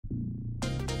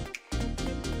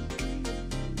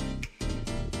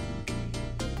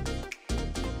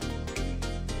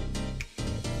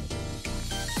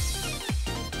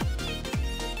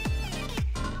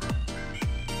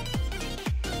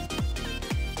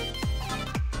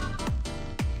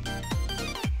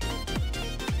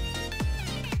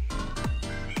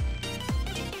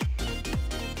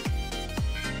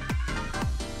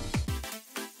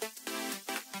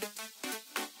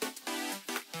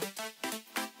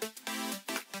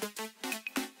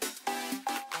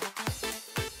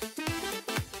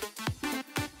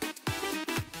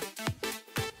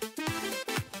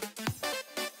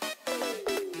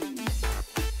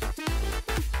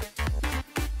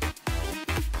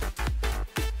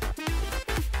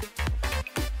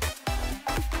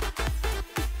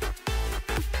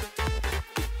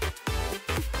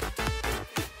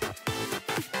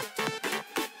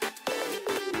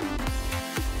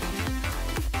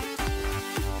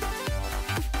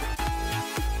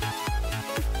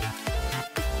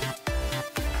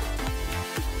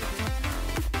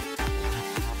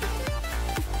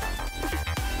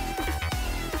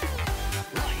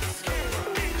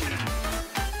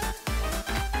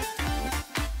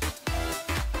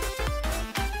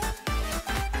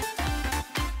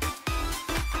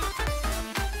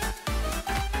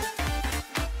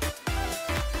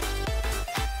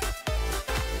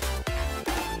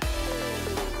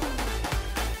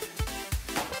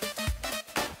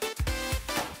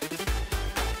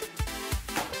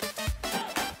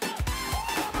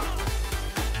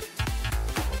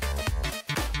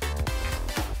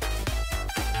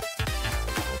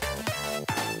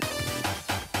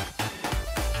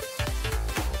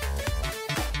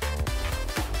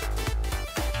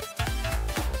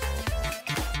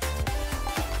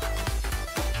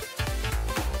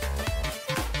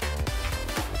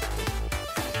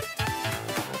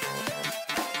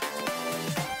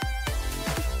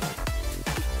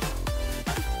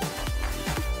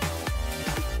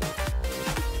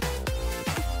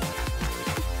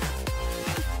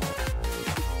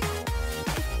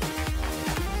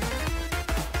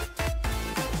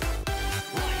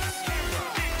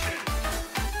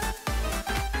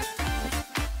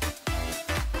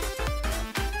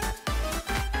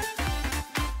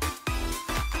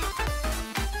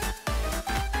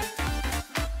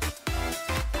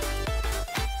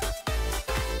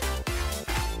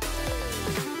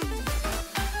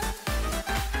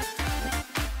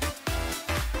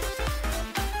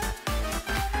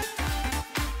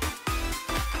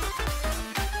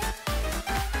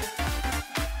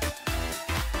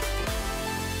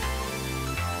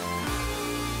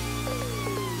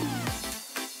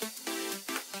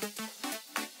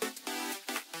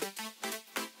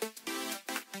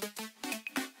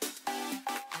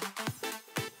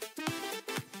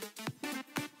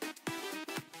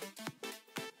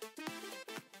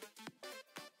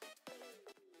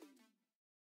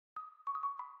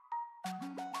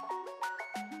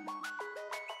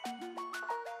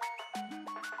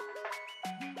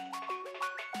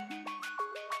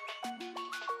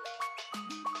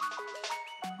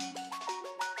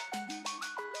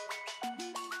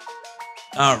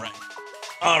All right.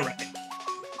 All right.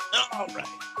 All right.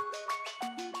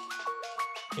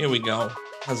 Here we go.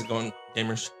 How's it going,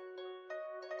 gamers?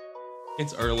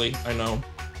 It's early, I know.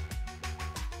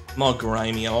 I'm all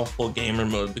grimy, I'm all full gamer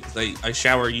mode because I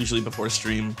shower usually before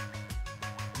stream.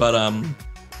 But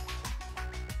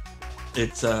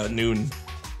it's noon,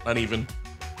 not even.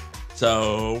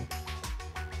 So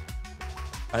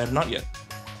I have not yet.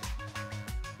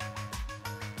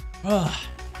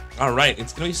 All right,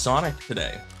 it's gonna be Sonic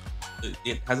today.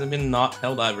 It hasn't been not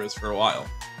Helldivers for a while,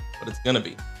 but it's gonna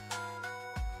be.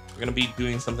 We're gonna be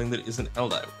doing something that isn't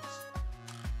Helldivers.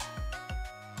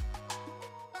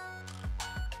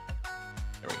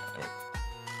 There we go.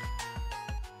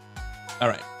 All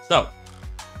right, so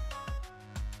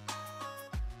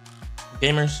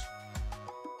gamers,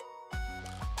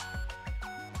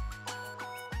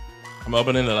 I'm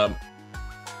opening it up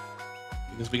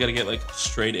because we gotta get like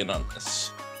straight in on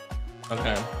this.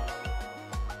 Okay.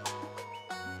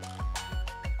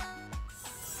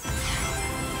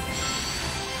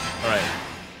 All right.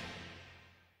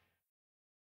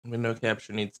 Window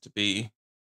capture needs to be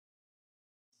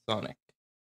Sonic.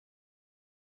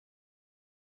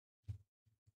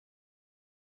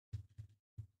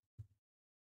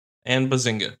 And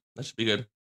Bazinga. That should be good.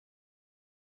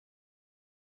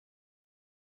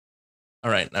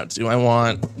 All right, now do I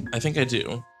want... I think I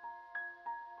do.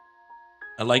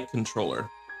 I like controller.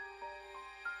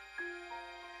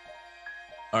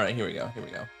 All right, here we go, here we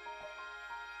go.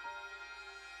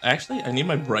 Actually, I need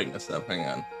my brightness up, hang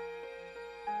on.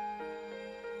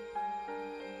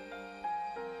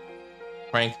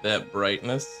 Crank that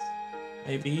brightness,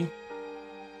 maybe?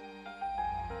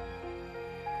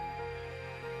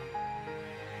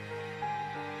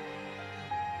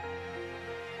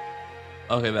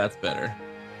 Okay, that's better.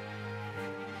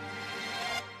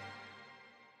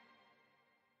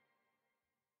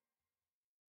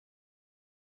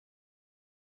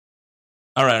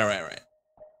 All right, all right, all right.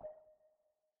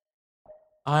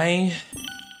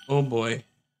 Oh boy.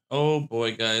 Oh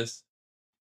boy, guys.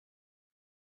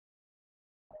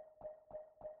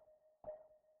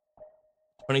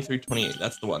 $23.28,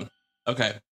 that's the one.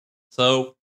 Okay.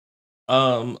 So,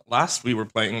 last we were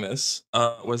playing this,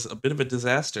 was a bit of a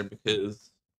disaster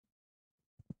because,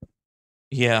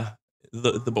 yeah,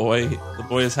 the boy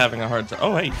is having a hard time.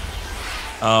 Oh, hey.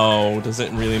 Oh, does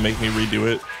it really make me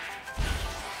redo it?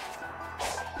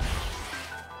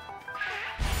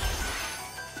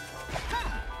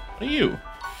 What are you?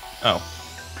 Oh.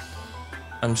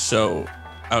 I'm so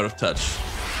out of touch.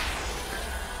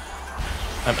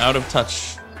 I'm out of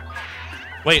touch.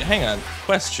 Wait, hang on.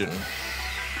 Question.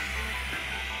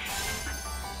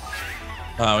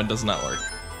 Oh, it does not work.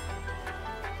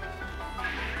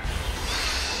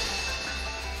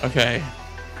 Okay.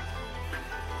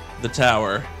 The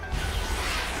tower.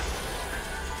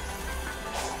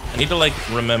 I need to, like,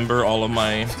 remember all of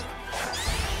my...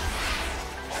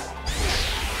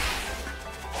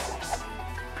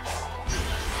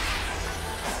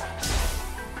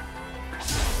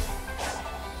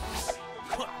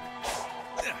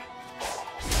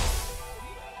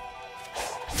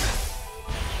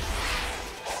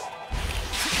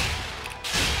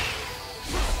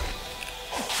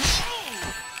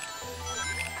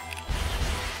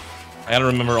 I gotta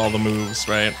remember all the moves,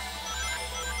 right?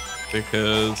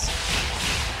 Because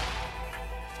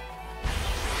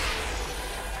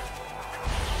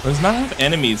there's not enough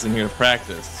enemies in here to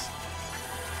practice.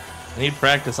 I need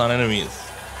practice on enemies.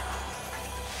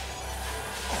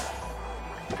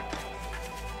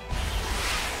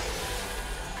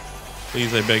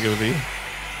 Please, I beg of thee.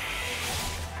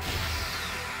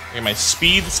 Okay, my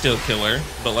speed's still killer,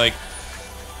 but like...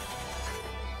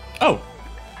 Oh!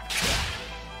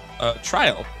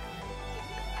 Trial.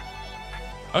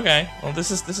 Okay, well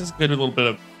this is good, a little bit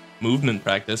of movement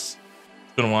practice.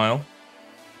 It's been a while.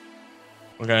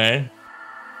 Okay.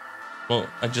 Well,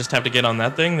 I just have to get on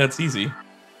that thing? That's easy.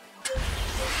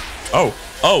 Oh,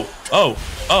 oh, oh,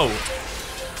 oh.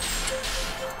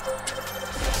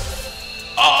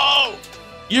 Oh!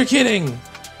 You're kidding!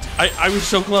 I was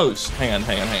so close. Hang on.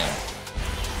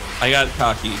 I got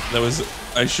cocky.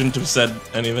 I shouldn't have said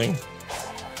anything.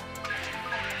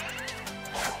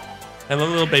 Hello,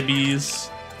 little babies.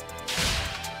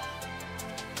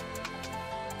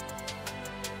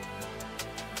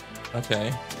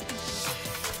 Okay.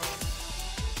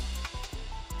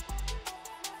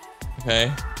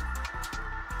 Okay.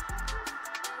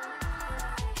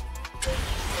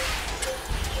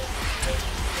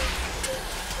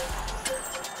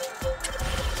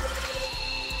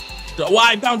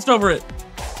 Why? I bounced over it.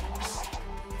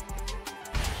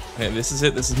 Okay, this is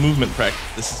it. This is movement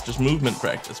practice. This is just movement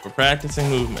practice. We're practicing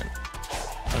movement.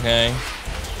 Okay.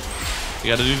 We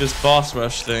gotta do this boss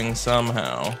rush thing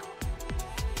somehow.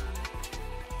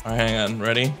 Alright, hang on.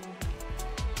 Ready?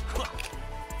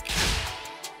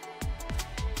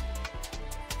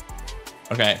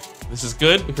 Okay. This is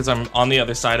good because I'm on the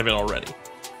other side of it already.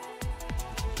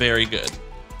 Very good.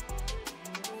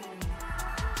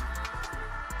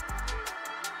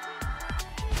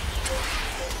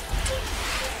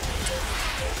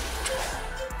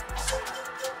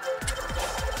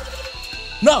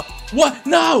 No! What?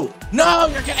 No! No!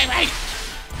 You're kidding me!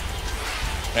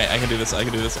 Alright, I can do this. I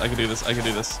can do this. I can do this. I can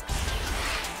do this.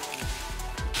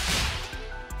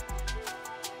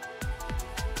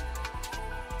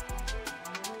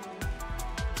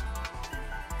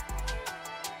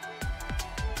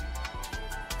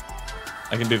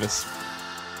 I can do this.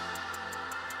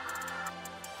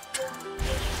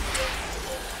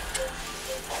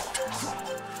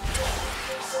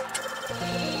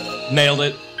 Nailed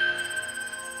it.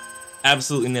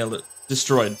 Absolutely nailed it.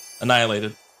 Destroyed.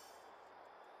 Annihilated.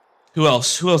 Who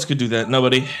else? Who else could do that?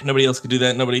 Nobody. Nobody else could do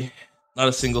that. Nobody. Not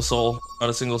a single soul. Not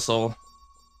a single soul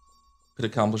could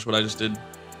accomplish what I just did.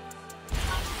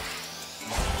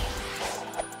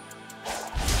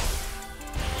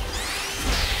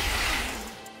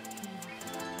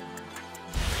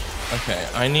 Okay,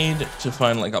 I need to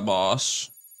find like a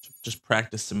boss to just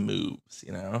practice some moves,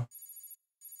 you know?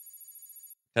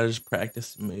 Gotta just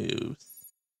practice moves.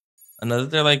 I know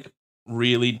that they're like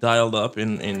really dialed up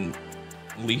in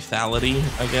lethality,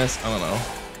 I guess. I don't know.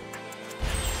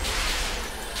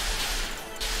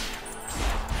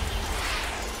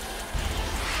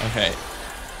 Okay.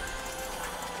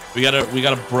 We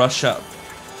gotta brush up.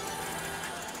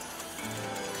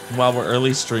 While we're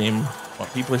early stream, while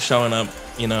people are showing up,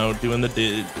 you know, doing the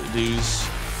dues.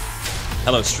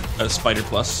 Hello, Spider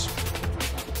Plus.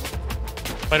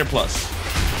 Spider Plus.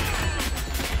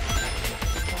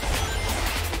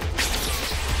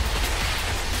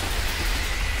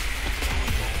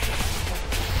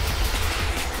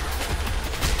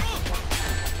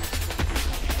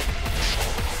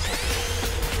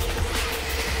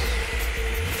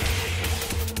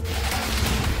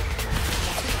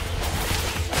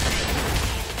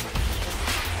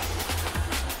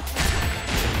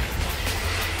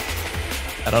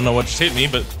 I don't know what just hit me,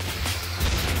 but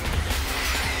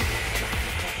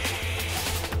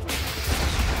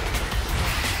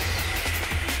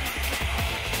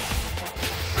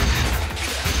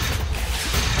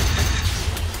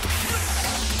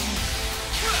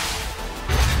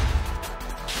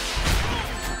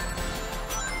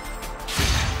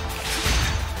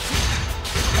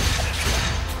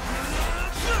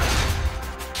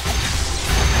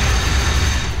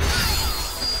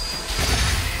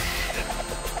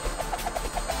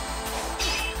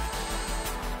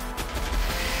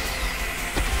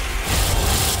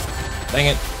dang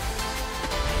it.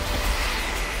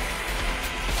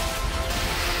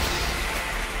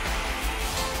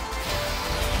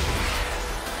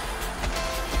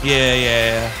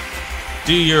 Yeah.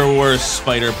 Do your worst,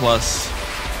 Spider Plus.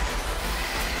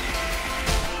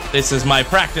 This is my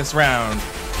practice round.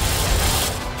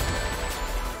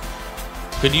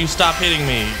 Could you stop hitting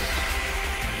me?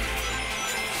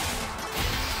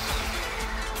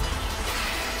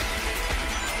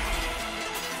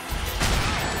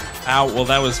 Ow, well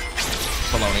that was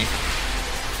baloney.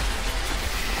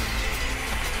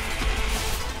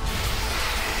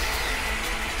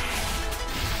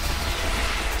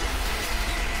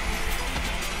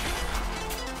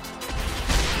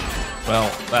 Well,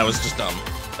 that was just dumb.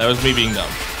 That was me being dumb.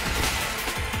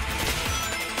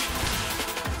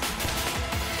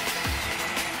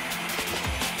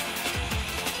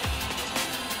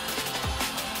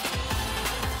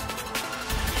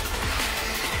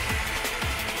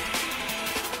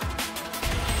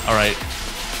 Alright.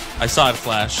 I saw it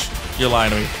flash. You're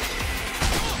lying to me.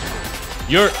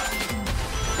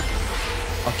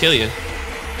 I'll kill you.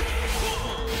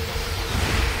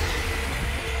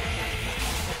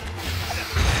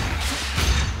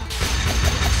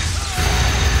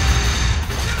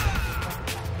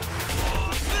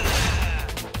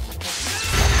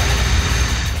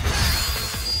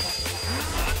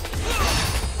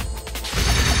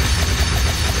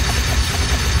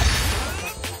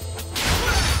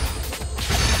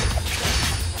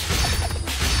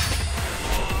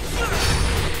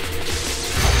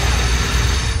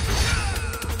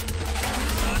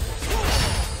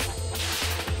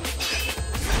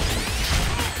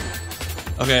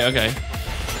 Okay.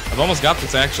 I've almost got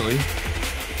this, actually.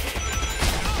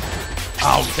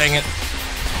 Ow. Oh, dang it.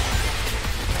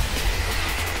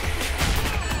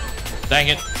 Dang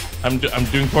it. I'm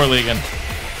doing poorly again.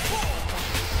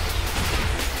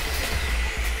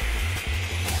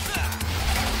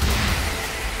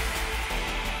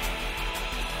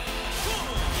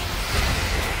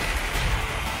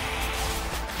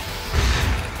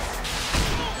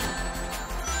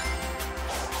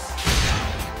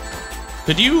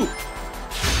 Could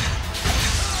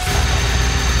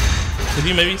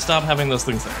you maybe stop having those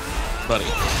things there, buddy?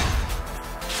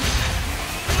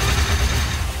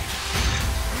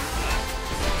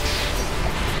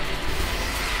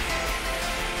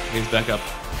 He's back up.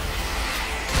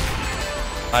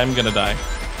 I'm gonna die.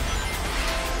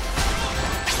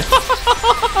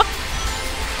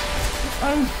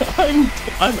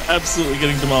 I'm absolutely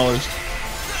getting demolished.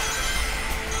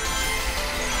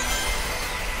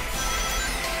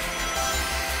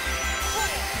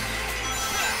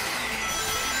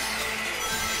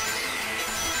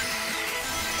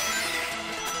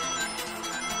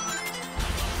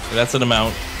 That's an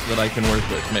amount that I can work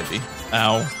with, maybe.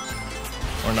 Ow.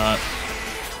 Or not.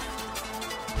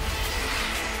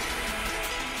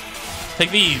 Take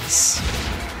these.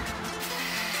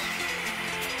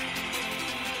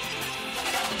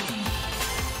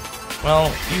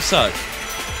 Well, you suck.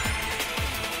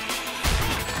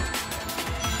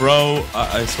 Bro,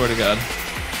 I swear to God.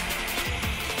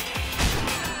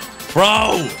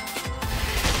 Bro!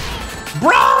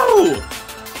 Bro!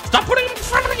 Stop putting him in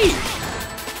front of me!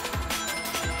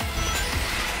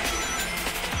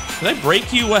 Did I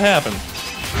break you? What happened?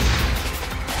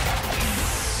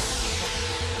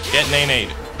 Get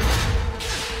nade.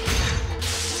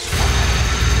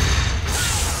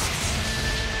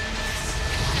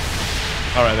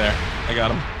 Alright, there. I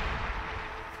got him.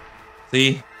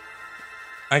 See?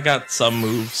 I got some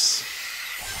moves.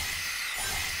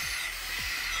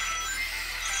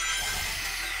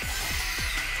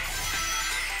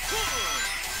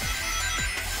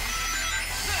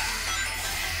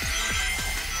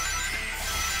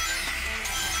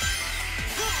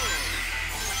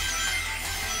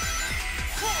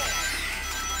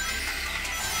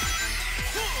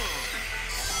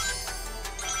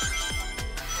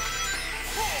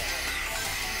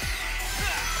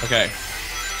 Okay.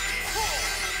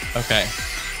 Okay.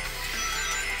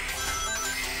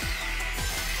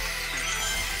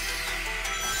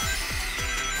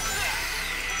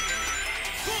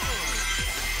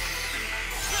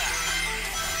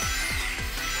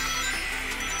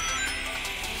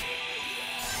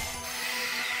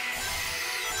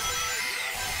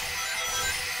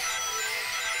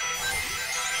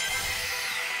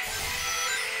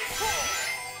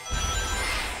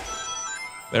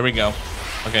 There we go.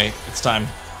 Okay, it's time.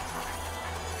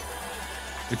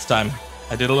 It's time.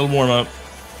 I did a little warm-up.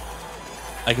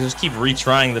 I can just keep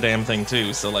retrying the damn thing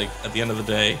too, so like, at the end of the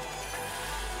day,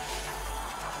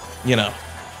 you know,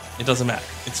 it doesn't matter.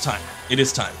 It's time. It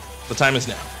is time. The time is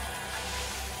now.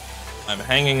 I'm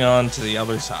hanging on to the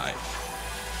other side.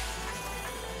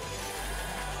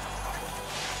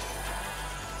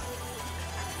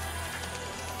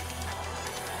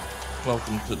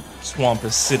 Welcome to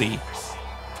Swampus City.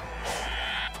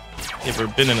 You ever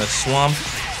been in a swamp?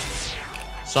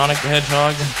 Sonic the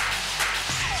Hedgehog?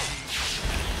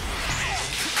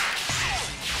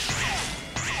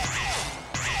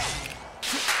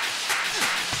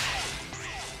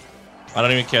 I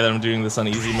don't even care that I'm doing this on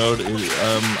easy mode.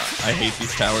 I hate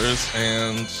these towers,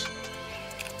 and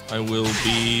I will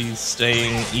be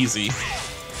staying easy.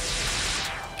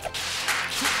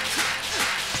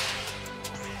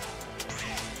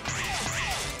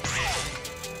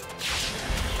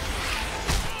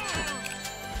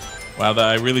 Wow,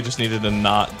 I really just needed to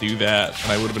not do that,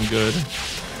 and I would have been good.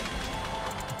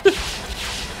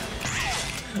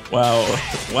 Wow.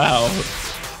 Wow.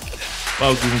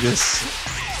 Wow, Goongus.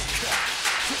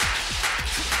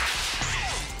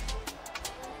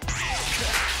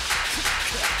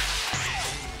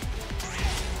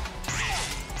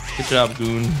 Good job,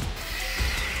 Goon.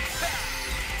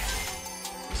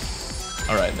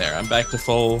 Alright, there. I'm back to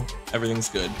full. Everything's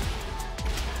good.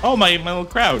 Oh, my little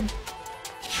crowd.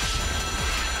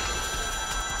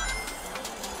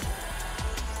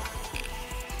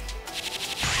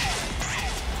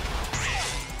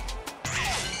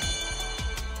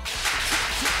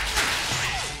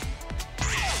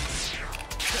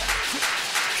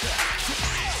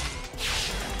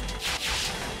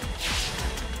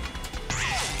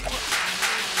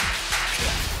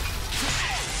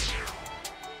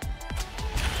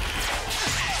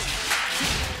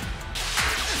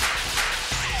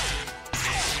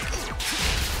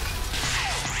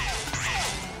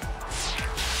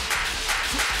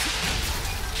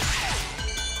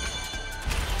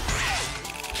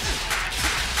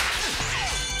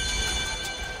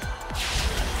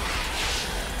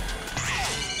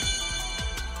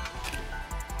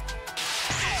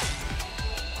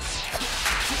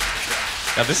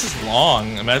 God, this is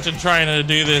long. Imagine trying to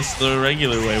do this the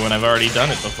regular way when I've already done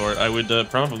it before. I would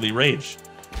probably rage.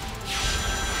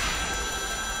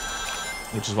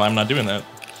 Which is why I'm not doing that.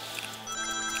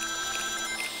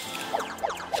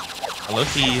 Hello,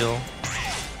 Teal.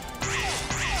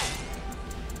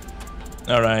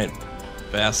 Alright.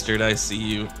 Bastard, I see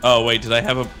you. Oh, wait, did I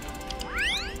have a...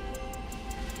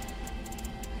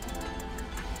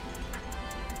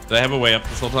 Did I have a way up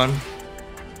this whole time?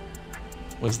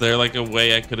 Was there like a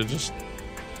way I could have just...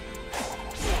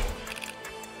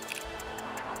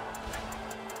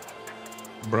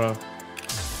 Bruh.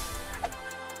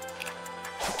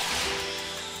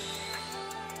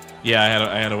 Yeah,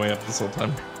 I had a way up this whole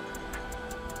time.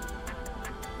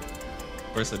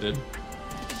 Of course I did.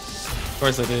 Of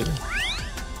course I did.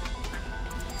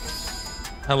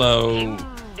 Hello.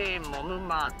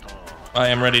 I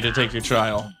am ready to take your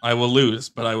trial. I will lose,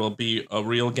 but I will be a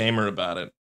real gamer about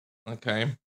it.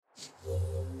 Okay.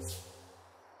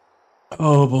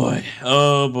 Oh boy.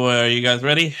 Oh boy. Are you guys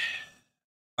ready?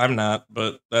 I'm not,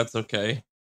 but that's okay.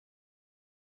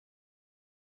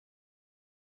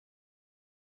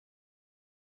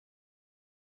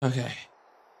 Okay.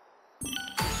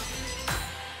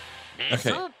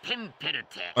 Okay.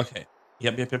 Okay.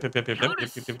 Yep.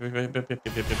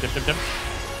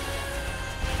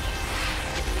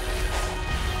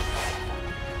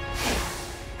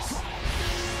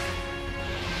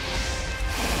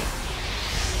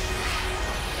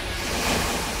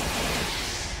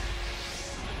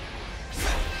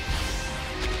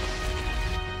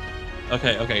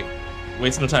 Okay.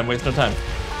 Waste no time.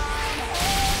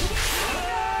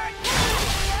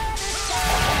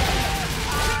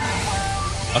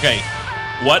 Okay,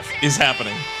 what is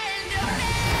happening?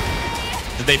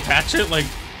 Did they patch it? Like,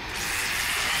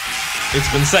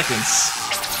 it's been seconds.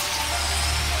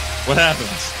 What happened?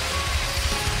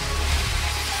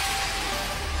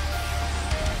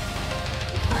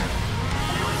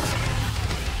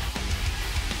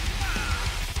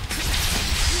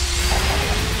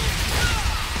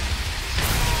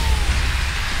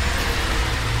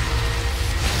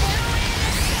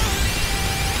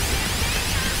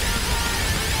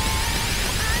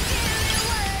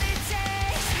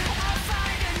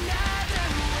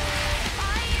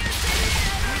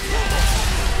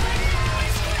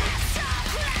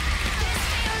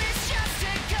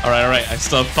 Alright, I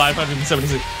still have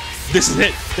 576. This is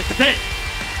it! This is it!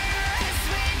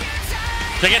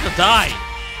 They get to die!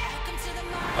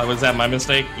 Was that my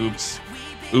mistake? Oops.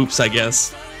 Oops, I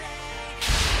guess.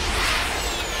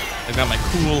 I got my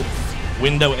cool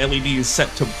window LEDs set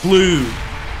to blue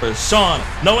for Sean.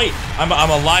 No wait, I'm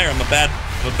a liar. I'm a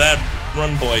bad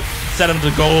run boy. Set him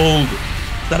to gold.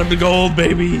 Set him to gold,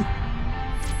 baby.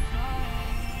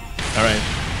 All right.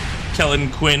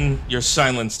 Kellen Quinn, you're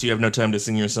silenced. You have no time to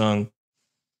sing your song.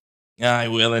 I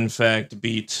will, in fact,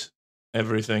 beat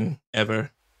everything ever.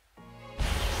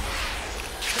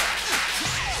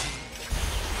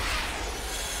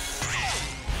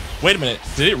 Wait a minute.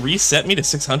 Did it reset me to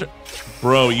 600?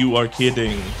 Bro, you are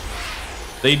kidding.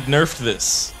 They nerfed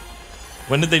this.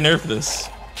 When did they nerf this?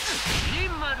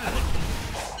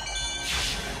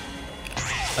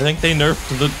 I think they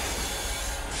nerfed the...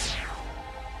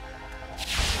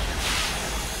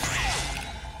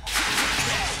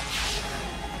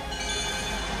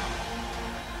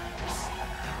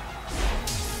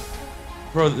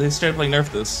 Bro, they straight up like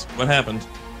nerfed this. What happened?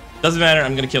 Doesn't matter,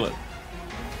 I'm gonna kill it.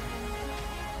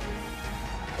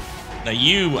 Now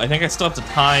you, I think I still have to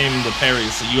time the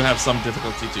parries, so you have some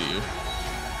difficulty to you.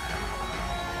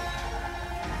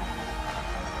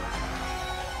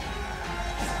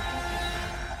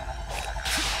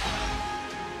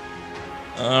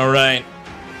 Alright.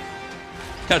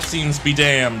 Cutscenes be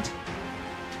damned.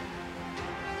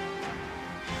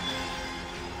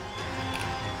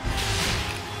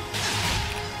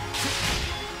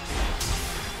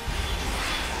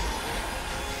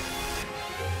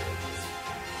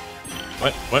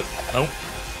 What? No.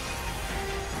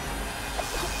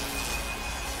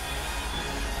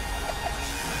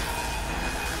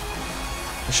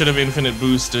 I should have infinite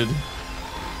boosted.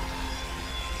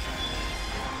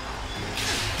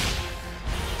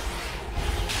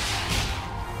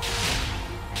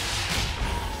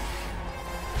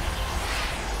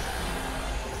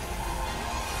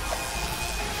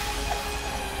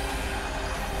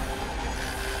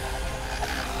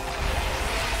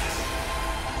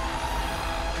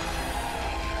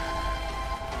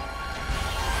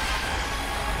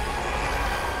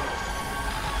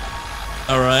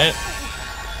 Alright.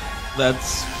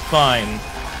 That's fine.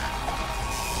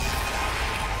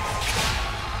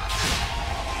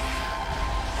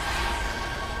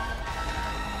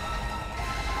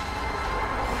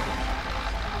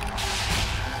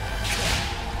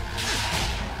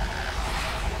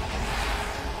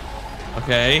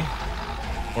 Okay.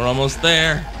 We're almost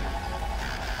there.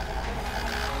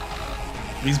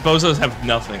 These bozos have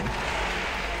nothing.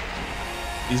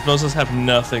 These bozos have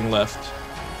nothing left.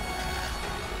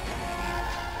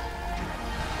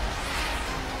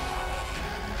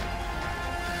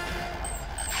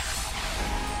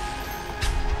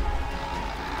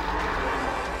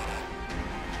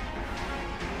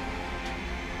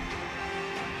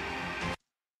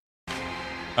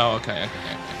 Oh, okay.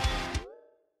 Hang on.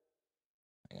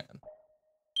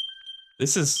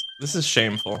 This is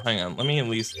shameful. Hang on. Let me at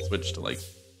least switch to like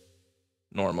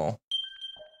normal.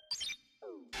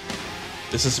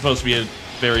 This is supposed to be a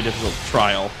very difficult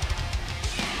trial.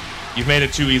 You've made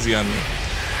it too easy on me.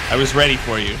 I was ready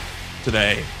for you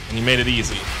today, and you made it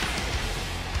easy.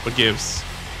 What gives?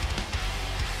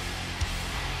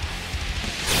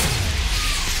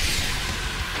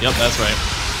 Yep, that's right.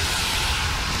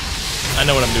 I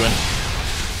know what I'm doing.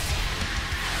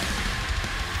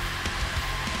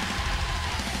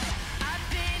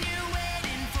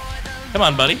 Come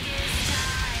on, buddy.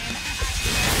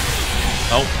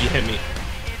 Oh, you hit me.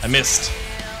 I missed.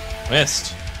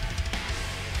 Missed.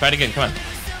 Try it again, come on.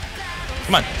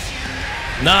 Come on.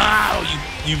 No,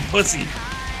 you pussy.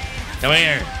 Come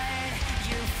here.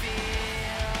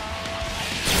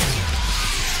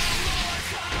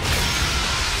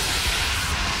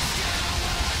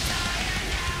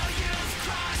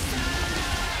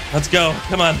 Let's go,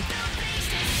 come on.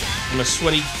 I'm a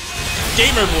sweaty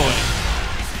gamer boy.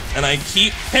 And I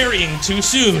keep parrying too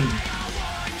soon.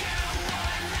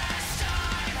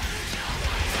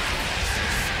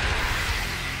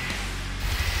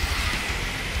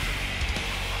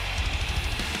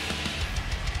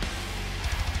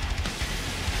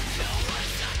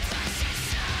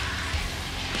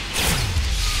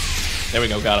 There we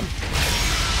go, got him.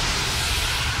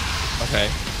 Okay.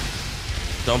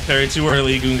 Don't parry too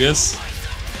early, Gungus.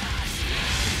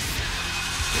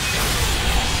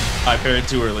 I parried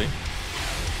too early.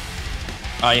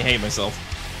 I hate myself.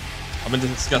 I'm a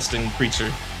disgusting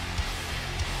creature.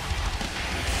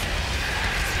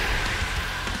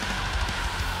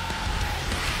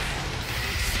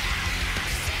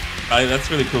 That's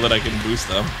really cool that I can boost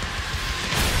them.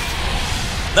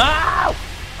 No!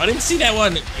 I didn't see that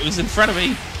one. It was in front of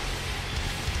me.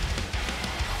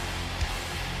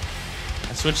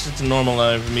 I switched it to normal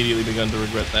and I've immediately begun to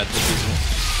regret that decision.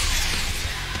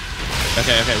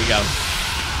 Okay, we got him.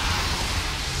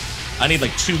 I need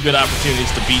like 2 good opportunities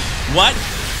to beat. What?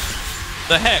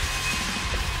 The heck?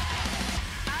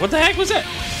 What the heck was that?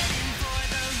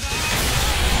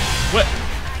 What?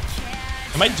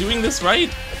 Am I doing this right?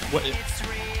 What?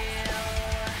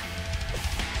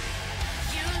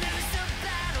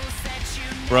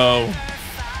 Bro.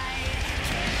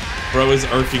 Bro is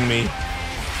irking me.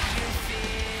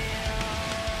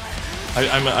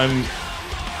 I'm...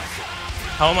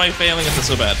 How am I failing at this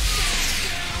so bad?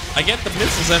 I get the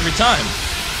misses every time.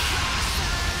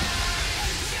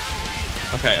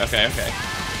 Okay.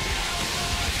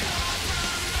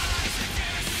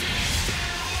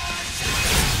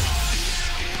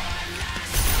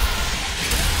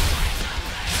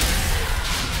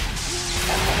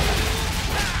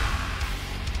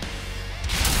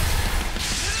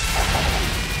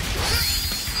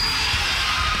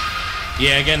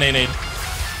 Yeah, get nade.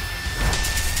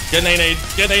 Get nade.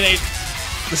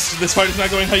 This fight is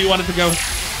not going how you want it to go.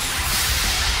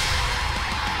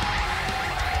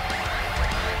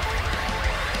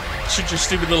 Shoot your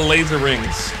stupid little laser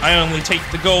rings. I only take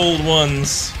the gold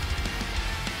ones.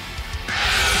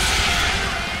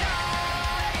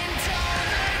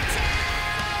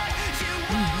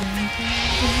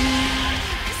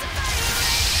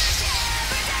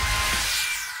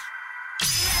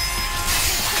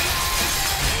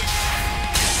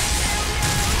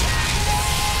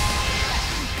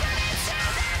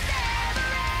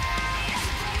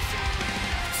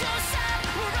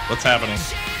 What's happening?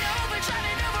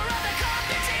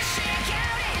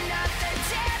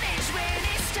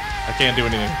 I can't do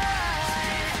anything.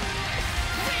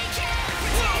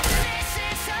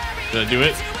 Did I do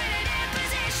it?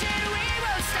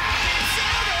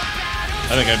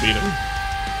 I think I beat him.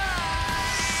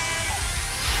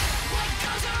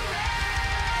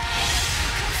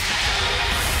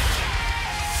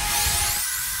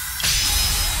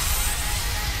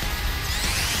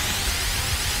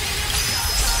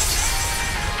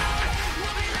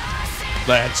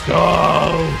 Let's go!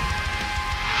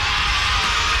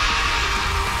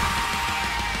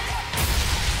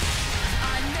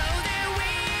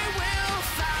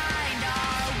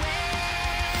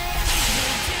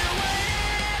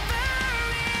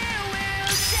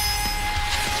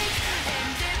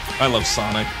 I love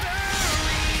Sonic.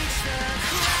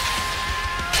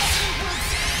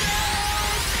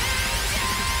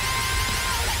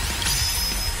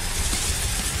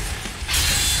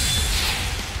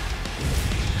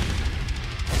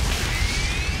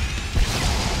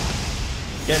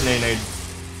 Get nade.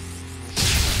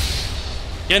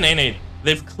 Get nade.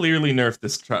 They've clearly nerfed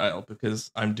this trial because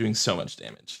I'm doing so much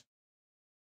damage.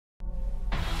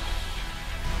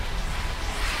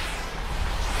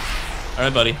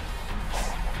 Alright, buddy.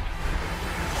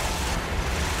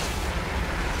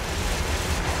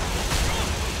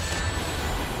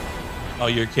 Oh,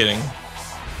 you're kidding.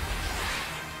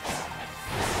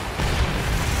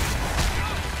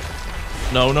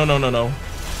 No, no, no, no, no.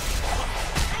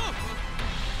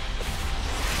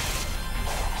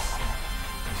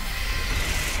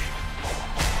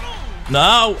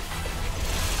 No!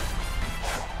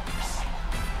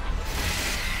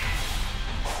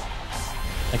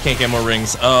 I can't get more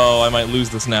rings. Oh, I might lose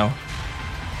this now.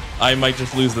 I might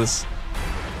just lose this.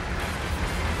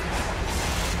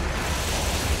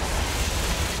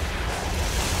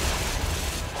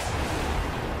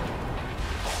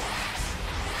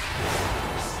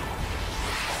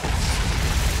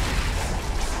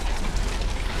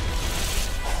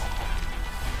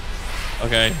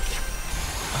 Okay.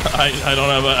 I don't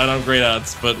have great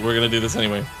odds, but we're gonna do this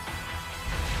anyway.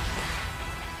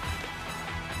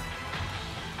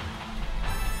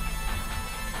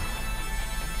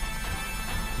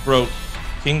 Bro,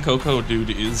 King Coco dude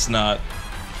is not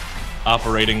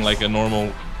operating like a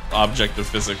normal object of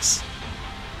physics.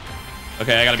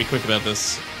 Okay, I gotta be quick about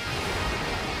this.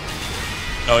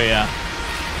 Oh yeah.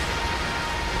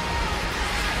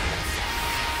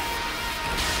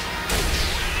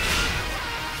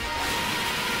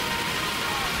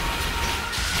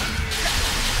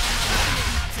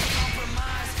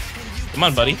 Come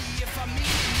on, buddy.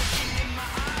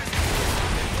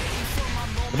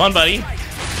 Come on, buddy.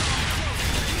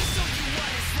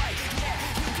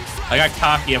 I got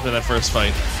cocky after that first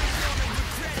fight.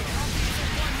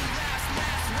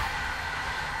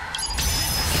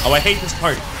 Oh, I hate this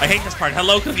part. I hate this part.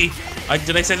 Hello, Cookie.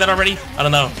 Did I say that already? I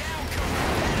don't know.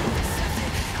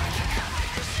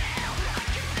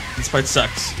 This part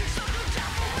sucks.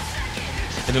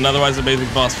 In an otherwise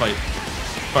amazing boss fight.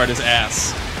 This part is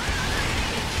ass.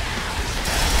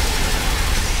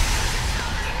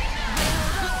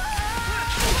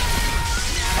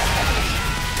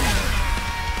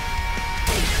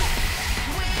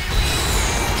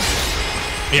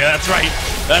 Yeah, that's right.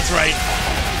 That's right.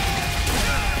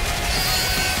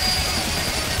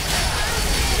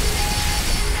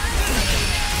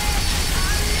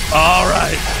 All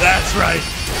right. That's right.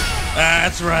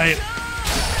 That's right.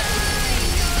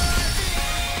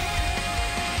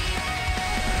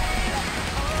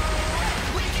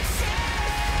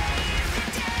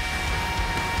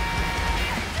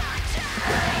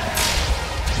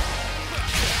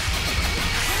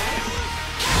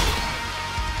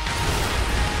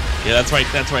 Yeah, that's right,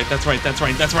 that's right, that's right, that's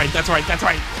right, that's right, that's right, that's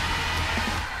right.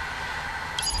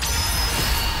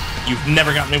 You've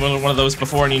never gotten me one of those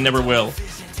before, and you never will.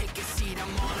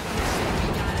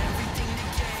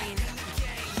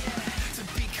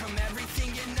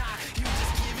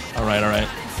 Alright, alright.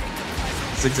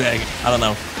 Zigzag, I don't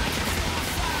know.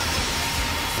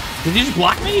 Did you just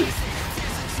block me?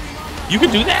 You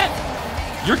can do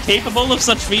that? You're capable of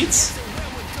such feats?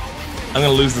 I'm gonna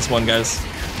lose this one, guys.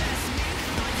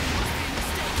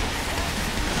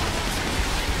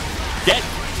 Get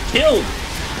killed!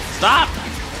 Stop!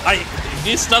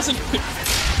 This doesn't.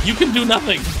 You can do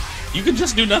nothing. You can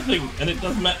just do nothing, and it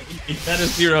doesn't matter. That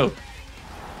is zero.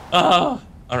 All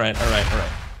right.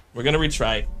 We're gonna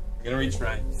retry. We're gonna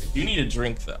retry. You need a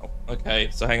drink though. Okay,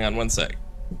 so hang on one sec.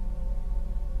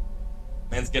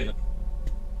 Man's getting it.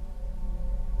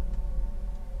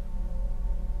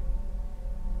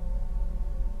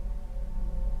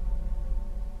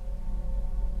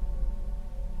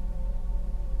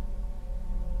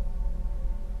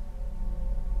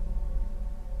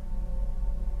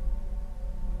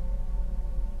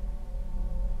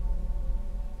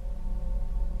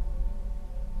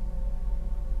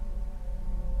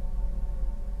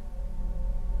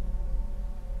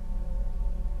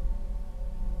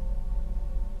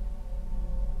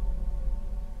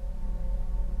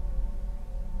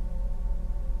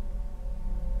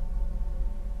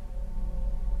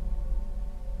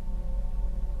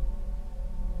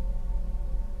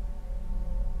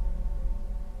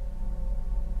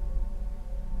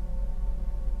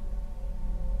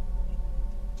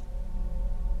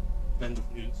 Tremendous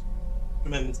news.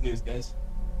 Tremendous news, guys.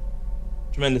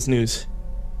 Tremendous news.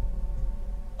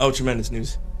 Oh, tremendous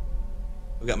news.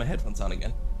 I've got my headphones on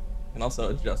again. I can also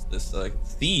adjust this so I can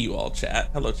see you all, chat.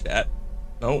 Hello, chat.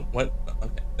 No, what?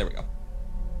 Okay, there we go.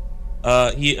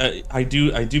 I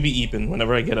do be Eepin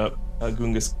whenever I get up.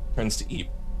 Gungus turns to Eep.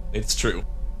 It's true.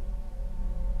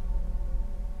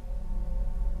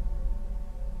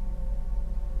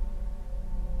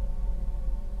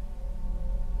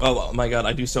 Oh my god,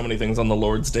 I do so many things on the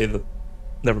Lord's Day that...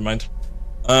 Never mind.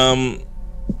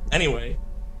 Anyway.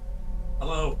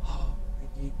 Hello. Oh,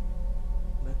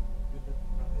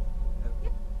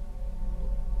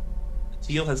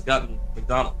 Teal has gotten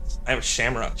McDonald's. I have a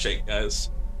Shamrock Shake, guys.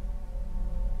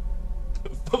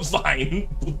 Fine.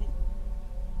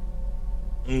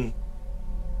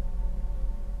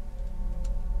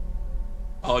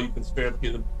 Oh, you can spare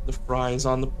the fries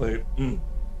on the plate.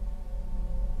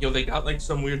 Yo, they got like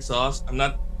some weird sauce. I'm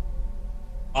not...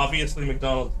 Obviously,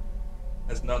 McDonald's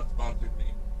has not sponsored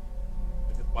me.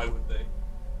 Because why would they?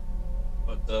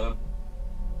 But,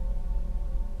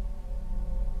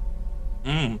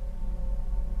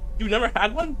 You never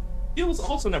had one? Teal's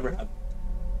also never had one.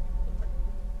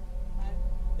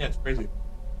 Yeah, it's crazy.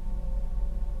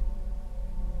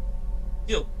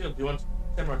 Teal, do you want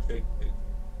Shamrock Shake?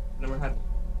 I've never had one.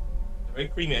 They're very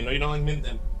creamy. I know you don't like mint,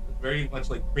 and it's very much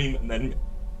like cream and then mint.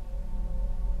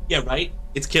 Yeah, right?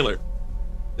 It's killer.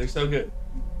 They're so good.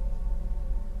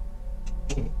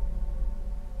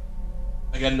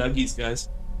 I got nuggies, guys.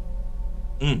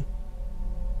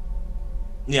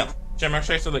 Yeah, Shamrock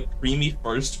Shakes are like creamy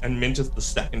first, and mint is the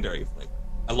secondary flavor.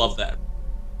 I love that.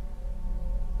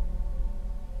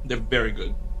 They're very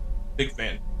good. Big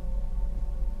fan.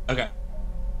 Okay.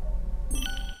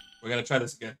 We're gonna try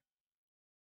this again.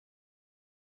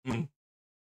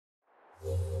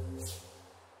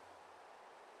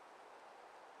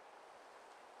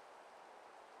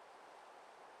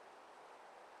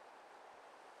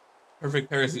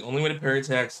 Perfect parry is the only way to parry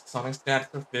attacks. Sonic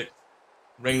stats are fixed.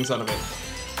 Rings unavailable.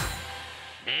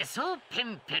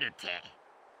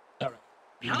 Alright.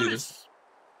 You can do this.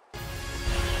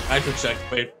 I have to check.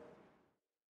 Wait.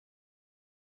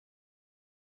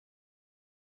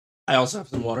 I also have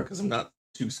some water because I'm not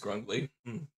too scrungly.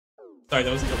 Sorry,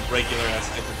 that was like a regular ass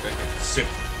hyper check. Shit.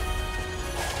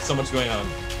 So much going on.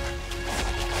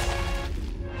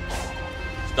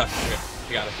 Stuck. Okay,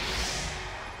 I got it.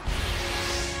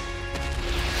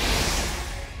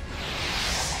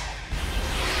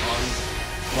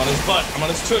 I'm on his butt. I'm on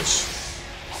his tush.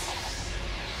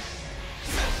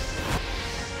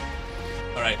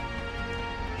 Alright.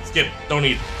 Skip. Don't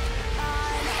eat.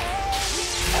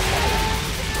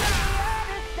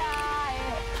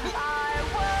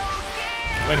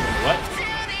 Wait a minute, what?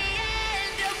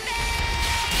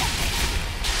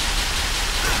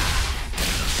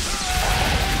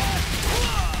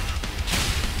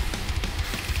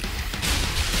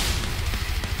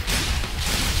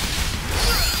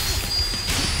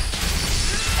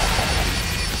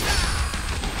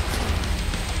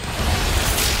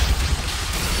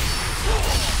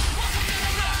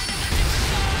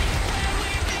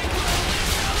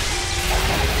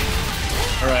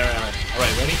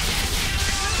 Alright, ready?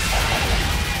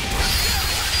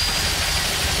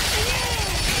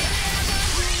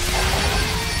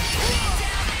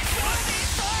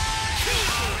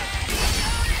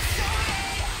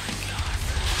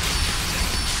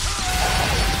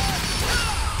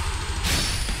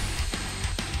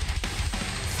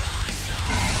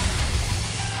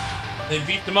 They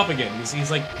beefed him up again.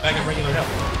 He's like back at regular health.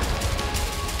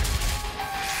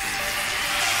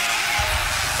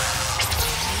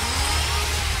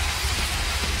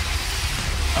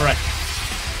 Alright.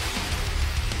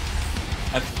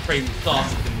 That's some crazy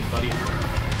sauce in me, buddy.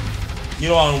 You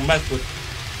know I don't mess with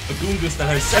a Goongus that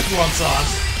has Szechuan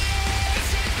sauce.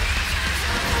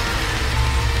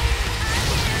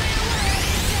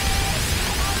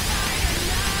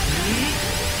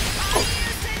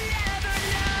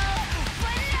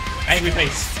 Angry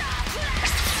face.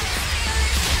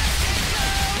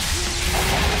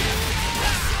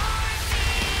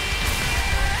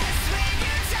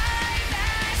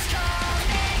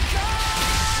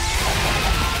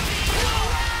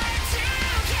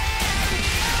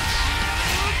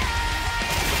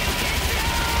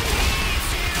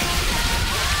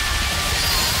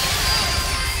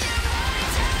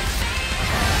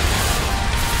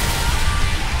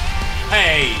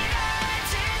 Hey!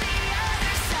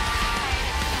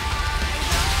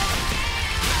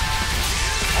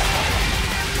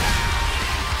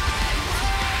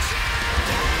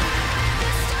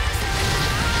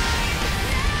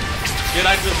 Did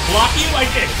I just block you? I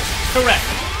did. Correct.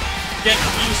 Get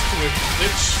used to it,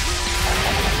 bitch.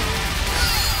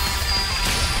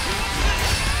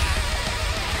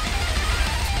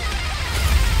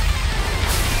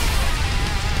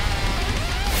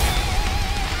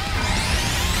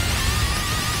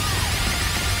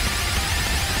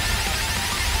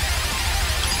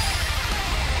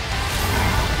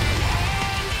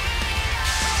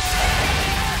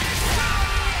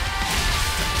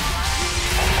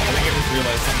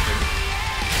 Realize something.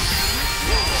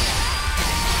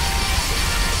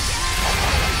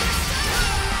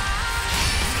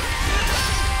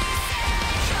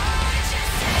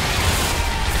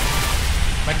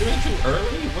 doing it too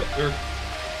early? What?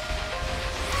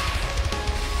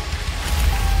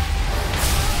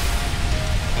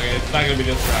 Okay, it's not gonna be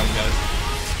this round, guys.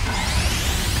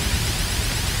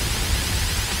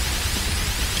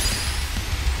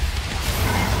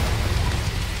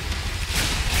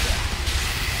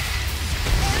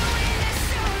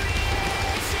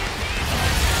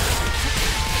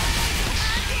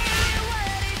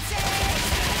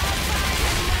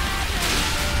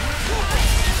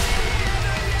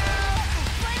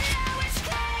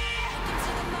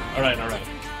 Alright.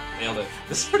 Nailed it.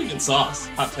 This is pretty good sauce.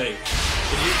 Hot take. It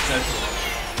is Szechuan.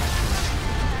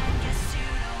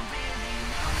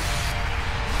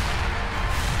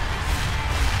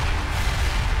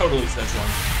 Totally Szechuan.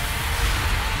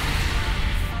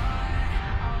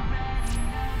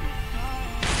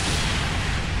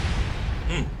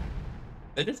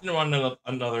 They just didn't want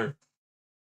another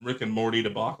Rick and Morty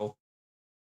debacle.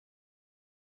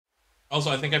 Also,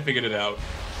 I think I figured it out.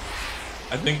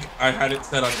 I think I had it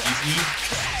set on easy,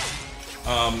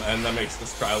 and that makes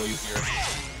this trial easier.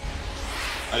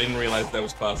 I didn't realize that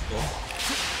was possible.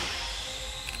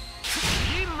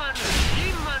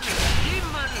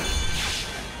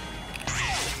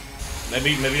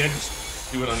 Maybe I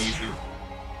just do it on easy.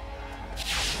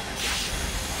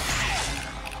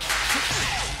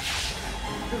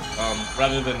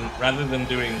 Rather than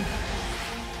doing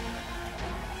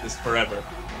this forever.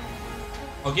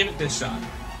 I'll give it this shot.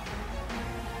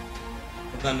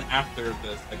 But then after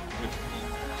this, I can switch to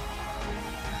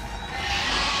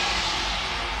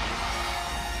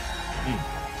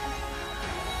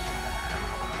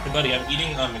Hey buddy, I'm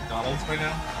eating McDonald's right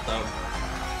now, so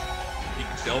he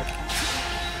can chill.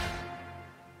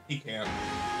 He can't,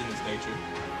 in his nature.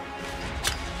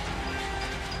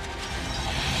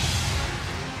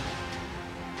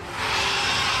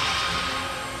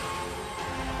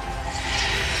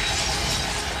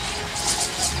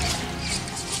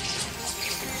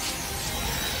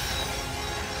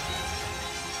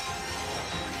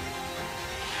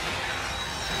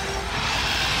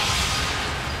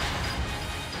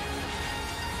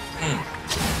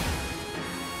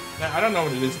 I don't know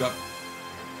what it is about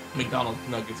McDonald's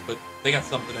nuggets, but they got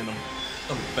something in them.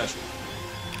 Something special.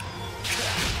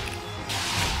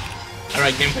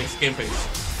 Alright, game face.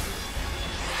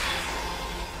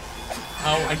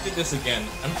 Oh, I did this again.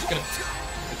 I'm just gonna...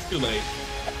 It's too late.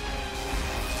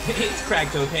 It's crack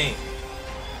cocaine.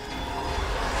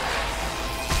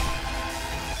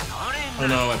 Oh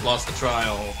no, I've lost the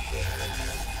trial.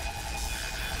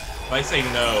 If I say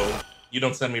no, you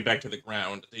don't send me back to the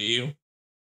ground, do you?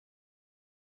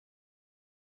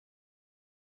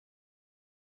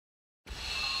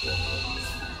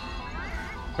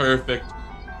 Perfect.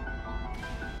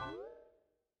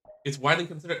 It's widely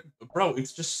considered... Bro,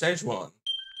 it's just Szechuan.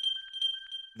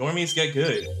 Normies get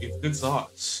good. It's good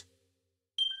sauce.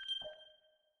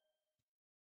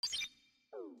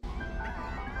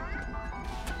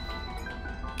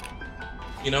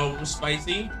 You know, it was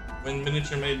spicy when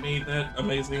Miniature made me that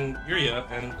amazing Furia,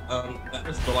 and that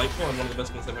was delightful and one of the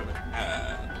best ones I've ever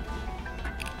had.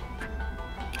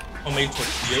 Homemade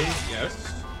tortillas, yes.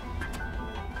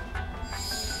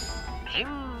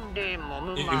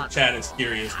 If chat is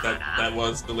curious, that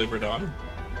was delivered on.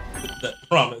 That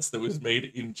promise that was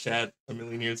made in chat a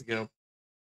million years ago.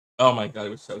 Oh my god, it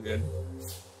was so good.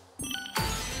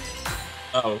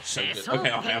 Oh, so good.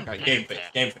 Okay.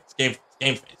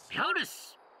 Game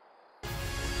face.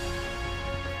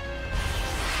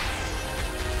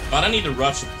 But I need to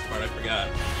rush at this part, I forgot.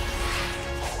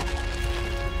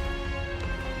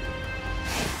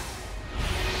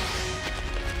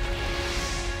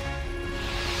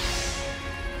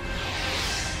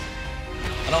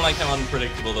 I don't like how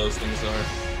unpredictable those things are.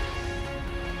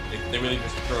 They really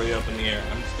just throw you up in the air.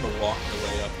 I'm just gonna walk the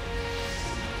way up.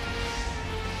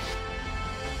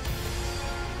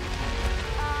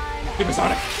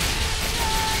 Supersonic!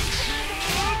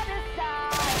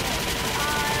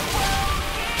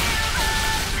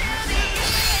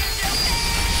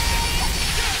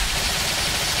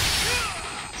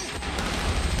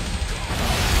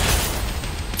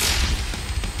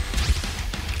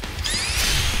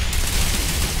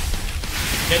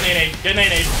 Get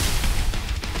nade.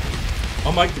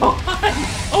 Oh my god!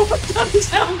 Oh my god, it's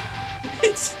hell!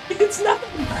 It's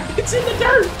nothing! It's in the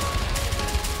dirt!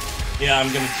 Yeah,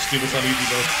 I'm gonna just do this on easy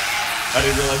though. I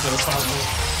didn't realize that was possible.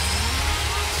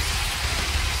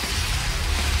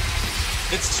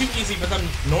 It's too easy, but then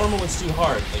normal is too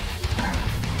hard. Like,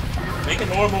 make a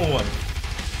normal one.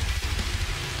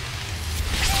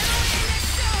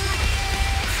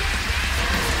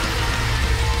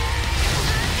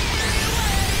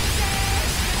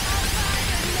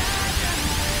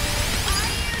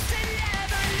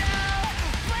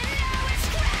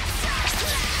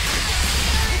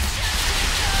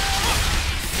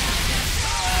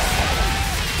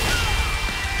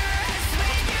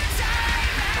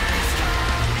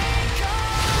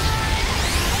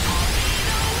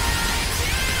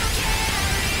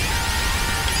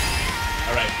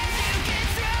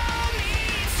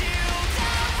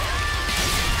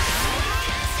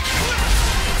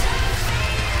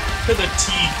 to the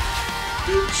teeth,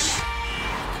 bitch.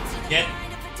 Get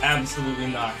absolutely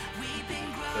knocked.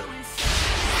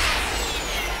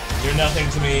 You're nothing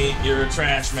to me. You're a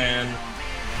trash man.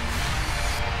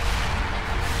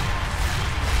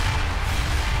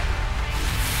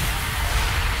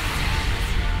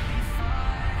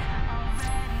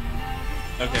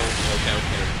 Okay.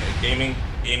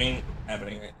 Gaming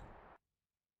happening right now.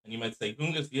 And you might say,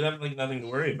 Goongas, you have like nothing to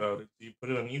worry about. You put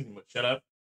it on easy mode. Shut up.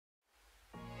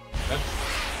 I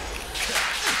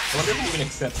wonder if he even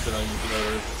accepts that on easy mode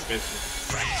or if it's basically.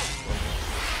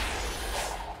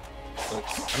 Look,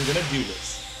 I'm gonna do this.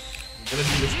 I'm gonna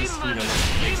do this stream unless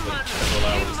it takes like several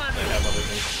hours and I have other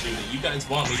things to do that you guys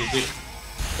want me to do.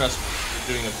 Trust me, we're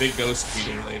doing a big ghost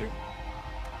meeting later.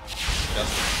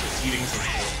 Just proceedings of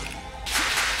war.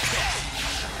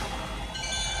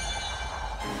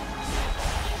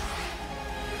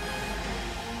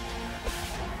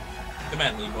 Come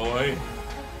at me, boy.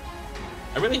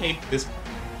 I really hate this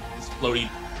floaty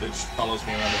that follows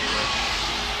me around everywhere.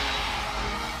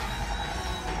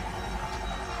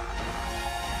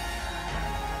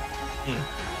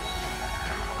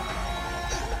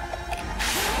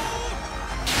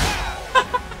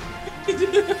 He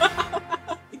did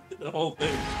the whole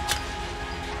thing.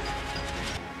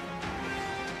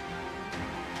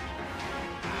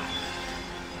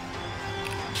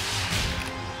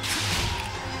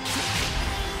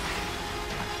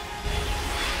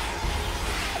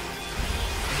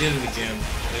 I did it again. I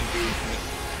didn't do infinite.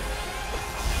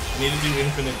 I need to do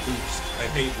infinite boost. I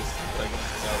hate this segment.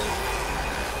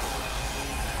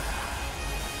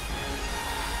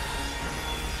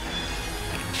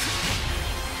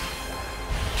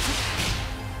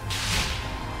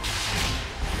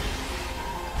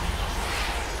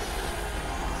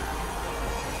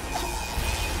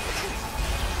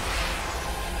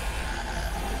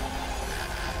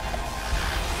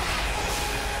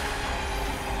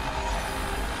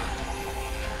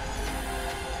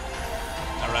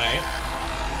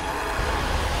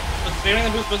 Spamming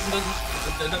the boost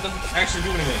button doesn't actually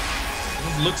do anything. It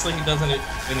just looks like it doesn't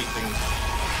anything.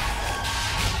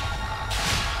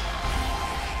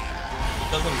 It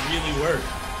doesn't really work.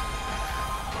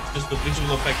 It's just the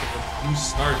visual effect of a boost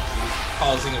start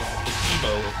causing a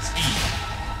placebo of speed.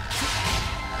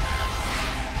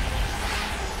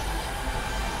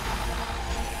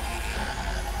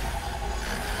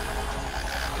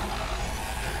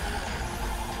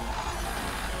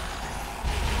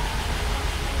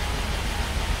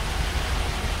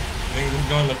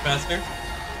 Going a bit faster.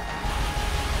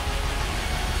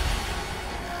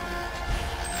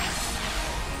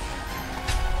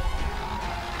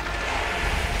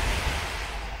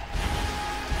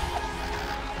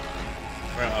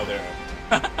 Oh, there.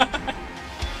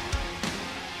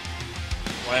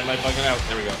 Why am I bugging out?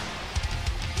 There we go.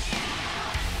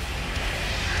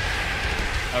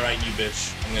 Alright, you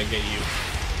bitch. I'm gonna get you.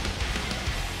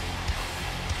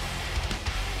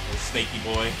 Little snaky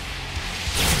boy.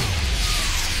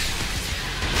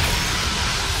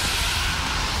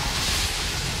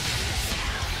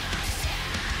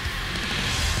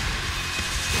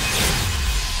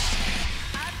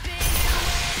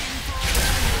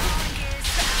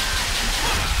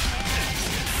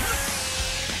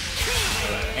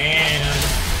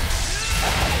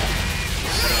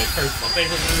 Personal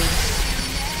favorite move.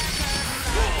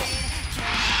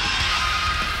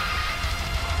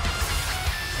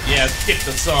 Yeah, skip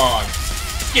the song.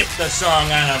 Skip the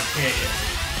song, I don't care.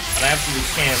 But I absolutely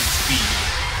can speed.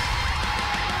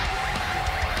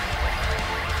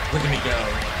 Look at me go.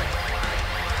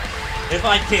 If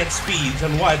I can't speed,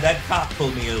 then why'd that cop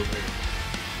pull me over?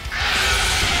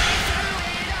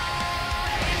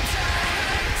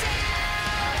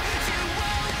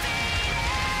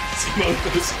 Mode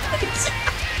goes crazy.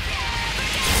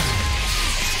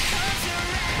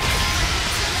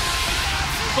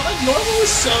 But like normal is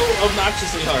so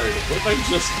obnoxiously hard. What if I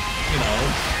just, you know,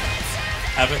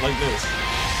 have it like this?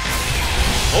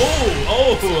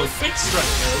 Oh, a quick strike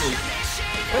there.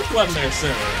 Quick one there,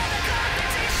 sir.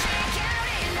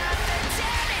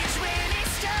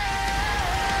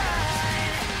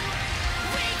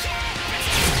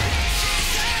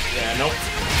 Yeah, nope.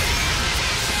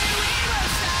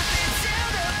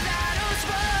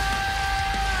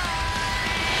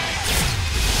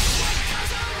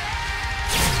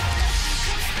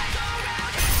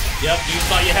 Yep, you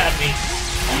thought you had me.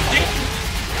 You didn't.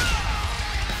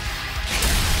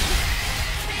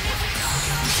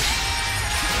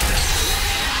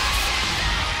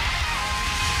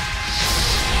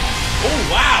 Oh,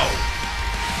 wow!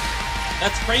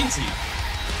 That's crazy.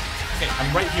 Okay, I'm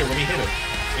right here. Let me hit him.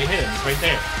 Let me hit him. He's right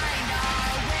there.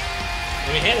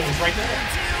 Let me hit him, he's right there.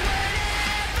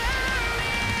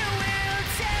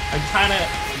 I kinda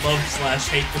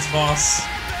love/hate this boss.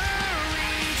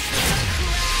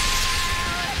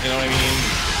 You know what I mean?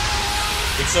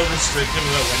 It's so restrictive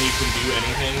about when you can do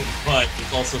anything, but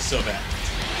it's also so bad.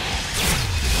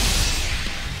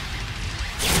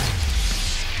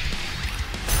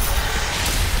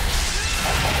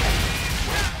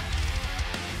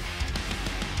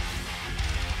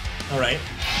 Alright.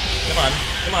 Come on.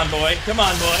 Come on, boy. Come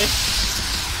on, boy.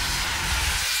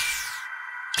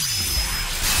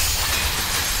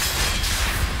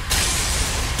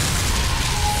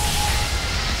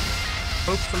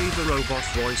 Hopefully the robot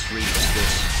voice reads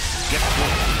this. Get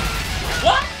one.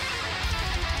 What?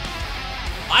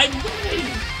 I'm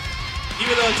winning!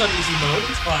 Even though it's on easy mode,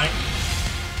 it's fine.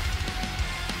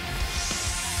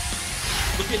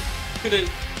 Look at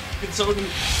can someone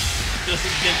just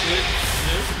get to it?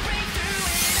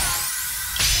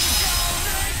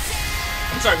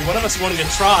 I'm sorry, one of us wanted to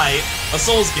try a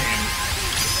Souls game.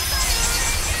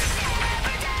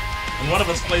 And one of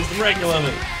us plays them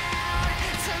regularly.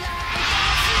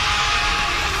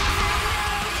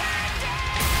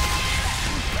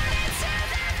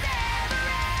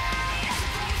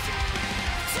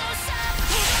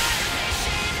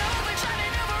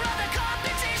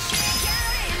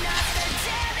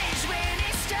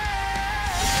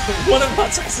 One of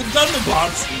us hasn't done the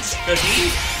bosses,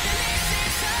 Cookie.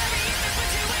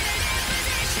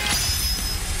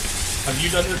 Have you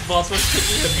done this boss rush,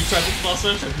 Cookie? Have you tried this boss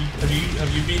rush?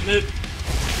 Have you beaten it?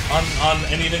 On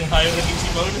anything higher than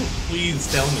easy mode?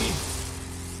 Please tell me.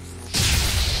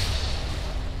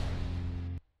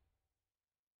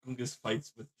 Fungus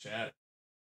fights with chat.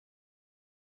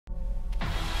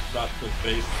 Not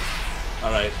clickbait.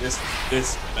 Alright, this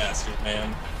bastard,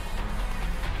 man.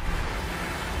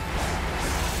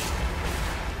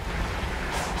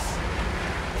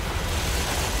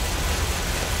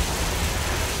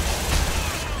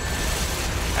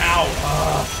 Ow!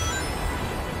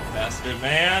 Bastard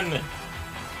man!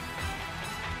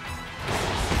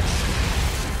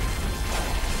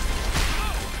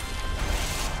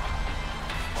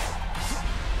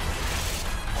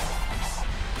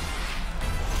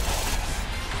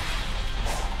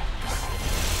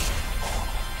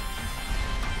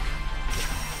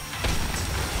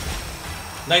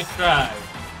 Nice try.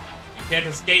 You can't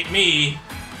escape me.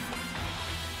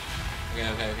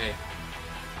 Okay.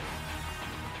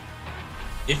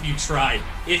 If you tried,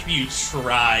 you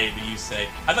say.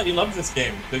 I thought you loved this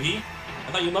game, Cookie.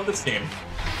 I thought you loved this game.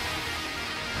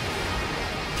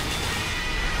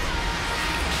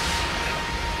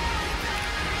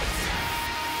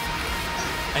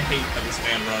 I hate how this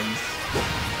man runs.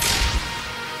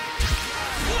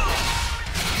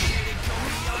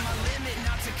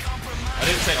 I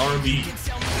didn't say RB.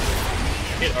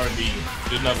 Hit RB.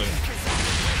 Did nothing.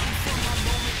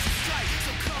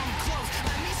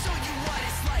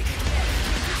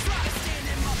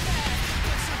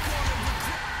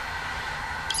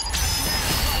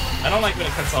 I don't like when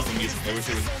it cuts off the music. I wish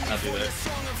it would not do that.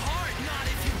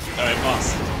 Alright,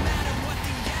 boss.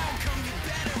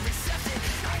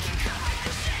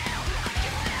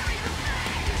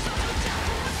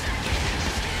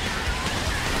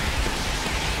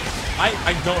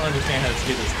 I don't understand how to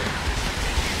do this thing.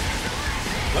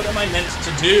 What am I meant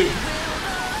to do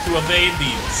to evade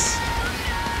these?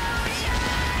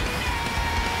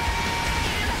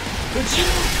 Could you?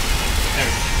 There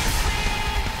we go.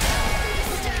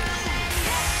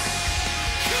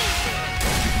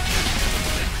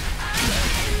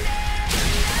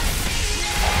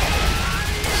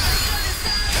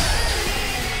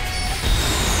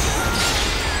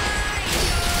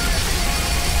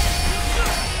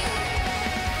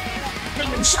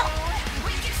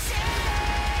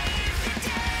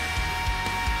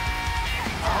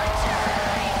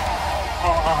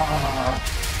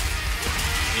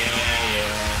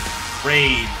 Yeah.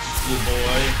 Rage, little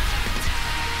boy.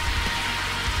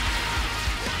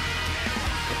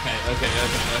 Okay.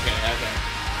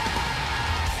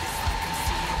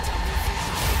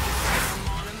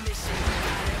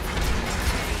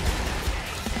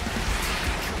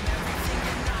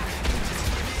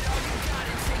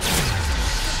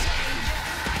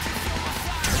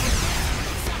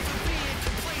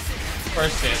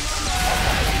 First hit.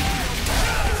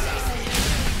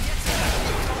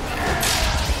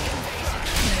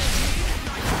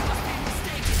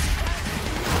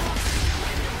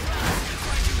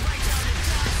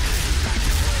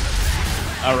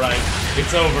 Alright,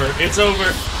 it's over. It's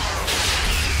over.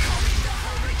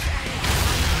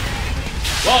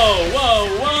 Whoa!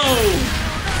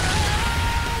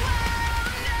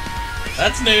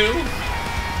 That's new.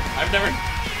 I've never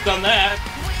done that.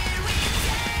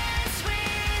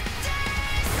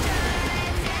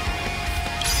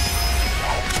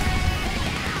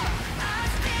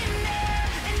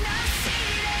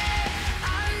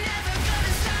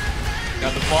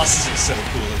 God, the bosses are so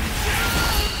cool.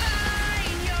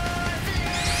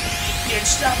 You can't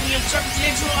stop me, I'm something to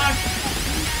interrupt.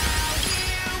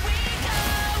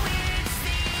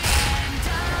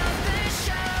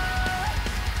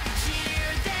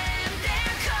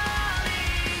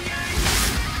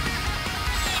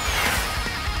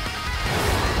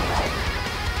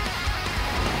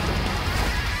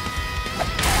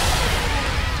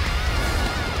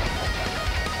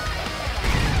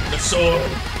 The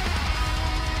sword.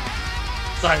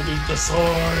 Silent the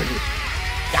sword.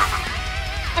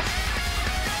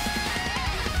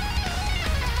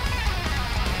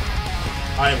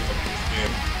 I love this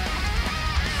game.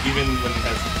 Even when it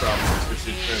has the problems, which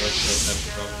it very much does have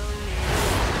the problems.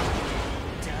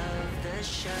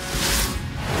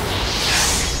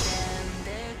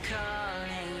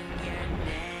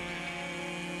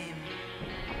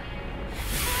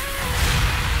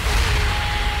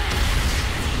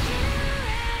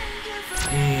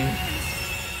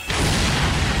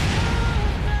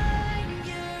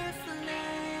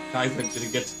 Guys, I'm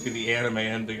gonna get to the anime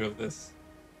ending of this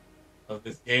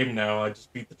game now. I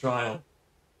just beat the trial.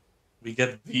 We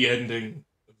get the ending,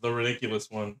 the ridiculous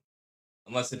one.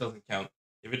 Unless it doesn't count.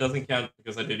 If it doesn't count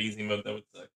because I did easy mode, that would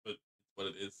suck, but it's what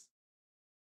it is.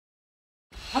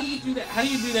 How do you do that? How do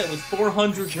you do that with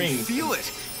 400 rings? Feel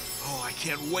it! Oh, I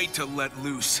can't wait to let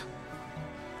loose.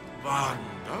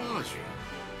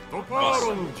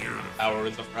 Power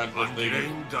is a fragile thing.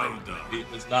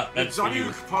 It was not meant for you.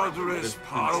 It has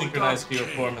been synchronized to your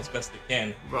form as best it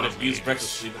can, but if used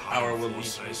recklessly, the power will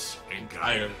leave you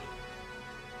entirely.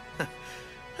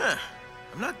 Huh.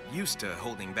 I'm not used to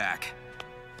holding back.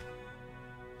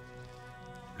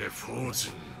 I feel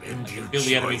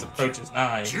the enemy's approach is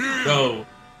nigh. Go!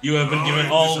 You have been given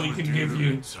all we can give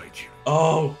you.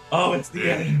 Oh, it's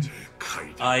the end.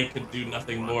 I can do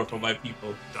nothing more for my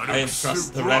people. I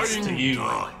entrust the rest to you.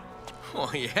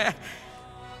 Oh, yeah?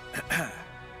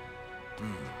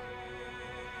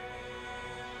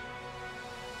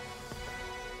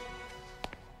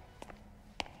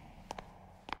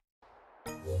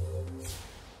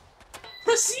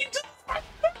 Proceed to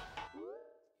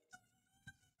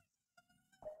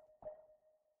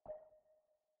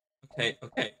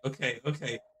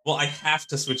Okay. Well, I have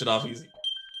to switch it off easy.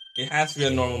 It has to be a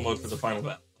normal mode for the final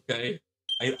battle, okay?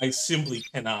 I simply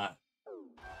cannot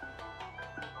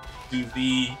do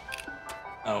the...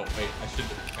 Oh, wait, I should...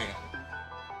 Hang on.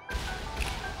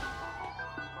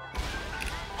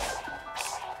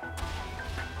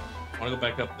 I want to go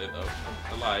back up there, though.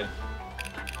 I lied.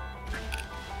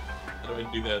 How do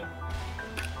I do that?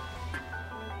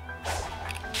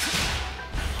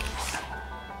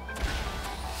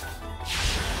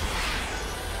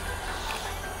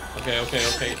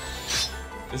 Okay.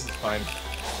 This is fine.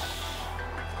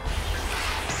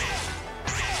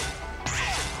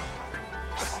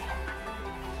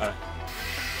 Alright.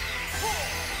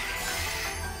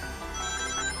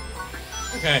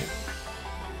 Okay.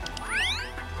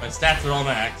 My stats are all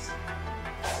max.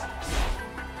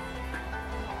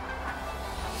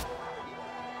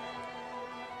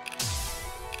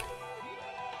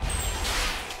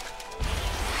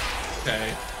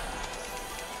 Okay.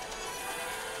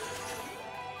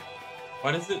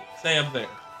 Why does it say up there?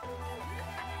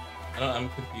 I'm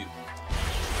confused.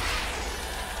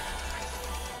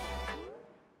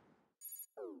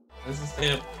 Why does it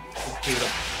say up?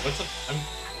 What's up?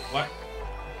 What?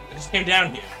 I just came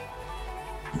down here.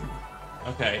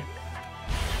 Okay.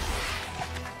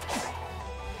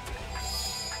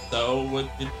 So, what's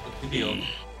the deal?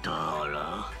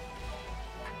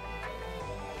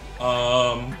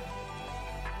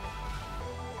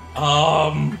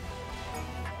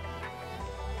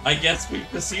 I guess we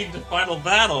proceed to final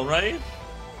battle, right?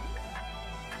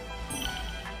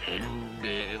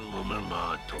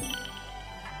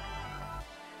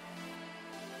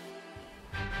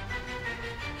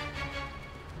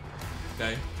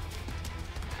 Okay.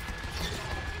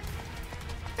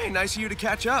 Hey, nice of you to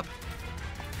catch up.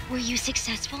 Were you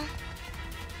successful?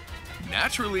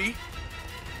 Naturally.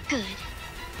 Good.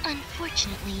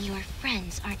 Unfortunately, your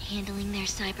friends aren't handling their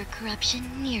cyber corruption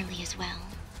nearly as well.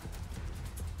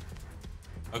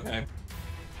 Okay.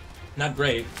 Not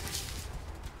great.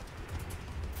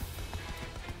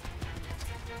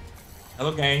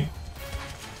 Hello, gang.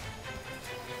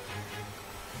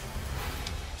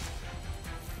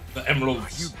 The emeralds. Oh,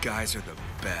 you guys are the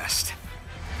best.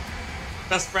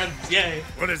 Best friends, yay.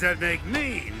 What does that make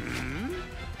me?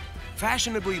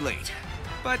 fashionably late.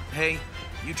 But hey,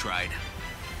 you tried.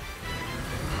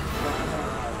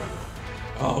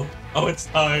 Oh, it's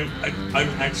time. I'm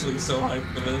actually so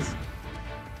hyped for this.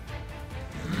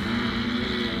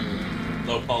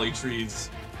 Low poly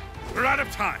trees. We're out of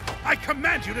time. I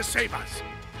command you to save us.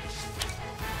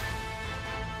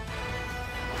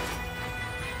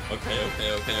 Okay.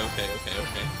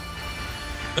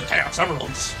 The Chaos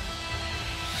Emeralds.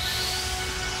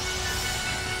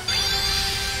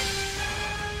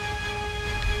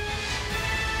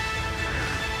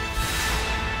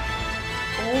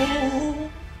 Oh.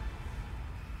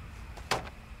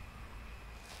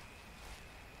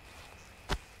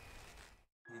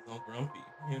 He's all grumpy.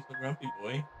 Here's the grumpy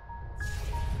boy.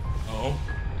 Oh.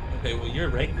 Okay, well you're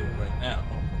regular right now.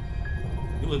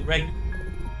 You look regular.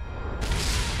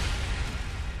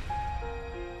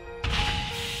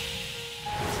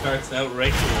 Starts out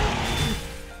regular.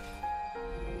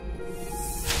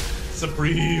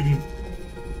 Supreme.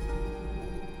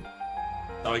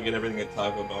 That's how I get everything at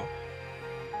Taco Bell.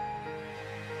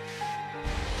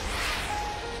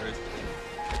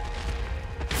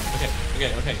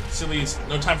 Okay. Sillies.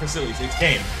 No time for sillies. It's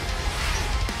game.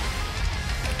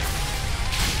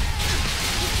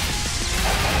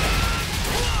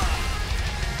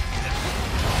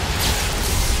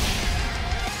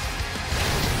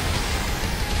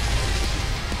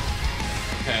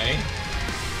 Okay.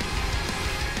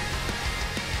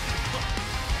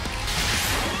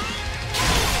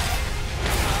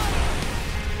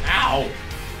 Ow!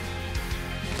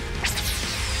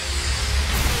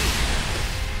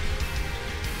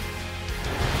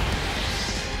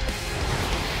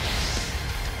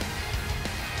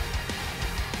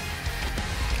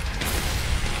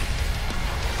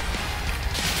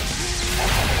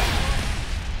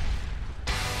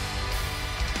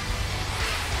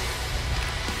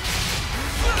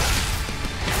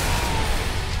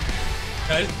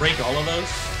 Can I just break all of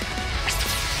those?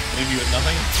 Leave you with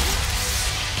nothing?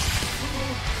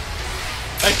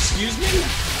 Excuse me?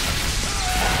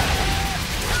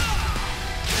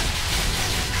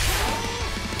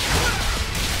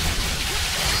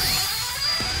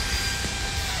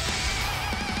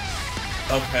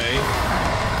 Okay.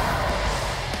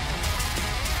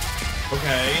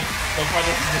 So far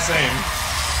this is the same.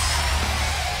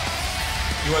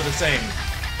 You are the same.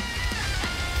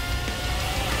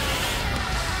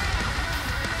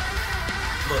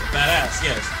 Look, badass,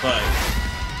 yes, but...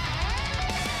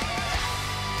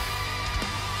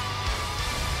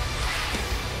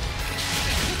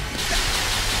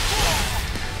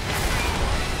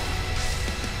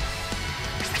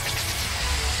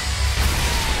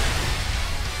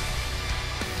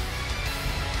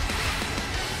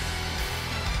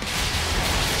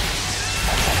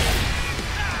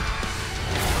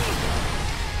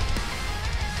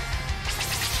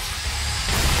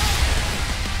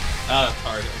 Oh, that's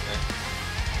hard, okay.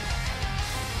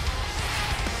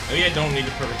 Maybe I don't need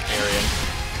a perfect area.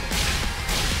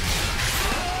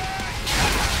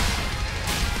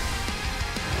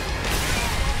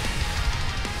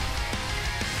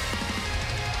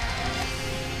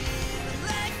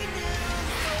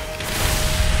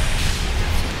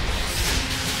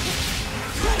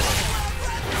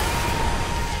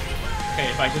 Okay,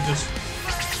 if I could just...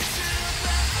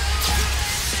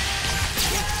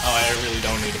 Oh, I really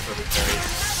don't need a perfect parry.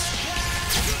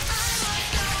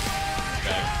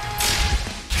 Okay.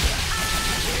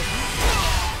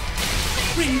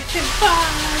 We can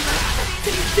find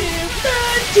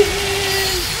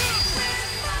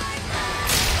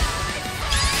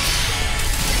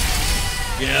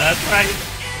yeah, that's right.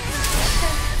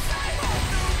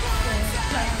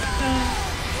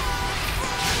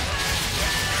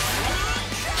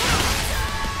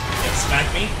 Yeah, smack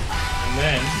me, and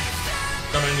then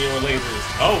summon your lasers.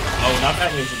 Oh, not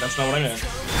that laser. That's not what I meant.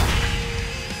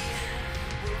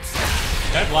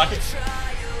 Can I block it?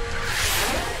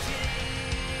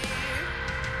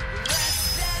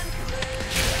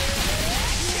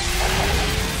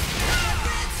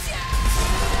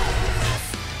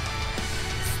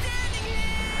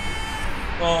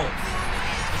 Well,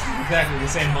 this is exactly the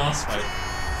same boss fight.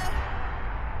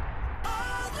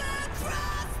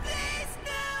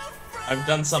 I've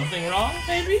done something wrong,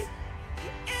 maybe?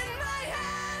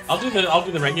 I'll do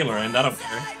the regular end, I don't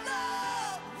care.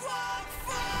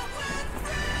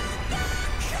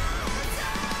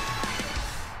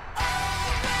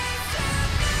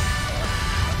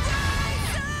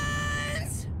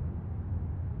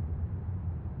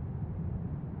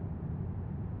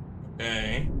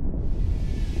 Okay.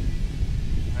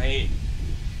 I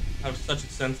have such a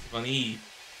sense of unease.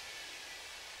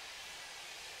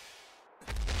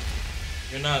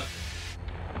 You're not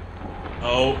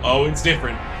Oh, it's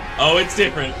different. Oh, it's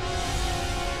different.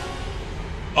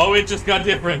 Oh, it just got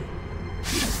different.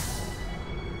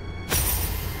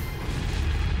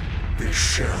 This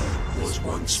shell was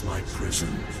once my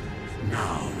prison.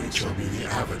 Now it shall be the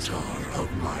avatar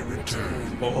of my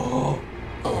return. Oh.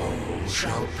 All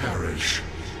shall perish.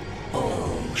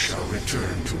 All shall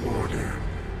return to order.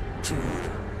 To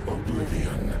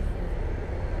oblivion.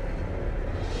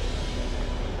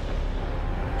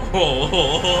 Oh.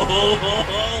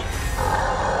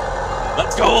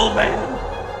 Let's go, old man.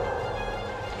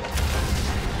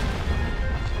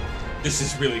 This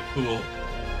is really cool.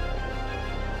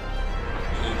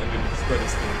 I'm gonna destroy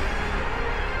this thing.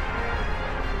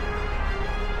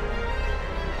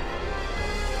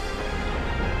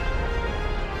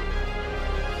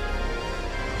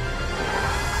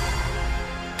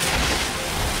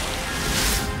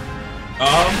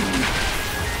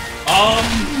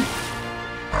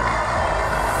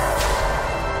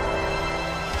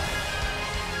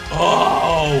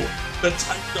 Oh, the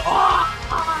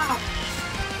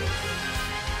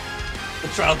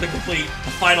trial to complete.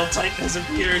 The final Titan has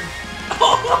appeared.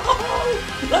 Oh,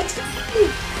 let's go.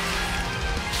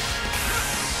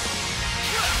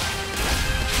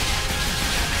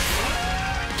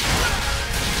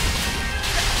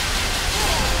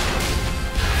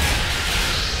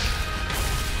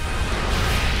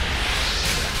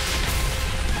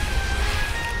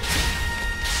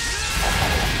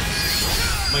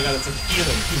 Oh my god, it's like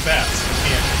healing too fast.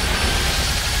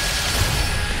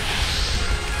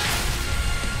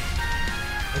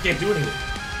 I can't do anything.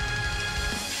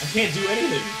 I can't do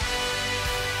anything.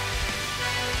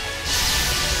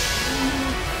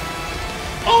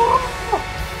 Oh!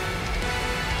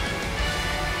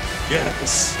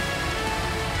 Yes.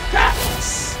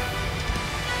 Yes.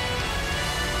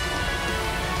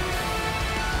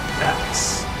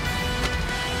 Yes.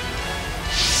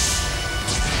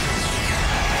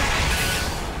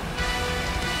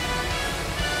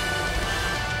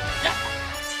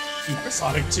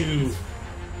 Supersonic 2.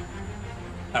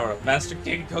 Power of Master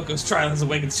King Coco's trial has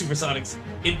awakened Supersonic's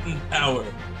hidden power.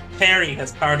 Parry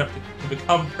has powered up to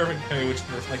become Perfect Parry, which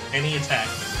can reflect any attack.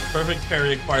 Perfect Parry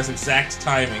requires exact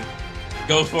timing.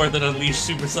 Go forth and unleash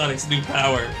Supersonic's new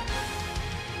power.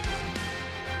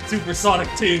 Supersonic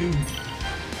 2.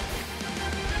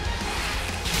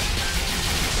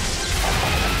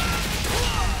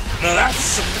 Now that's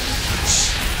some bitch.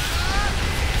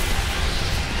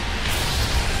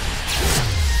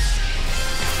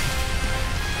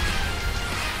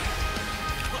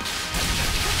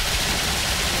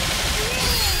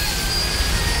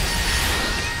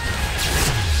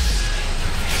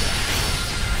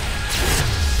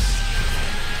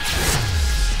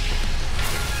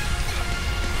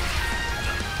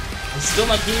 Still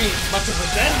not doing much of a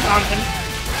dead content.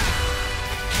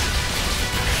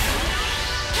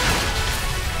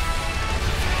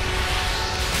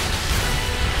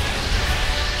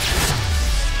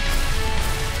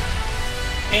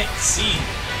 Can't see.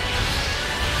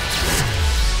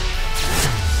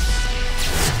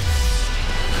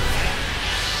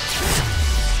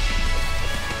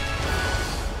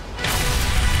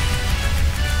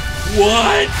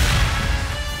 What?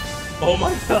 Oh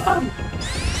my god.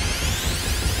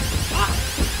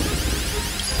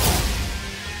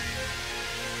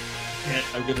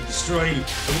 I'm gonna destroy you. I'm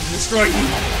gonna destroy you.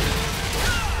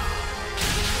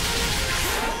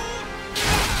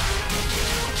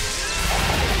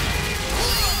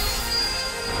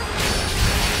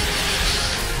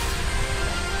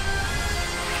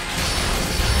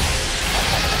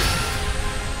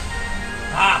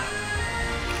 Ah!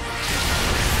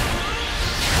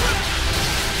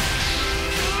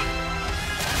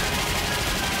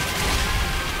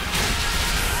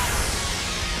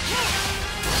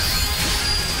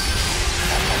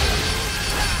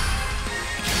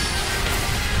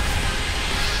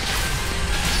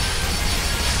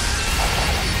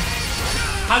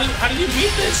 How do you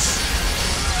beat this?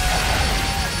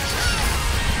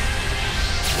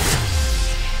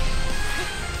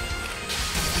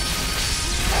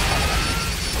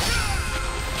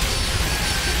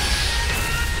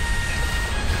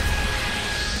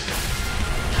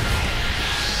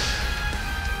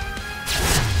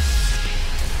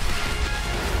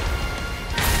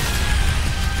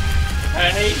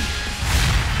 Hey.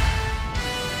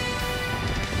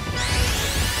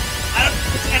 I don't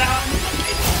get out.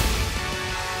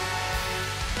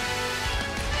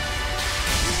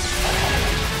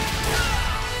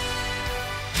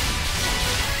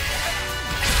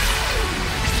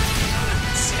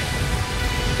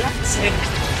 That's it.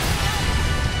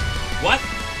 What?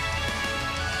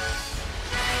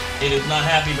 It is not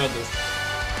happy about this.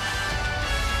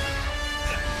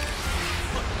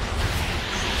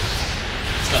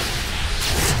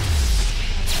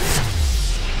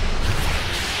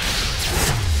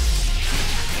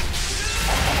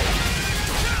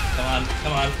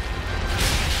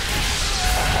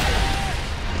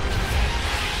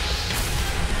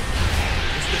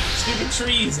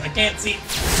 trees. I can't see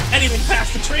anything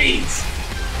past the trees.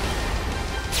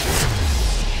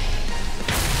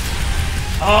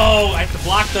 Oh, I have to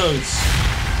block those.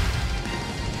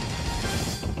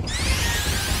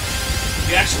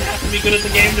 You actually have to be good at the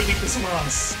game to beat this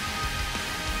boss.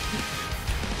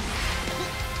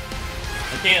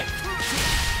 I can't.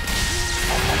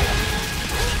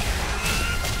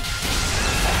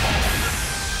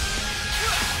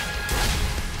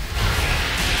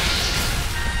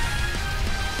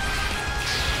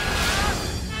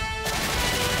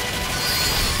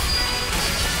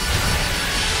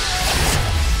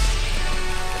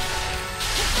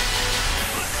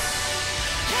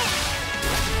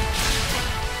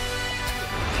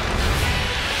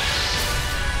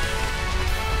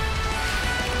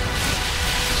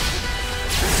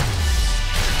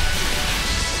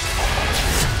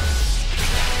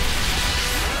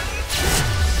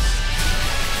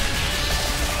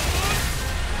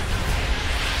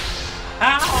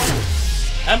 How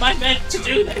am I meant to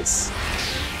do this?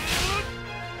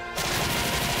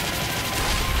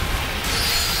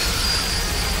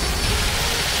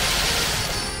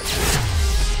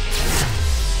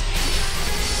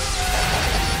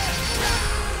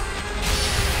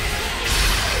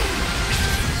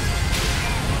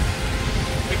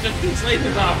 Pick up these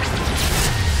lasers off.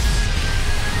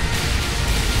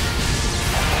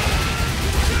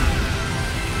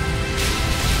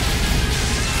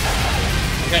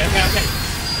 Okay.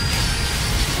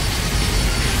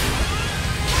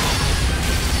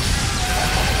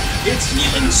 It's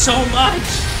healing so much!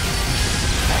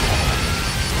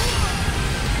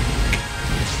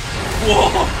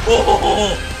 Whoa!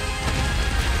 Oh.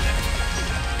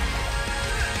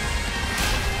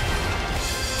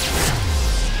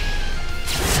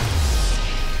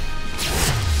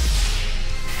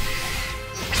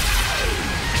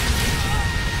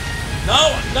 No!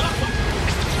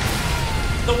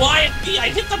 The Y and D, I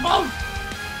hit them both!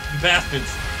 You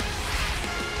bastards.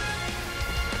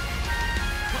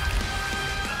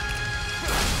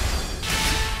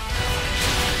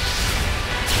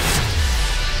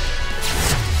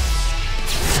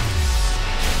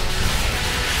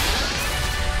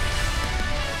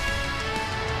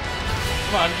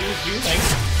 Come on, do your thing.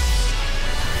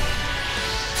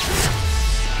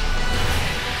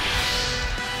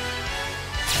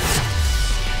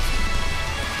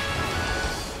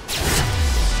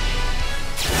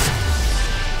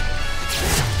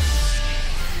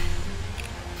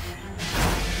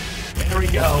 There we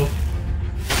go.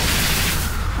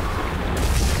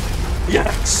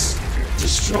 Yes!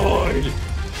 Destroyed!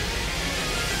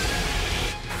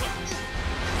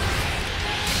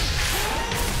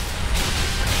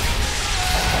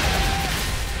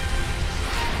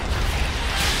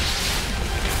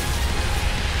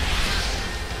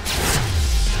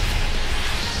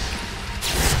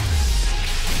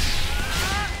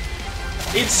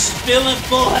 It's still at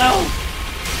full health!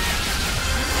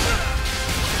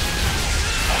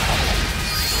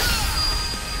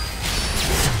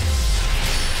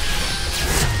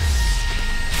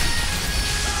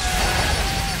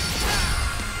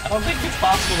 I don't think it's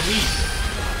possible to beat.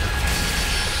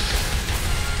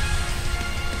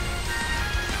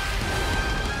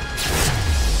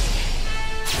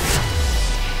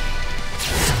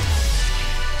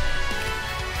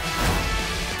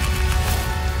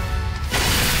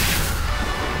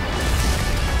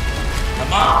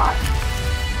 Come on!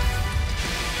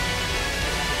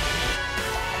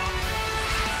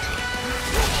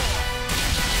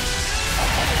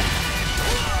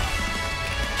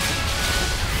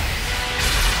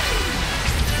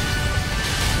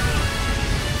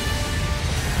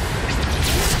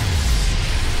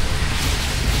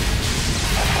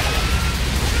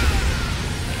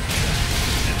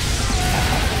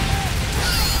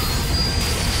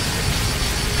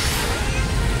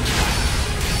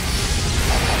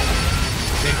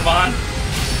 Come on.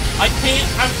 I can't.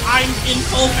 I'm in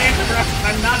full damage rush.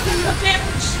 I'm not doing enough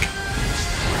damage.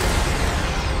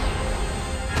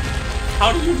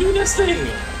 How do you do this thing? Do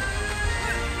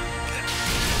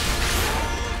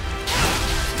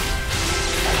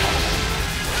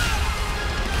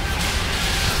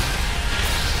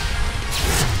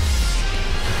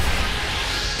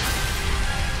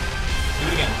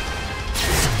it again.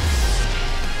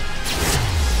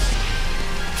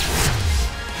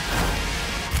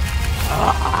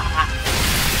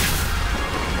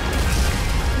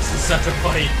 This is such a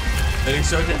fight. That is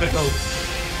so difficult.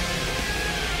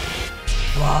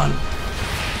 Come on.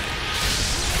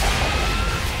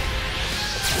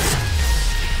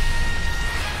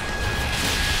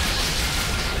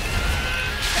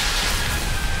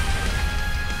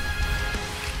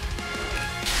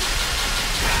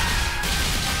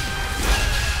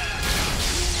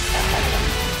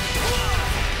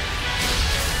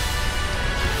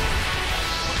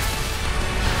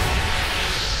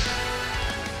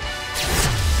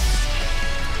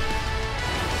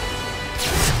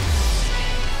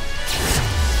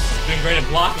 doing great at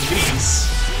blocking these.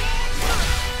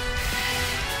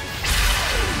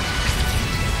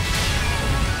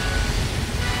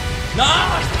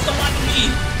 Nah, it's the one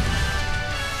me.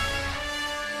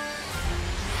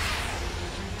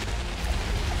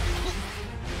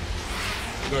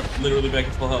 We're literally back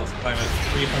at full health. I'm at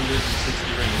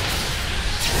 360 range.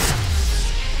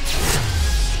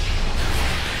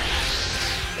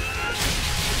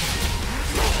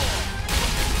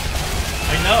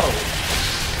 I know.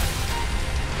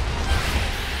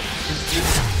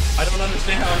 I don't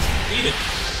understand how I'm supposed to beat it.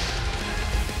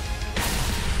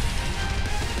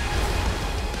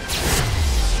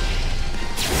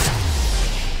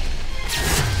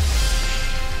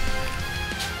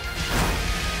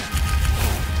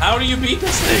 How do you beat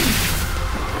this thing?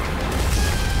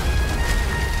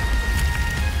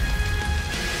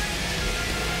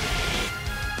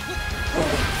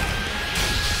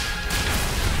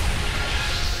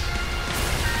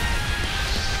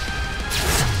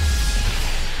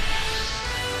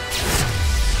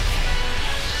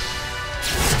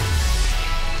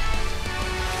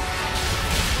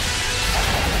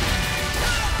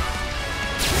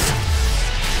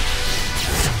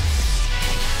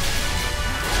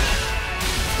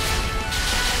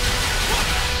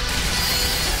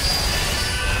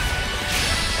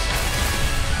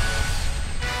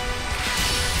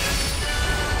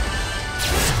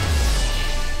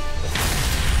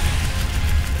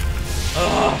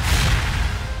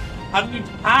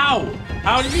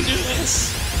 How do you do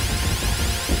this?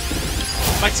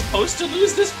 Am I supposed to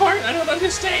lose this part? I don't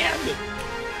understand.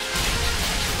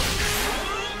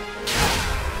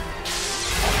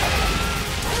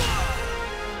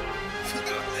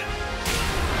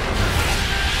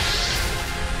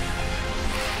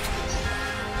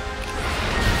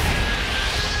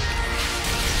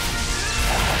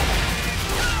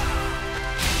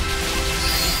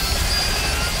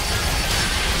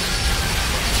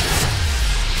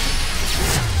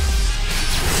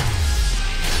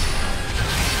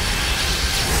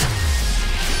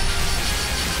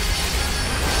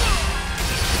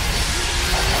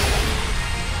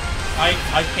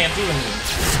 I can't do anything.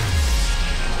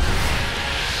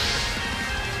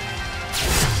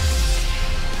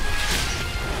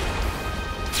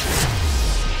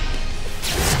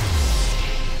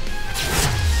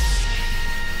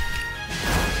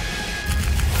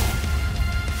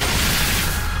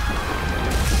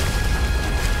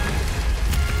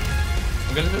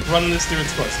 I'm gonna just run this through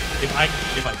its course. If I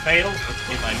fail,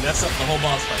 if I mess up the whole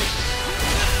boss fight.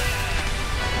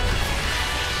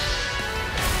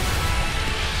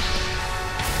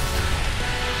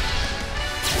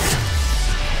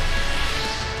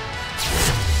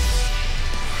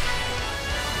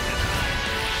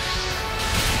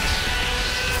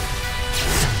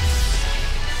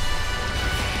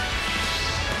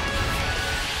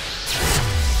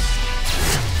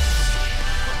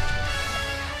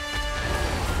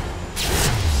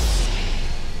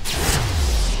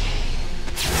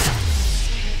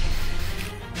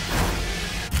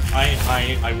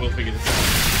 I will figure this out.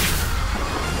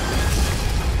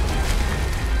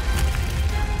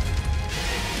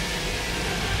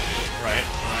 Right.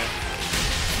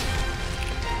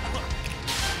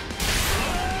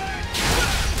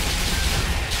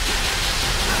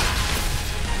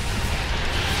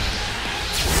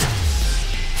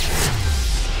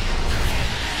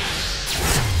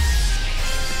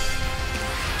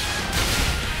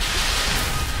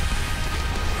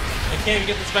 I can't even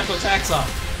get the special attacks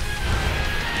off.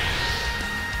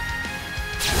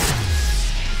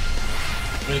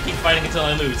 I'm gonna keep fighting until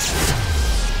I lose.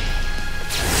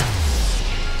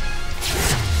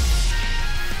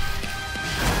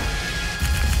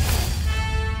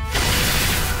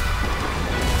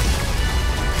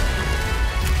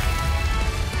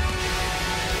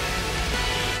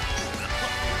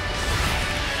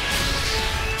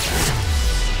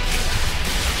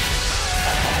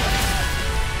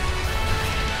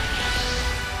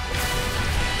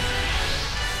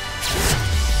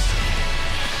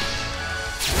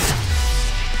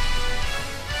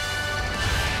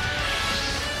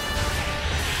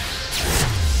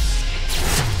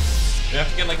 We have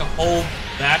to get like a whole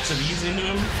batch of these into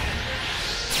him.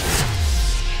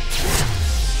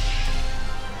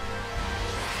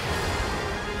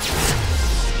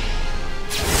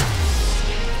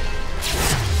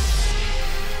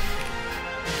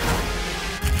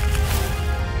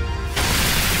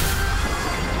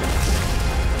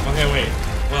 Okay, wait.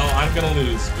 Well, I'm gonna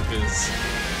lose because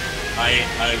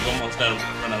I've almost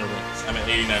run out of rings. I'm at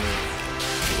 89 rings.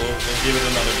 We'll give it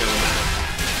another go.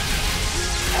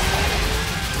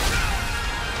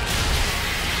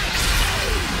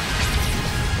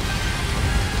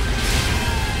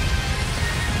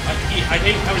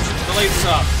 hate how he shoots the lasers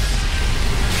off.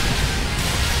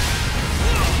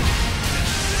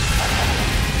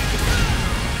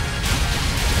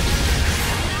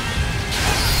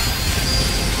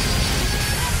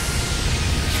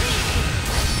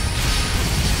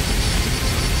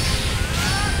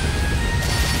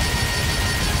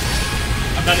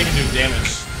 I'm not even doing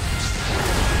damage.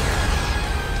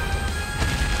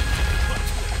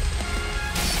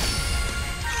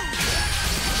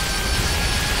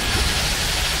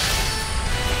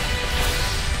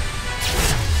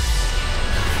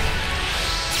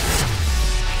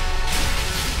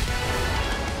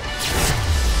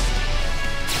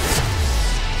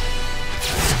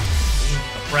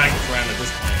 Practice round at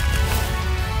this point.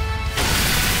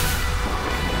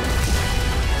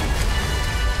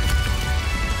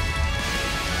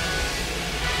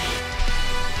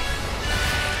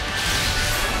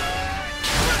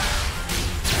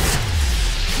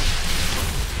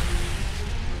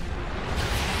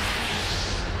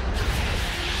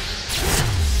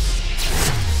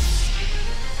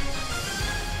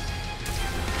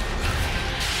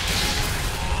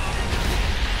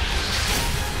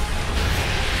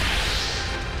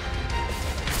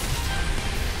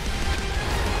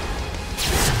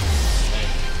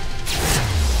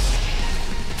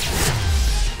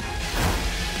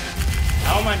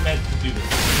 How am I meant to do this?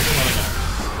 I really want to know.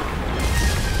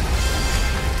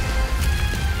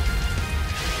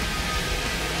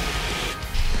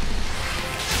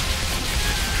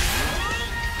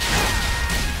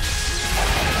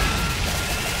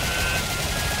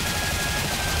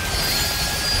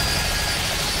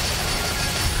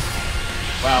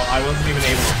 Wow, I wasn't even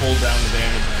able to hold down the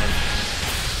damage on him.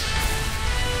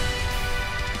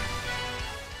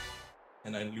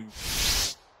 And I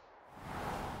lose.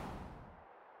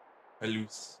 I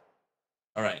lose.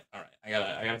 Alright. I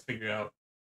gotta figure out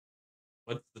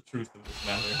what's the truth of this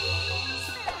matter.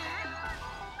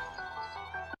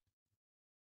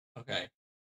 Okay.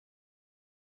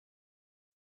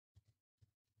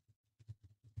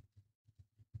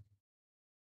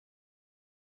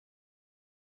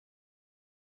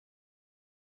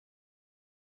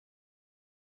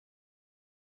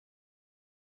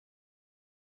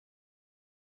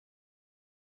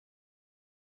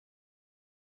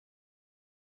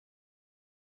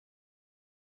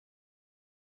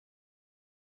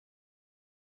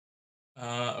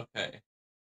 Okay.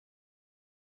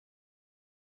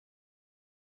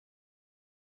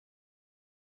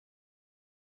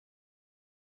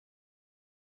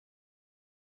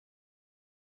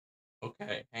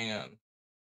 Okay, hang on.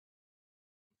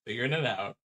 Figuring it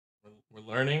out. We're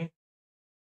learning.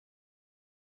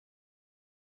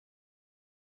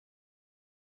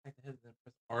 I had to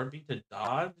press RB to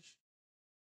dodge?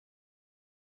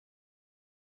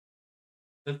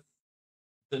 That's,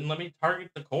 then let me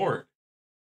target the cord.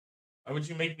 Why would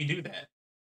you make me do that?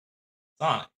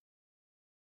 Sonic.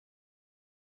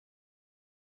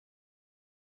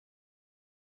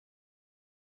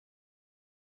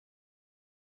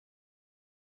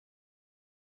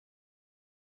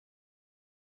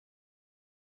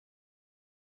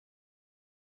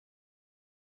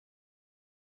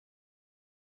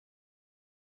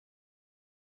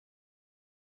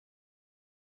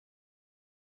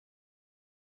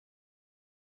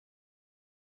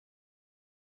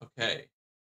 Okay.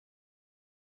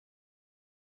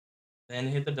 Then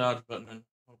hit the dodge button and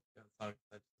oh god, Sonic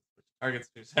decided to switch targets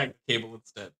to attack the cable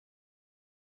instead.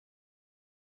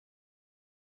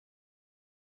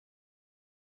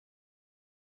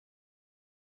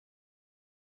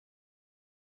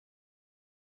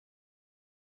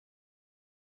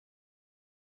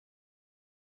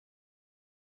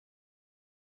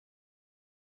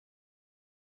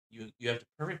 You have to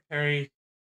perfect parry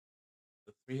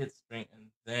the 3-hit string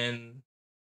and then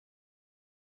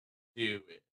do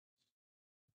it.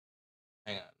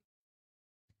 Hang on.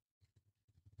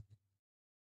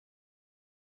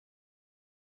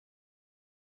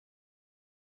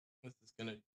 This is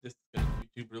gonna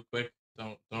YouTube real quick.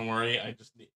 Don't worry. I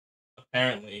just need.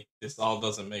 Apparently, this all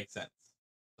doesn't make sense.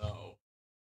 So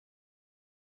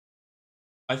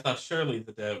I thought surely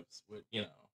the devs would,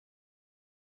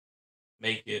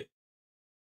 make it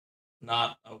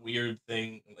not a weird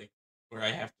thing like where I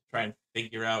have to try and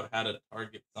figure out how to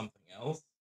target something else.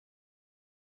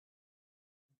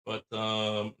 But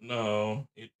no,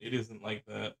 it isn't like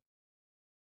that.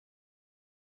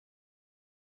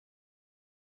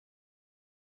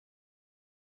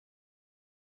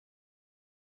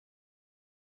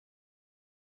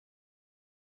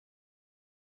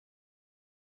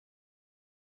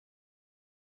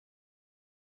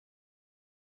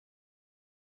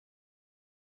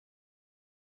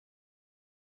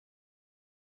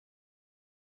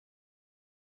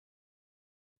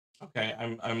 Okay,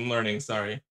 I'm learning,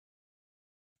 sorry.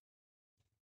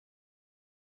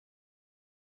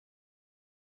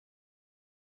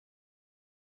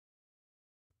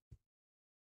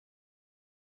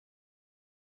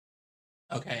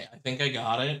 Okay, I think I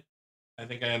got it. I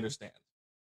think I understand.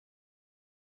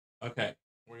 Okay,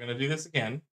 we're gonna do this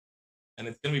again, and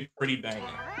it's gonna be pretty banging.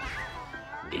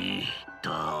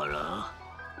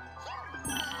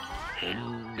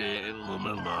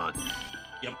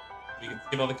 Yep, we can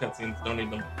skip all the cutscenes, don't need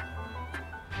them.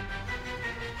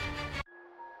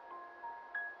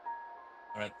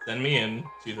 Alright, send me in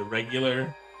to the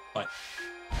regular fight.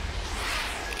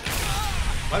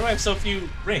 Why do I have so few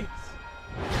rings?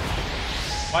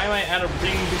 Why am I at a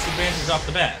ring disadvantage off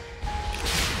the bat?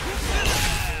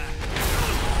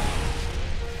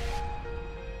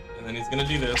 And then he's gonna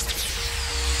do this.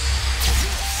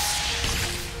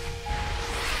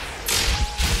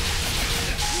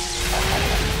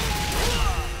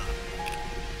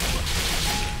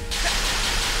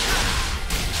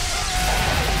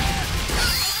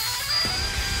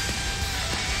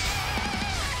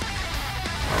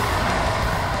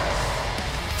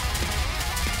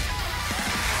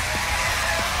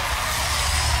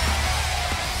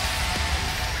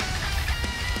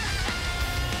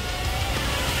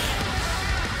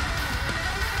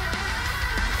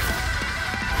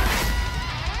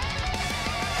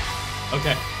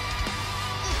 Okay.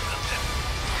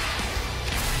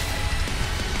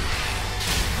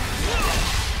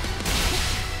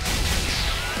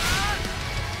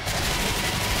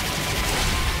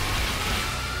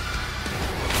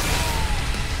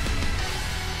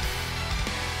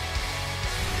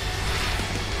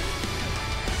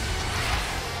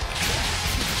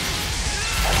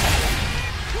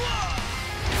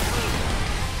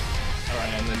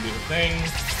 Alright, and then do the thing.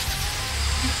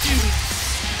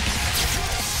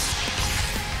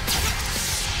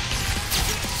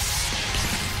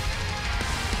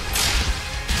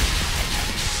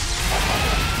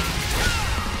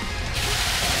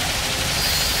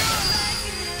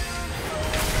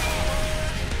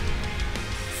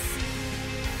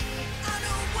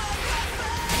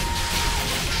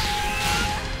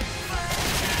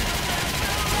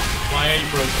 Why are you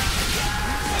broken?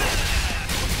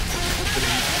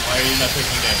 Why are you not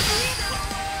taking damage?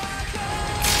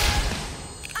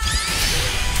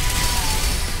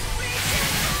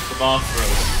 The boss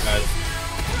broke, guys.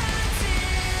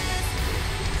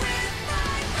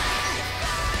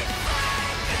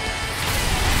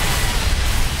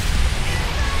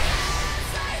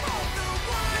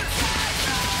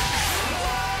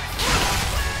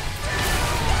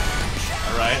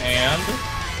 Alright, and...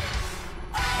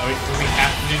 Oh, wait, does he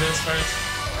have to do this first?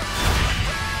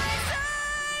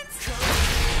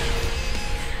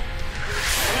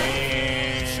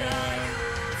 And...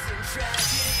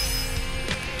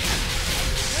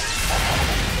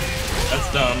 That's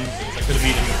dumb, because I could have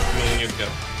beaten him a million years ago.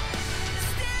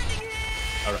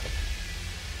 Alright.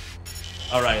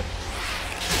 Alright.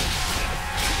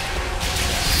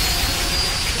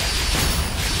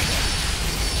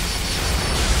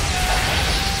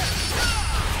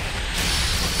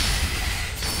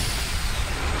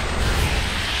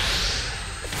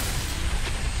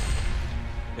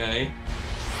 Okay.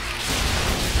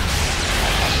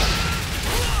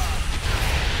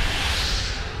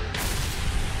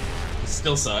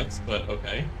 Still sucks, but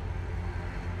okay.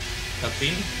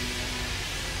 Cutscene?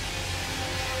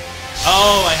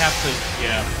 Oh, I have to...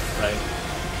 Yeah, right.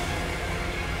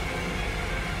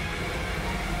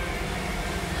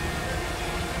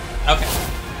 Okay.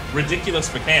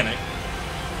 Ridiculous mechanic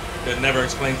that never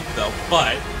explains itself,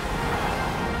 but...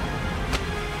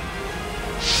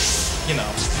 You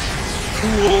know.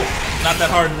 Cool. Not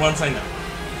that hard once I know.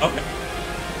 Okay.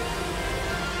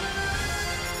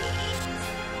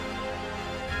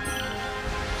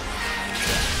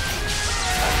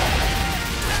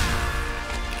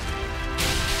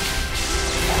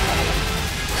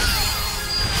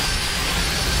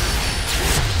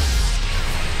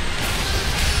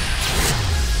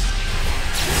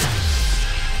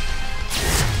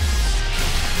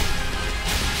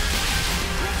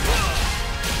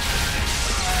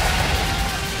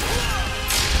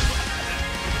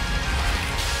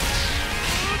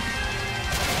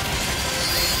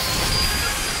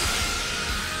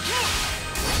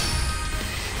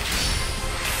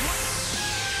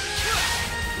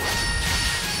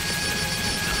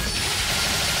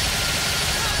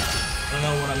 I don't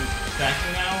know what I'm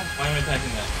attacking now. Why am I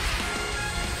attacking that?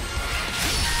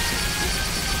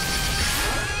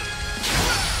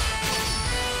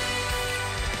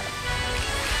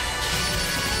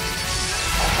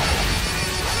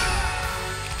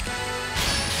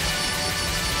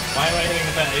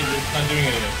 not doing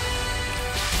anything.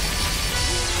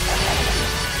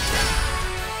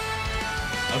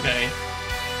 Okay.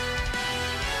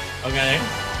 Okay.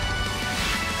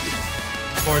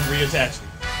 Cord reattached.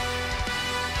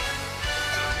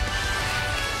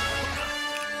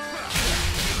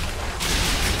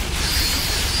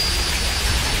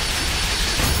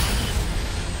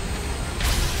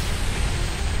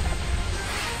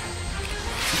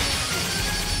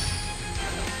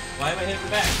 Why am I hitting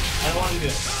the back? I don't want to do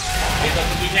this. It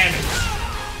doesn't do damage.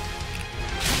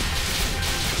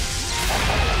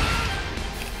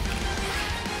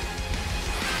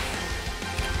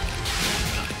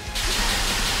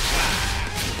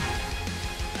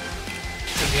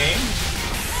 It's a game?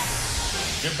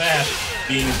 You're bad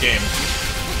being a game.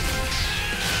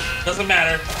 Doesn't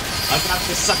matter. I've got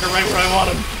this sucker right where I want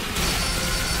him.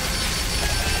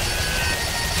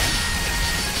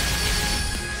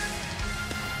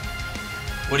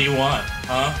 What do you want,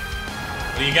 huh?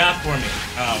 What do you got for me?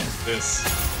 Oh, this.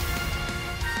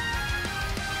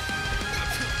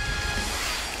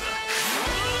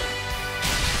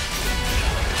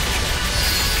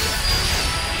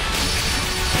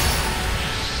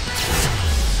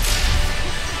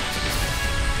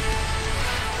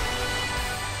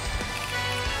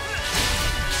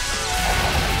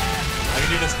 I can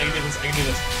do this, I can do this, I can do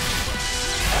this.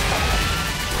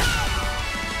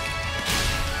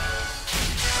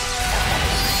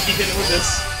 Keep hitting with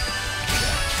this.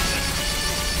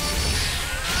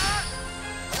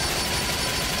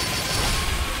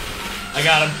 I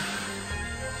got him.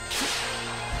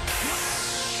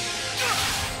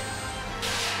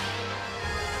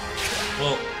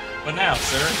 Well, what now,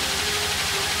 sir?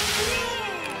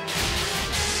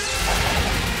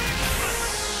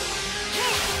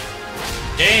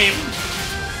 Game!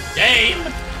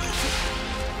 Game!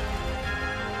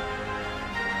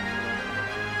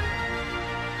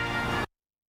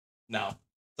 No.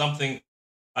 Something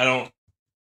I don't...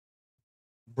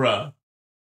 Bruh.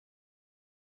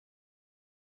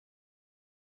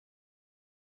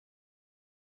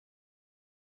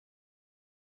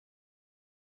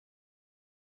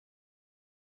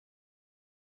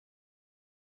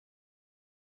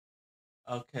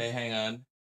 Okay, hang on.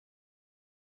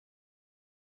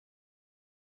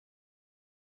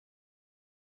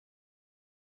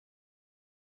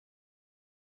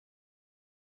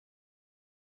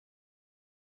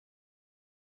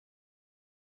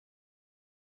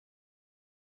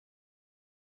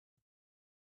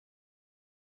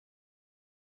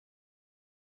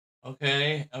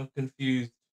 Okay, I'm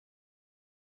confused.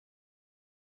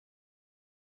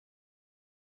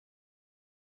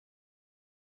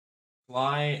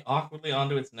 Fly awkwardly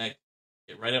onto its neck,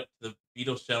 get right up to the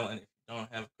beetle shell, and if you don't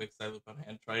have a quick side loop on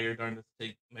hand, try your darndest to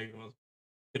take maybe the most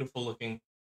pitiful looking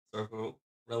circle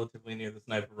relatively near the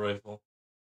sniper rifle.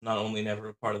 Not only never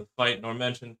a part of the fight nor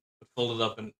mentioned, but folded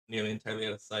up and nearly entirely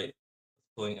out of sight.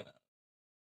 Pulling it out.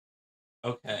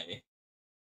 Okay.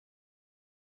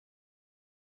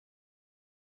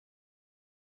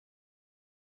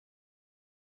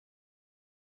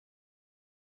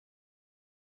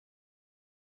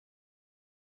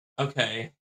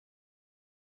 Okay.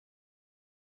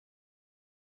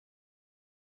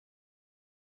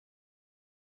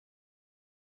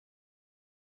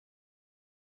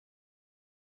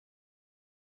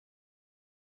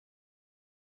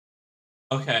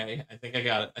 Okay, I think I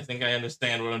got it. I think I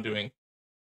understand what I'm doing.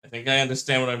 I think I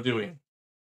understand what I'm doing.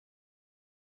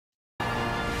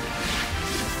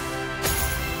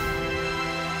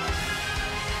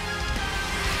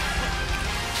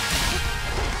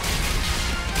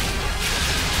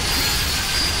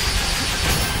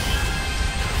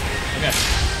 Okay.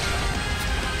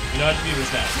 You know how to do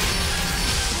this now.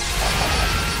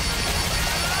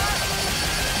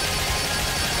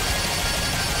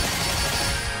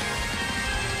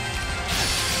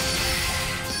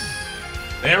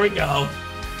 There we go.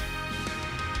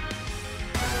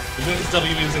 The Winx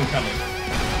W is incoming.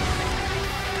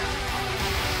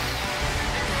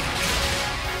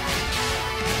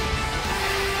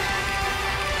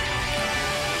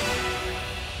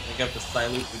 Pick up the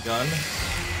Silute the gun.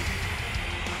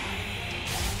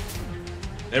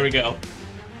 There we go.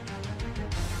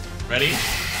 Ready?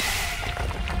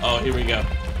 Oh, here we go.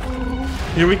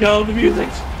 Here we go, the music.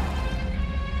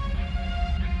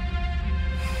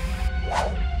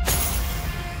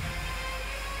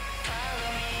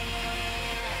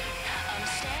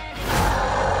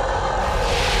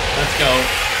 Let's go.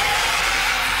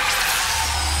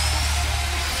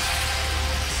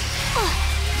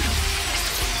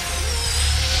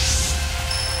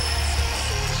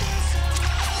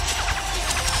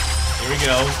 Here we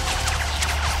go.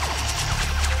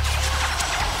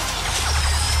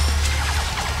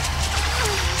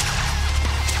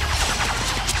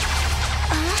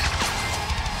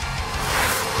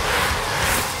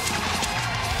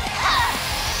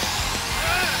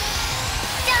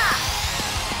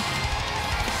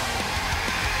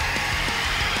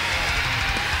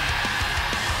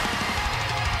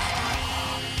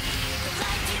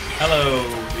 Hello,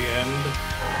 the end.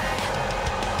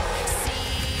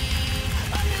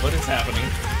 What is happening?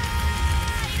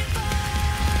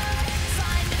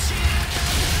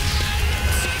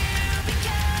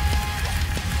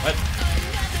 What?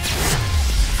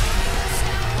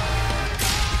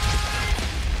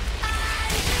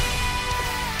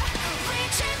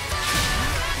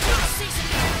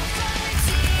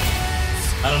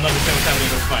 I don't understand what's happening,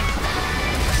 that's fine.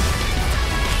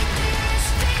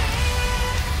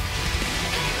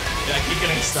 Yeah, I keep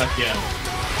getting stuck, yeah.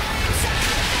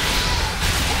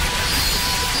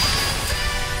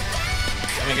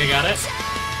 I think I got it.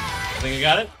 I think I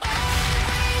got it.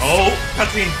 Oh,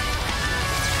 cutscene.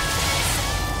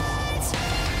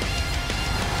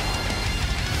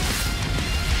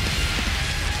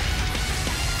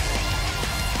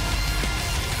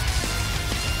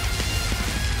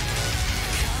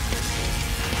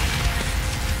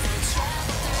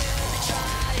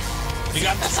 You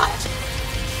got this up.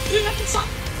 You got this up.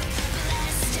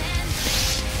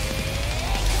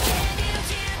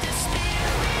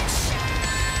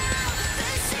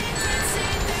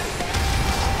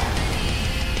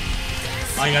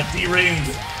 I got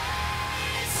D-ringed.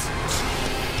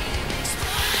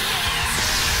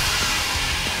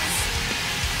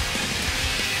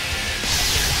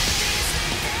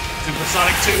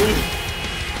 Supersonic 2.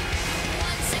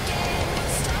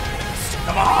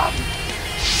 Come on.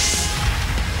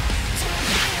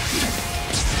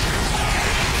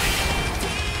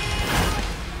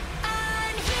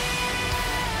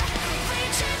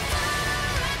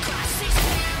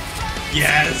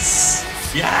 Yes!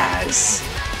 Yes!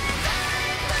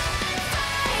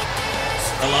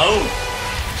 Hello?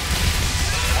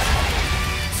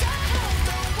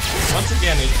 Once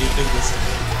again, it did this.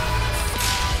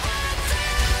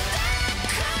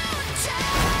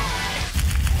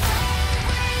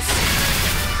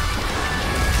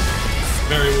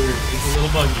 Very weird. It's a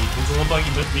little buggy. It's a little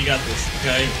buggy, but we got this,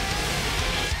 okay?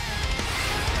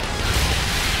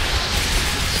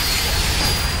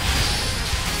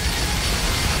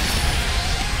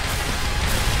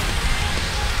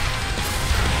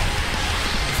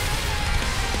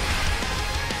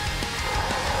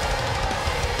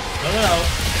 No.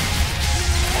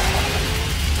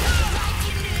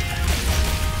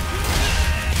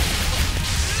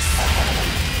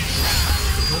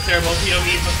 It's a terrible POV,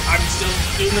 but I'm still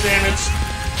doing the damage.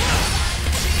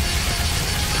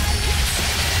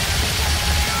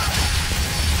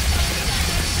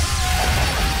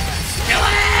 Kill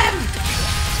him!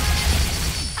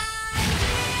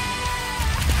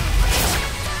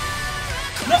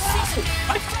 No!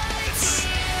 My goodness!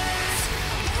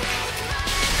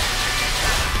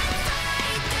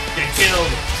 Get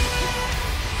killed!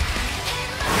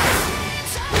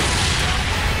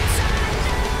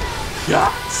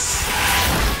 Yes!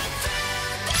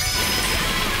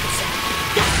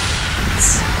 Yes!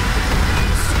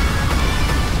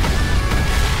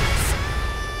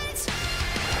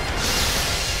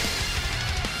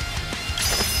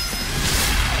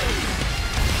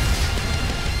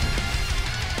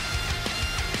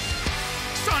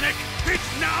 Sonic,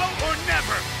 it's now or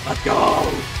never! Let's go!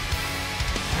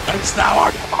 It's now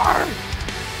or never!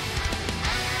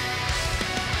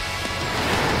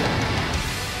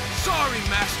 Sorry,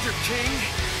 Master King.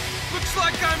 Looks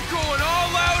like I'm going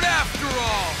all out after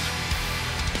all.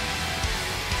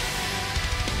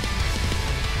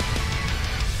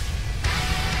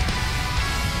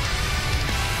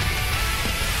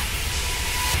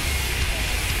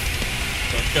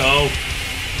 Let's go!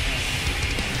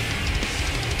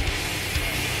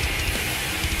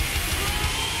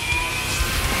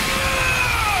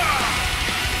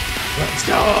 Let's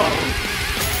go!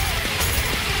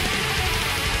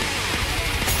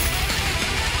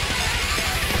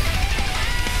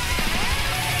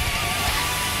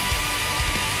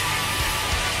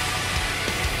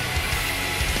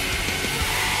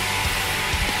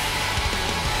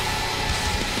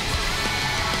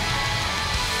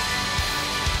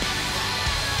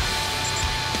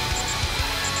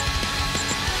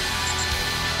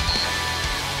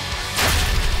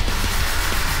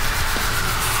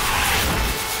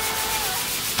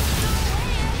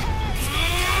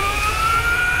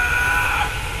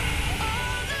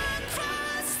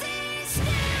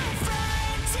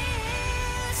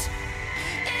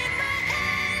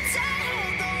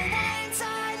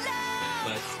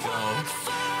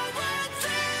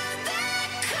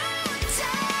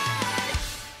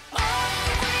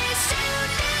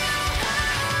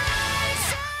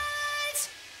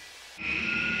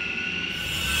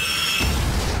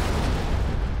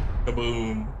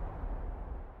 Kaboom.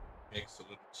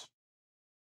 Excellent.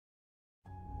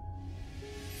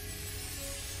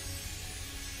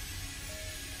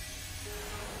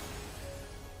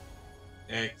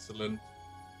 Excellent.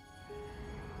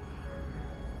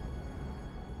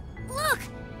 Look!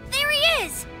 There he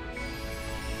is!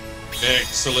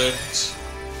 Excellent.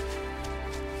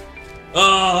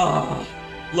 Ah,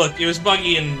 look, it was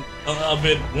buggy and a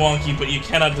bit wonky, but you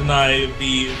cannot deny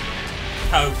the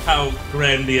how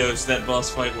grandiose that boss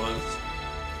fight was.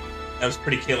 That was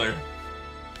pretty killer.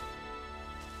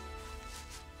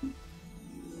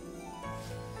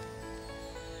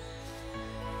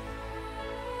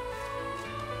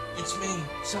 It's me,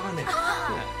 Sonic.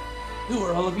 Who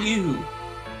are all of you?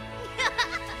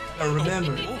 I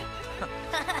remember.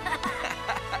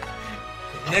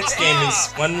 The next game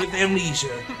is one with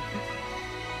amnesia.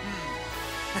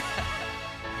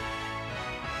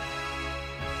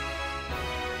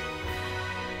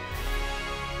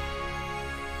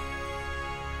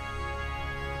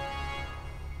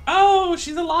 Oh,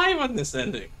 she's alive on this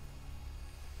ending.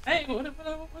 Hey, what a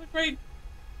great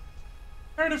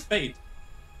turn of fate.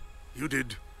 You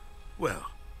did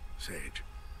well, Sage.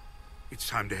 It's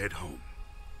time to head home,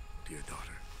 dear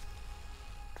daughter.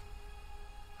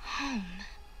 Home.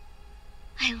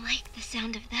 I like the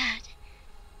sound of that.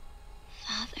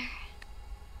 Father.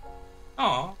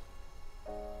 Aw.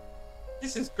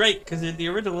 This is great, because in the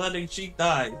original ending, she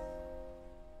died.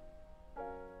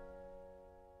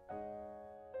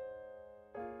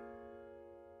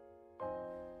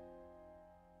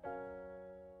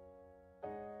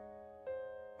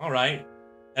 Alright.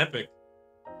 Epic.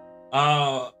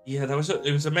 Yeah,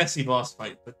 it was a messy boss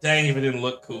fight, but dang if it didn't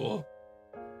look cool.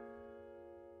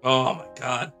 Oh my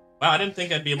god. Wow, I didn't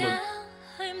think I'd be able to...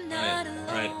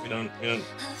 Alright, we don't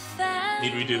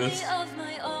need we do this?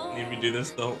 Need we do this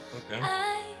though? Okay.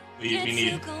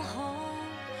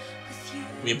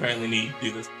 We apparently need to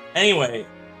do this. Anyway.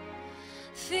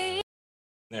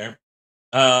 There.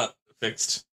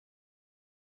 Fixed.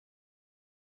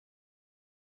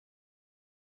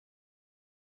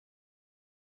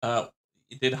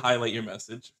 You did highlight your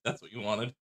message, if that's what you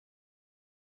wanted.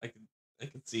 I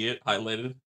could see it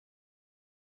highlighted.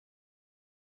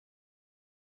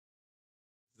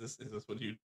 Is this what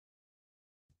you...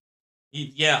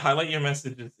 Yeah, highlight your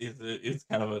message is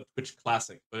kind of a Twitch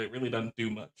classic, but it really doesn't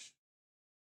do much.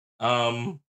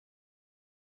 Ow.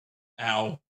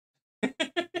 Okay,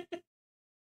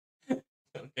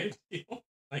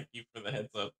 thank you for the heads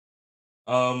up.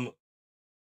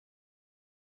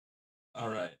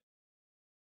 Alright.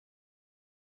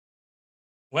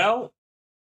 Well,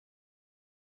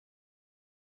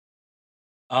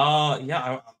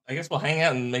 yeah, I guess we'll hang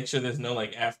out and make sure there's no,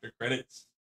 like, after credits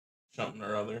something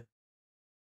or other.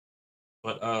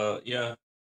 But, yeah,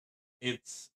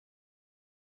 it's...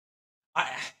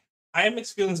 I have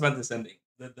mixed feelings about this ending,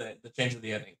 the change of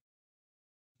the ending.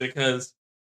 Because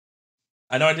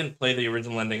I know I didn't play the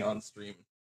original ending on stream.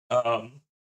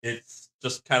 It's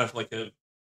just kind of like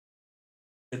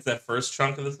it's that first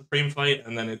chunk of the Supreme fight,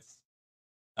 and then it's,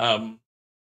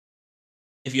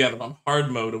 if you have it on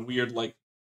hard mode, a weird, like,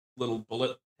 little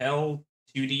bullet hell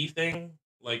 2D thing,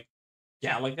 like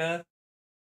Galaga,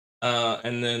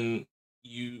 and then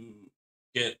you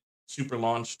get super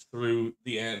launched through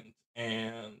the end,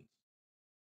 and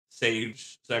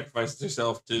Sage sacrifices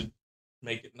herself to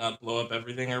make it not blow up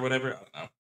everything or whatever. I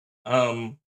don't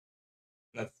know.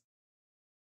 That's,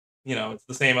 you know, it's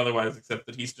the same otherwise, except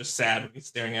that he's just sad when he's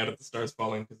staring out at the stars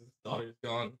falling because his daughter's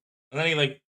gone, and then he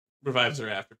like revives her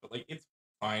after. But like, it's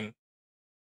fine.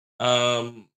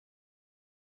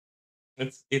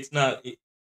 It's not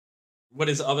what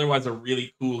is otherwise a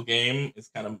really cool game is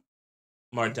kind of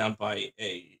marred down by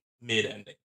a mid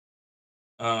ending,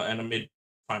 and a mid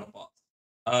final boss.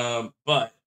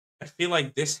 But I feel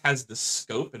like this has the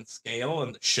scope and scale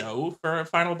and the show for a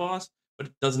final boss, but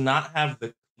it does not have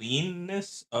the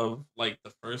cleanness of like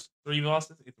the first three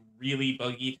bosses. It's really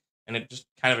buggy, and it just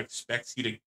kind of expects you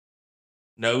to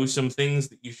know some things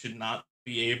that you should not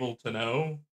be able to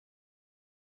know.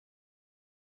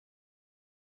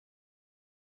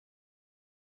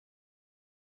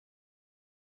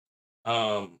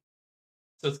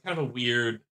 So it's kind of a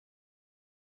weird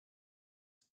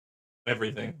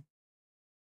everything.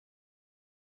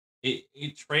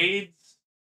 It trades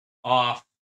off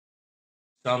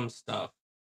some stuff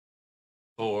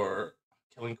for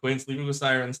killing Quinn, sleeping with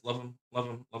sirens. Love him, love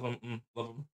him, love him, love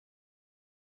him.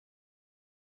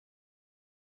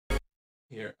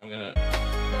 Here, I'm gonna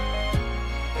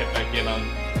get back in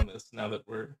on this now that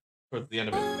we're towards the end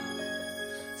of it.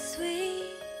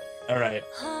 All right.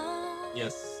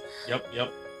 Yes.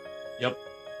 Yep.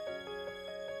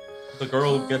 The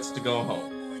girl gets to go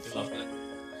home. I love that.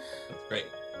 That's great.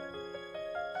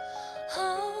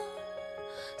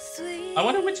 I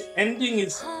wonder which ending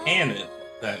is canon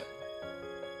then.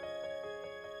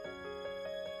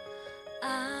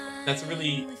 that's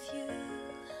really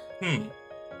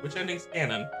which ending's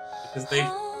canon? Because they've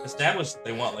established that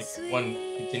they want like one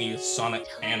continuous Sonic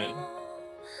canon,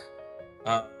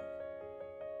 uh,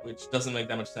 which doesn't make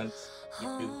that much sense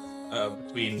because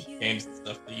between games and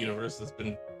stuff, the universe has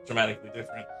been dramatically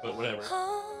different. But whatever.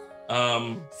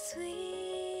 Um,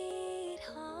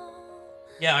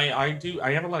 yeah, I do.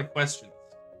 I have a lot of questions.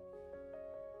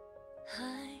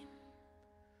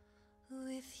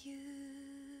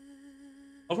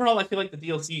 Overall, I feel like the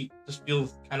DLC just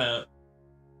feels kind of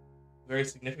very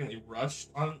significantly rushed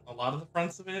on a lot of the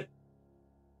fronts of it.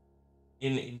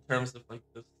 In terms of like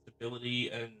the stability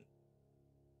and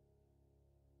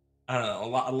I don't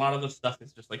know, a lot of the stuff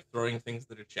is just like throwing things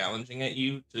that are challenging at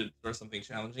you to throw something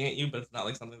challenging at you, but it's not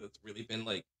like something that's really been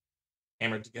like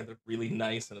hammered together really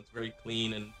nice and it's very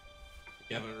clean and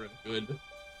together and good.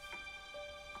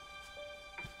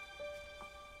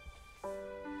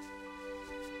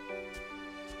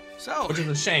 So, Which is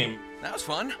a shame. that was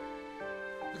fun.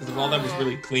 Because if all that was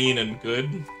really clean and good,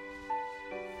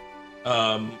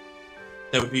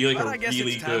 that would be like But a I guess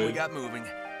really it's time we good got moving.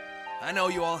 I know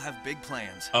you all have big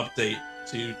plans. update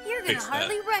to You're gonna fix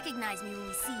hardly that. recognize me when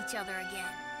we see each other again.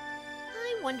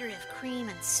 I wonder if cream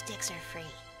and sticks are free.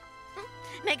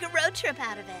 Make a road trip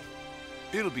out of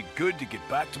it. It'll be good to get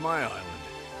back to my island.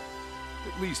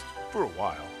 At least for a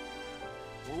while.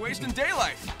 We're wasting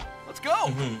daylight. Let's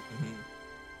go.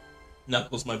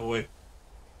 Knuckles, my boy.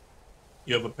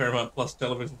 You have a Paramount Plus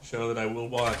television show that I will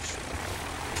watch.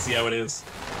 See how it is.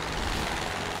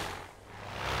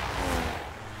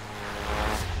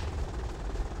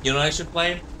 You know what I should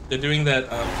play? They're doing that,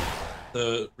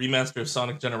 the remaster of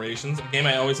Sonic Generations, a game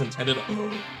I always intended.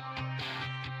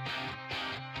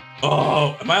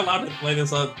 Oh, am I allowed to play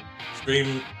this on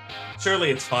stream? Surely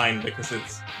it's fine because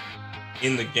it's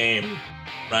in the game,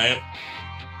 right?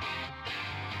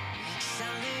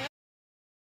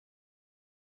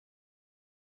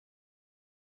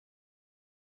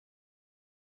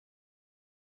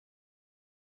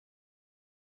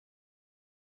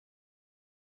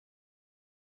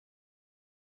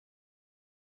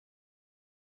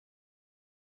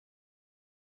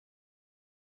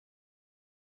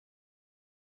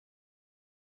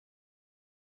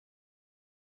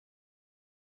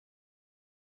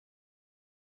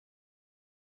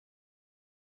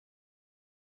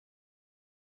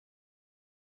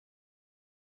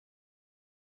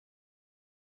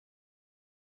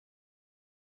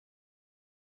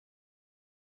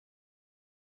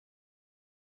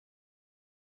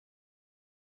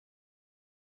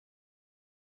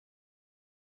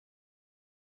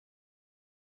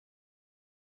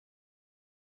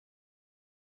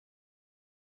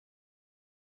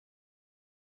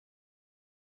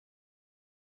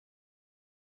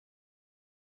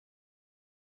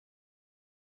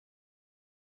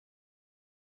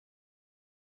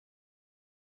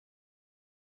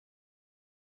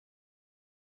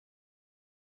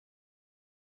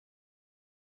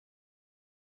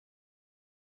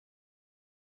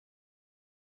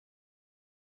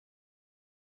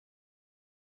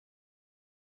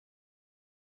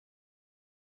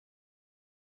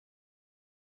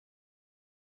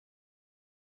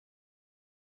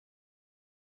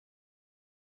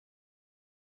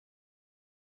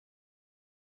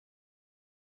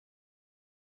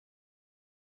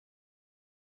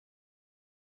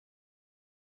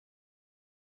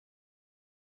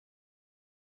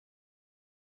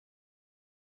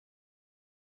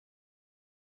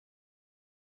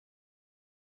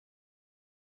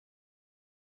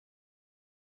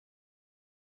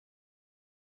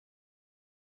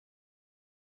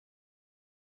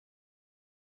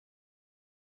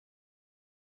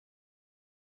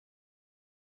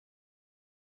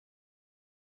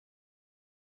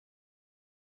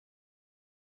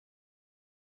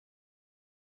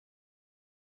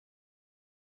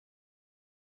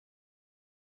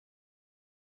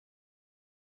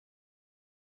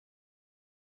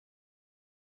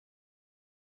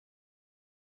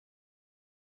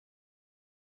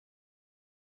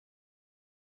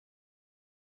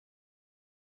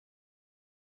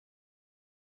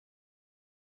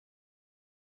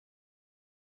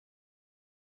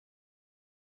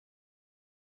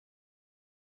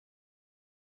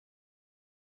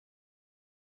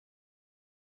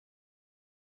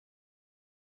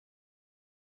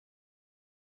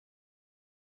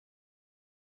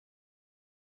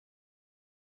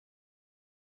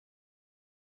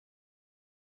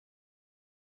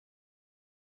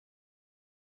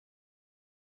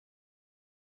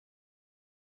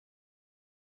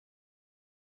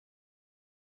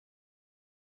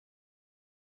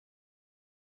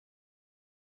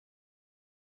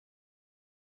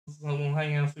 we'll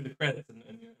hang out through the credits and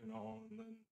all, and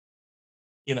then,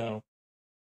 you know,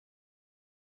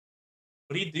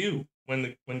 what do you do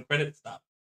when credits stop?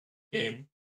 Game.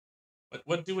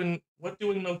 What doing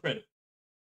no credit?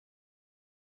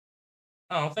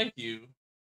 Oh, thank you.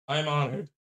 I'm honored.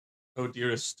 Oh,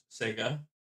 dearest Sega.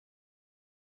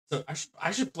 So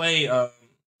I should play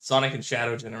Sonic and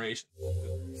Shadow Generation.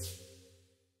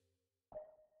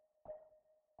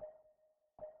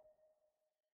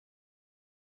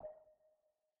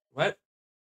 What?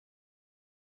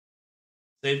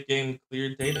 Save game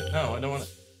cleared data? No, I don't want to.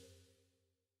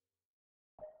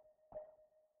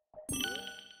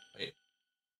 Wait.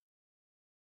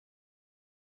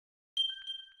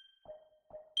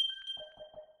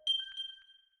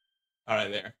 All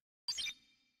right, there.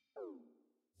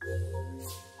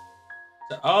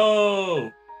 So,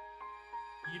 oh.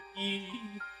 Yippee.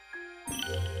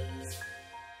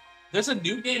 There's a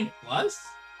new game plus?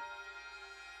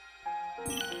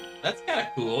 That's kind of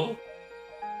cool.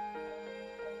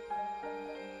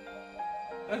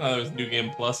 I didn't know there was a new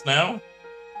game plus now.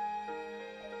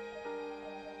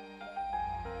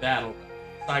 Battle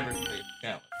Cyberspace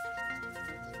Challenge.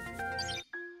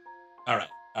 Alright.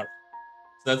 So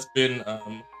that's been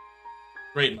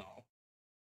great and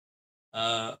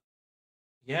all.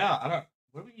 Yeah, I don't,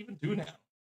 what do we even do now?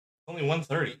 It's only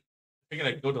 1:30. I figured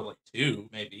I'd go to like 2,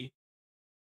 maybe.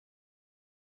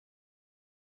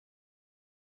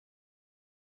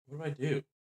 What do I do?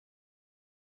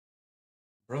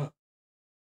 Bruh.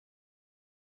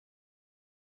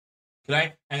 Can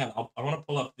I hang on? I want to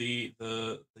pull up the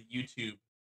YouTube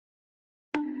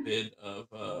vid of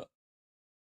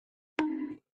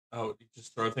oh, you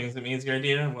just throw things at me is your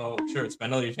idea? Well, sure,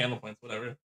 spend all your channel points,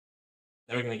 whatever.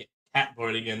 Never gonna get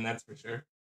catboard again, that's for sure.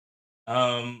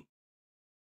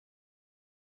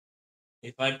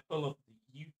 If I pull up the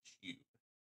YouTube,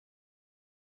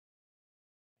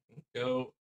 I can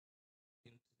go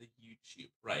into the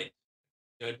YouTube, right?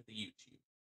 Go to the YouTube.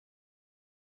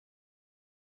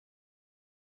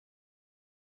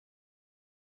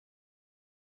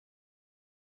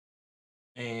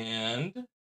 And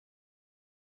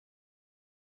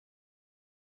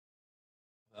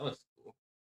that looks cool.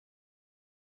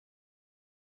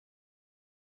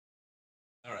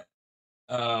 All right.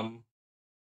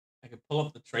 I can pull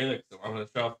up the trailer, so I'm gonna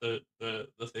show off the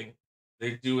thing.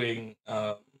 They're doing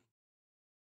what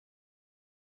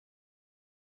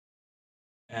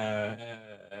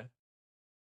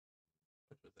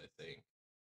was I saying?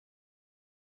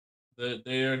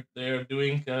 They're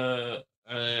doing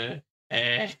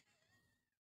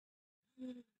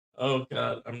oh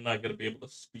god, I'm not gonna be able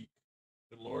to speak.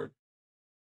 Good lord.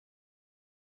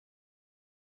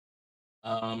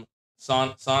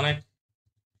 Sonic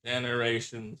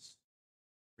Generations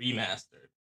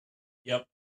Remastered. Yep.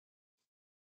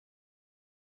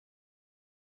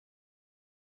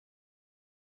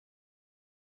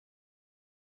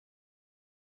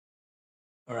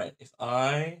 All right, if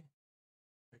I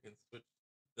can switch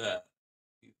that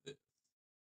to this.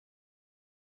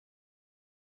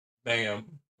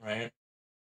 Bam, right?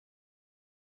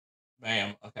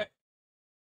 Bam, okay.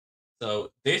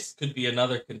 So this could be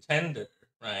another contender,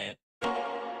 right?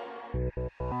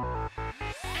 I'm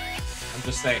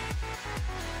just saying.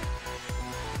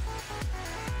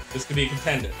 This could be a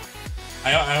contender.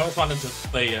 I always wanted to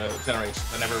play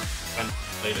Generations. I never went and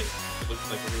played it. It looks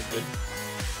like a really good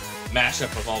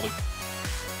mashup of all the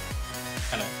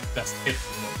kind of best hits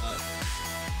and whatnot.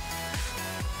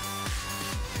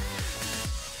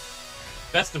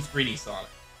 Best of 3D Sonic.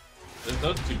 There's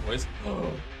those two boys. Oh,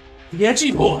 the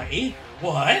Edgy Boy?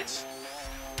 What?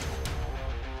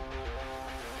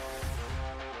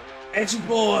 Edgy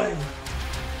Boy!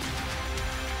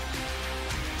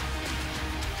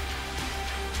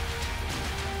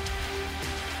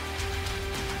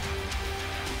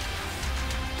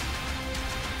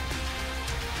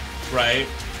 Right?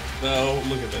 So,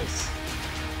 look at this.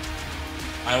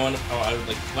 I would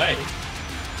like to play.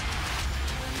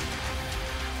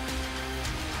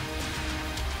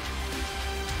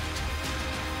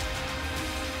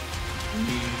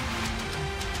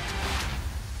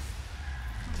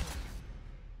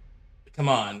 Come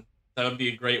on. That would be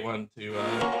a great one to,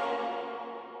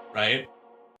 right?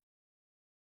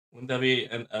 Wouldn't that be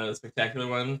a spectacular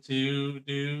one to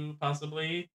do,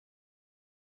 possibly?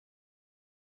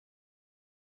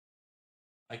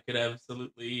 I could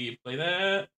absolutely play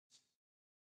that.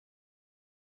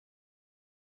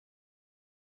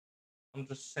 I'm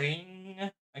just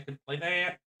saying, I could play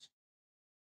that.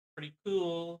 Pretty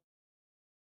cool.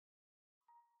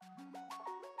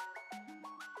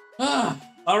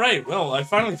 All right, well, I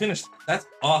finally finished. That's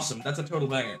awesome. That's a total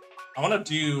banger. I want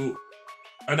to do.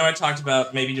 I know I talked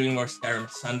about maybe doing more Skyrim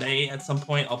Sunday at some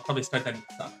point. I'll probably start that in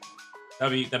the summer.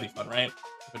 That'd be fun, right?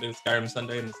 If I do Skyrim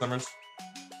Sunday in the summers.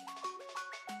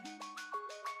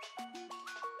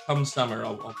 Come summer,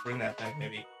 I'll bring that back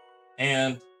maybe.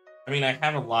 And I mean, I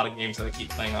have a lot of games that I keep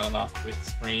playing on and off with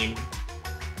Stream.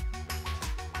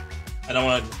 I don't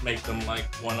want to just make them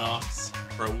like one-offs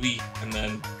for a week and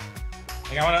then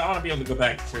like I want to be able to go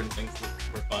back to certain things that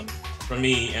were fun for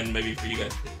me and maybe for you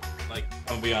guys too. Like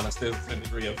I'll be honest, there's a certain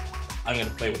degree of I'm gonna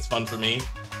play what's fun for me,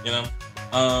 you know.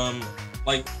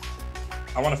 Like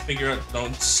I want to figure out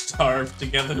Don't Starve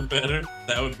Together better.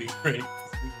 That would be great.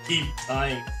 We keep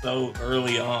dying so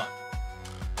early on.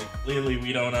 Like clearly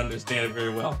we don't understand it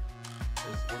very well.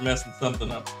 We're messing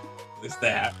something up. It's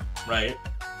that, right?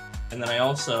 And then I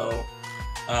also,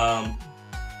 I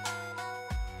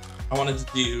wanted to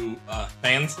do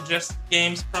fan suggested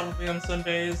games probably on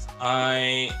Sundays.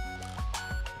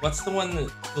 What's the one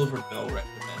that Silver Bell recommends?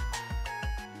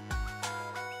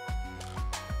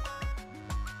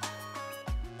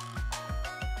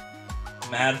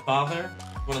 Mad Father,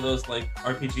 one of those like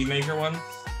RPG Maker ones.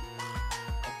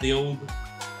 The old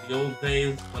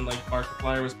days when like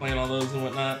Markiplier was playing all those and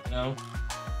whatnot, you know.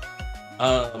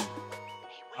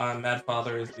 Mad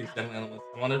Father is definitely on the list.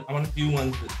 I want to do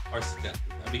ones that are suggested.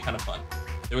 That'd be kind of fun.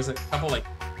 There was a couple like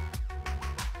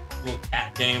little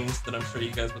cat games that I'm sure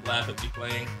you guys would laugh at me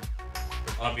playing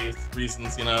for obvious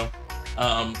reasons, you know.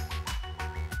 I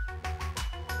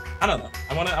don't know.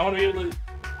 I want to be able to.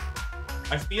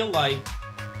 I feel like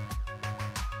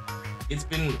it's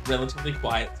been relatively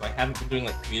quiet, so I haven't been doing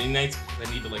like community nights because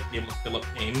I need to like be able to fill up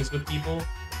games with people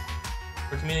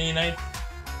for community nights,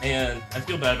 and I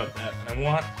feel bad about that. And I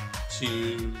want to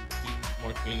do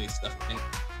more community stuff. And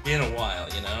it's been a while,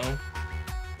 you know.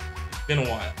 It's been a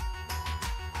while.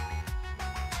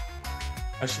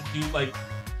 I should do like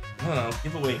I don't know,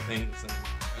 giveaway things and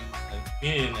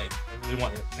community nights. I really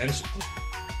want your attention.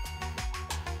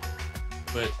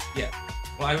 But yeah,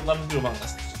 well, I would love to do Among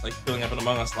Us. It's just like filling up an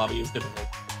Among Us lobby is difficult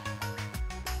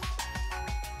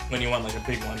when you want like a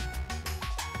big one.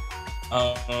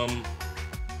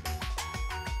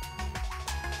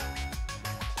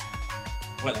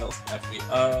 What else have we?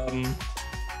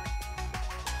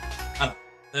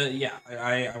 Yeah,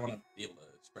 I want to be able to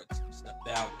spread some stuff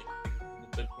out, make things a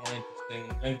little bit more interesting,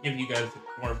 and give you guys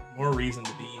more reason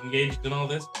to be engaged in all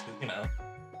this because you know.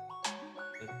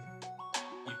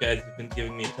 You guys have been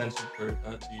giving me attention for 2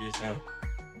 years now,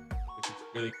 which is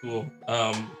really cool.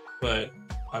 But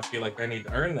I feel like I need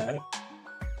to earn that.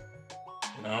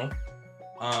 You know.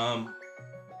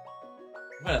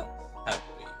 What else have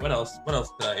we? What else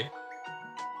did I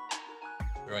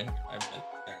throw in here? I've been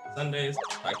there on Sundays.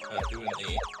 Talked about doing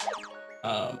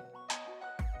the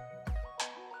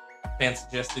fan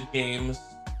suggested games.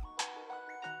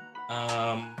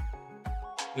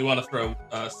 We want to throw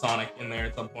Sonic in there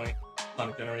at some point.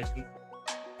 Sonic Generations.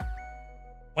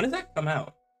 When does that come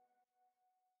out?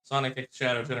 Sonic X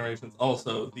Shadow Generations.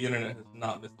 Also, the internet has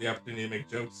not missed the opportunity to make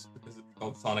jokes because it's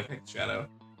called Sonic X Shadow.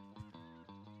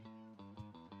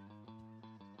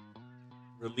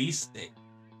 Release date.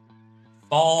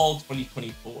 Fall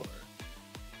 2024.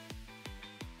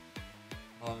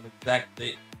 An exact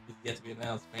date is yet to be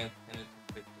announced. Fans intended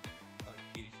to pick Sonic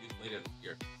 80 shoes later this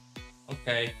year.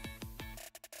 Okay.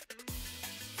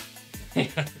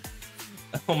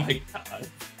 Oh my god.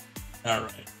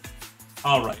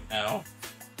 Alright now.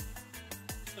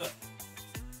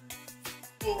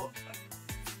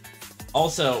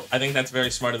 Also, I think that's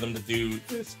very smart of them to do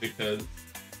this because,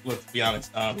 let's be honest,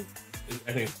 I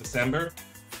think it's December,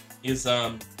 is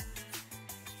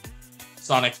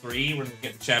Sonic 3, we're gonna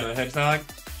get Shadow the Hedgehog.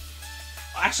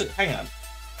 Actually, hang on.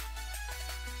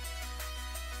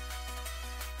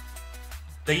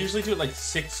 They usually do it like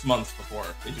 6 months before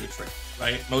they do a trailer,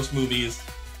 right? Most movies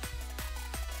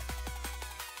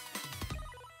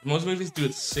do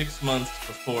it 6 months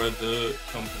before the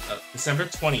film comes out. December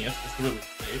 20th is the release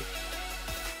date,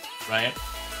 right?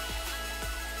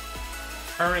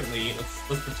 Currently,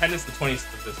 let's pretend it's the 20th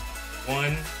of this month.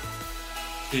 1,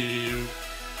 2,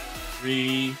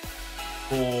 3,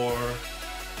 4,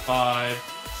 5,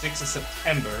 6 of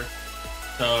September.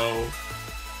 So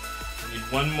we need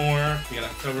one more to get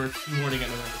October, 2 more to get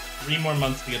November, 3 more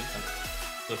months to get December.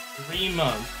 So 3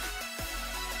 months.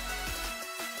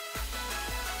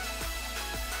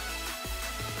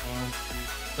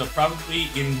 So probably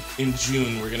in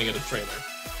June we're gonna get a trailer.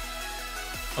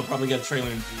 I'll probably get a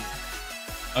trailer in June.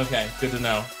 Okay, good to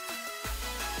know.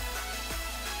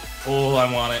 Oh,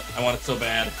 I want it. I want it so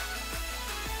bad.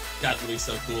 That would be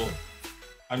so cool.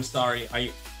 I'm sorry.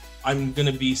 I'm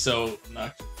gonna be so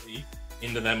obnoxiously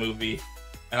into that movie,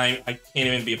 and I can't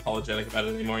even be apologetic about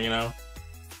it anymore, you know?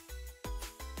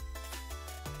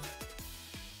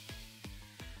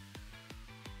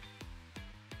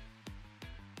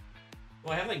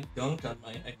 Oh, I have like gunk on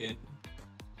my heckin'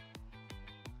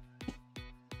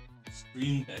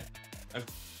 screen deck. I've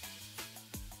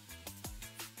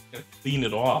gotta clean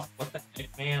it off. What the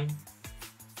heck, man?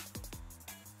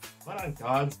 What on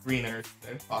God's green earth could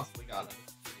I have possibly got on this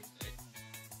screen deck?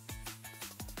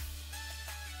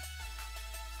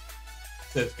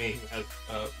 Says me, who has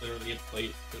literally a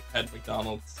plate that had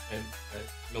McDonald's and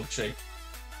a milkshake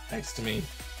next to me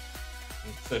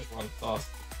and Szechuan sauce.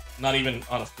 Not even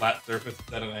on a flat surface,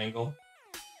 it's at an angle.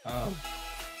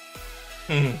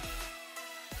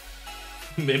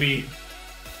 Maybe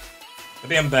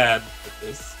I'm bad at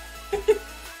this.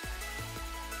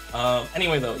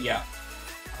 Anyway though, yeah.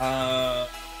 God,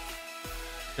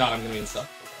 I'm gonna be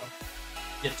insufferable though.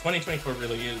 Yeah, 2024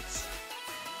 really is.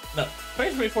 No,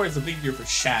 2024 is a big year for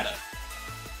Shadow.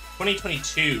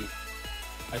 2022,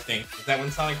 I think. Is that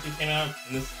when Sonic 2 came out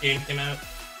and this game came out?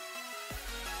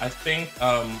 I think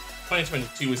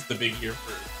 2022 was the big year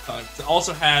for Sonic. It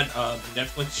also had the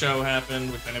Netflix show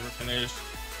happen, which I never finished.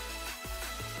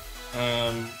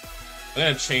 I'm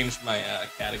gonna change my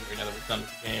category now that we're done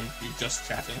with the game to just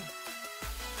chatting.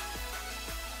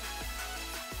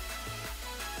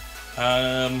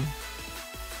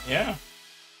 Yeah.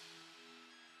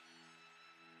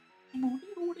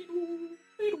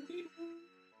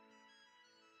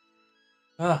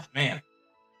 Ah, man.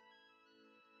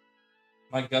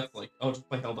 My gut's like, oh, just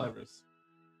play Helldivers.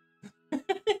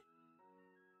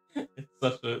 It's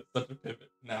such a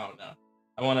pivot. No.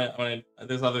 I wanna.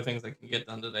 There's other things I can get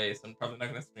done today, so I'm probably not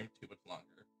gonna stream too much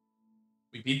longer.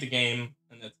 We beat the game,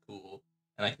 and that's cool,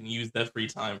 and I can use that free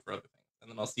time for other things. And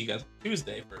then I'll see you guys on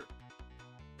Tuesday for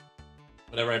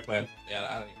whatever I plan. Yeah,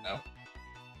 I don't even know.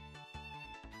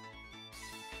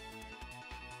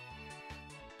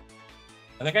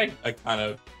 I think I kind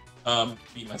of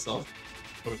beat myself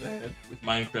over the head with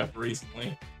Minecraft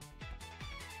recently.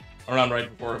 Around right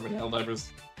before when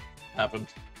Helldivers happened.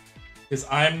 Because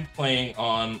I'm playing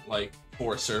on like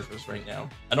 4 servers right now.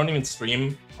 I don't even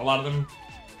stream a lot of them.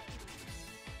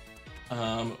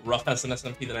 Rough has an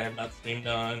SMP that I have not streamed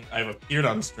on. I've appeared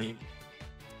on stream,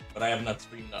 but I have not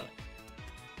streamed on it.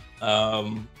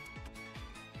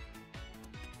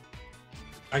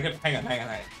 Hang on.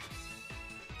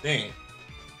 Dang.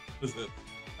 What is it?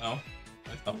 Oh,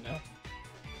 my thumbnail.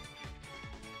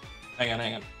 Hang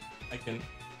on. I can.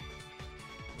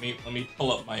 Let me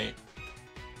pull up my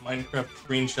Minecraft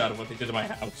screenshot of what they did to my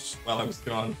house while I was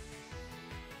gone.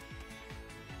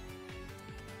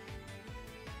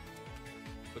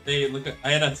 But they look at.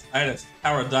 I had a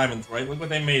tower of diamonds, right? Look what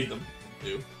they made them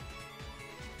do.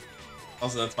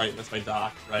 Also, that's my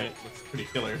dock, right? Looks pretty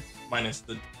killer, minus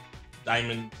the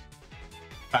diamond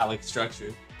phallic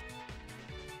structure.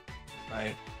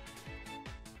 Right.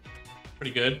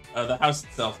 Pretty good. The house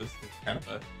itself is kind of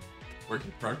a work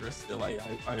in progress still. I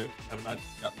have not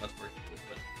got much work to do,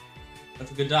 but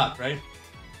that's a good dock, right?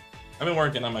 I've been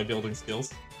working on my building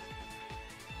skills.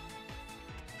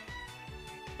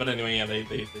 But anyway, yeah, they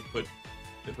put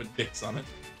dicks on it.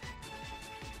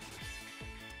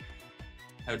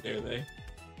 How dare they?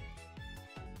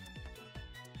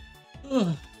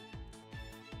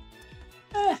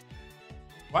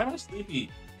 Why am I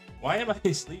sleepy? Why am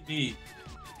I sleepy?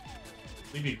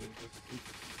 Sleepy with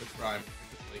the crime.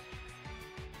 Like,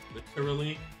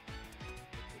 literally.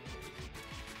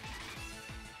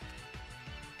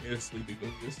 Here's a sleepy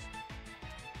goose.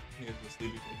 Here's the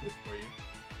sleepy goose for you.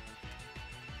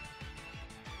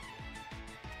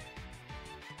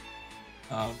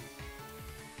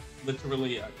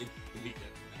 Literally, it's the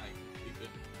weekend. I sleep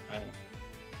in.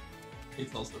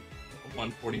 It's also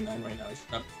 1:49 right now. I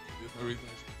should not sleep. There's no reason I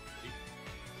should sleep.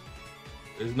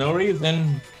 There's no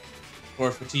reason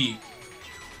for fatigue.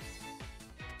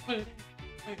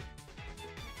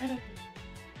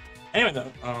 Anyway,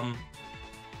 though, I don't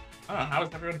know, how is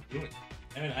everyone doing?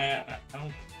 I mean, I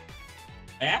don't.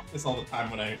 I ask this all the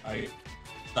time when I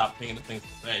stop thinking of things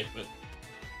to say, but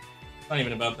it's not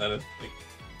even about that. It's like,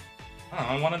 I don't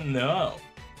know, I want to know.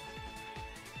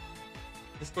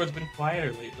 Discord's been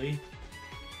quieter lately.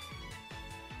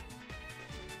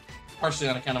 Partially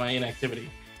on account of my inactivity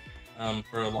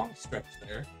for a long stretch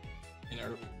there in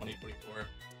early 2024.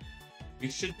 We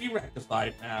should be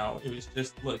rectified now. It was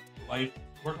just, look,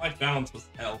 work-life balance was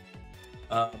hell.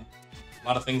 A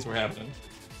lot of things were happening.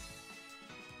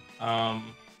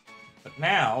 But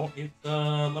now it's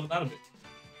leveled out a bit.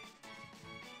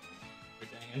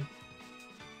 Dang it.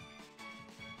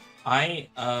 I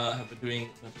have been doing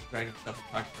Dungeons & Dragons stuff with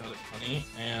Talking Funny,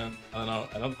 and I don't know,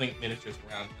 I don't think Miniature's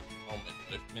around at the moment,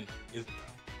 but if Miniature is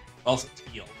around. Also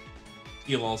Teal.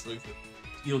 Teal also exists.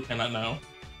 Teal cannot know.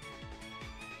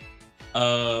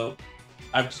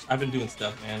 I've been doing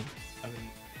stuff, man. I've been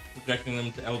projecting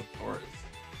them to Elder Cores.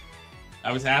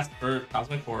 I was asked for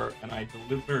Cosmic Horror, and I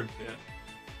delivered it.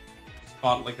 Just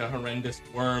fought like a horrendous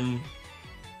worm,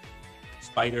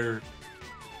 spider,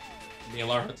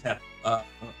 Nyarlathotep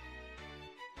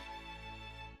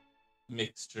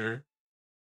mixture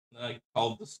that I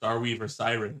called the Starweaver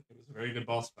Siren. It was a very good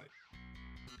boss fight.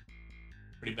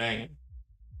 Pretty banging.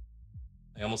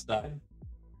 I almost died.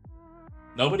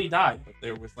 Nobody died, but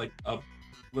there was like a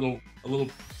little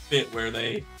bit where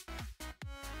they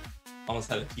almost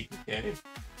had a TPK.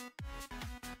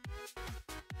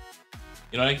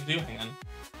 You know what I can do? Hang on.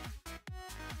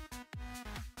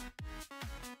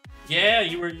 Yeah,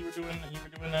 you were doing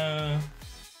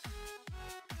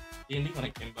D&D when I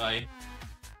came by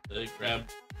to grab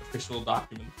official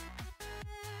documents.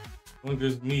 Look,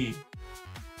 there's me.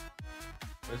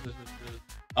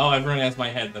 Oh, everyone has my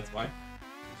head. That's why.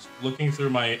 Just looking through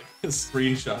my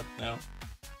screenshots now.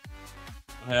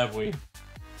 What have we?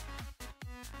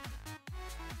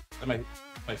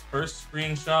 My first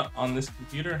screenshot on this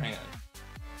computer. Hang on.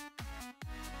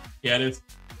 Yeah, it is.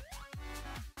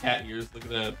 Cat ears. Look at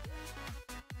that.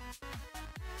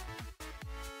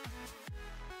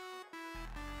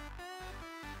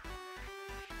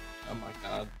 Oh my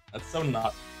god, that's so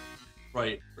not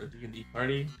right for a D&D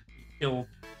party. You kill.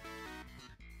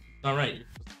 It's not right. You're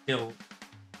supposed to kill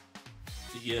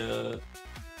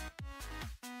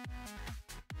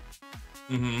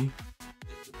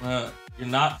the. You're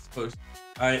not supposed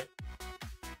to.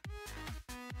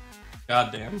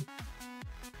 Goddamn. Do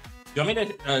you want me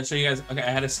to show you guys? Okay,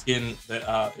 I had a skin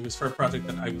that it was for a project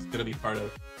that I was gonna be part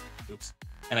of. Oops.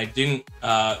 And I didn't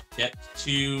get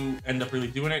to end up really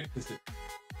doing it because it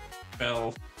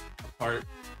fell apart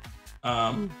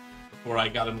before I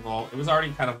got involved. It was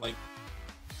already kind of like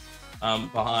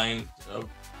behind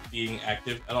being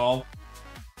active at all.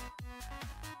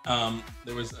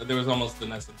 There was almost the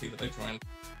necessity that I joined,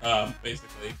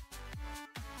 basically,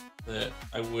 that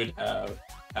I would have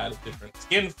had a different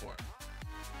skin for,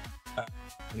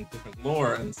 and different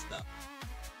lore and stuff.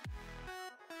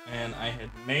 And I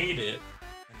had made it,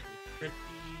 and it was pretty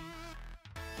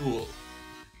cool.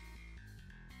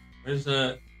 Where's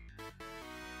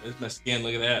my skin?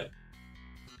 Look at that.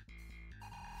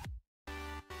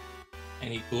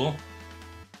 Ain't he cool?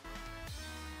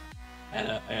 I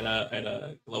had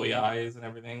a glowy eyes and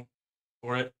everything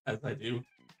for it, as I do.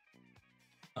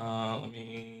 Let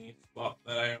me swap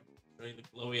that out. Show you the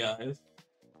glowy eyes.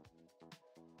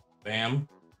 Bam.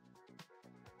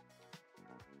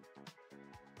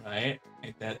 Right?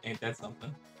 Ain't that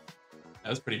something? That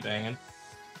was pretty banging.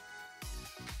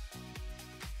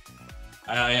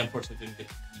 I unfortunately didn't get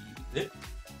to use it.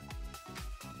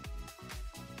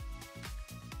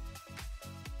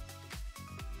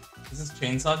 Is this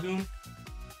Chainsaw Goon?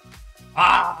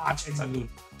 Ah, Chainsaw Goon.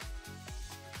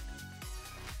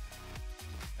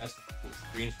 That's a cool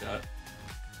screenshot.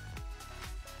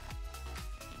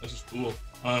 That's just cool.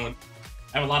 I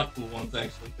have a lot of cool ones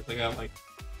actually, because I got like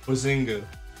Bazinga.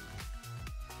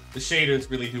 The shaders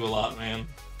really do a lot, man.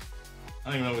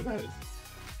 I don't even know what that is.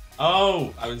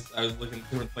 Oh, I was looking at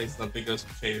different places on Big Ghost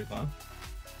for shaders on.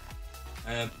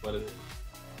 That's what it is.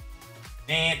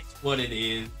 That's what it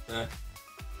is.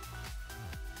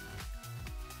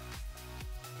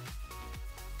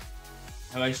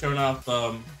 Have I shown off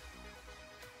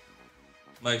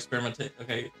my experiment?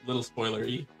 Okay, little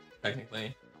spoilery,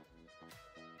 technically.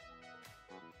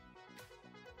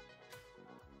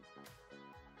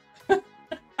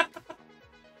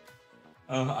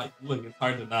 Look, it's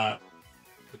hard to not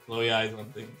put glowy eyes on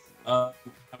things. Have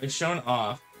I shown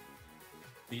off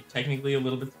the technically a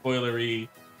little bit spoilery?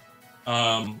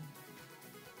 I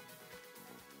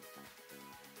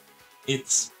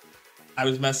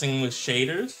was messing with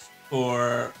shaders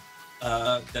for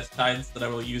Death Tides that I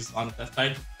will use on Death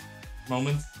Tide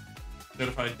moments.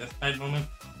 Notified Death Tide moment.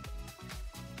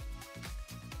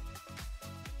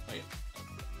 Wait.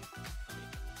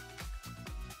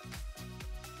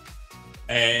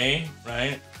 A,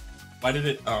 right? Why did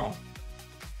it? Oh.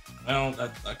 Well,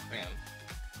 that sucks, man.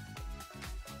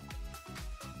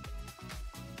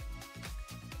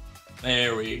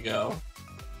 There we go.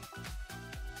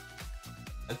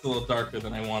 It's a little darker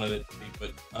than I wanted it to be,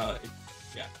 but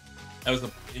yeah, that was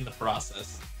in the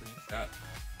process. Screenshot.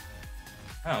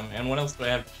 Oh man, what else do I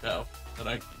have to show that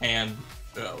I can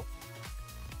show?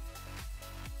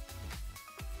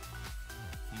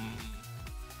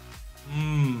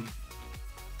 Mmm.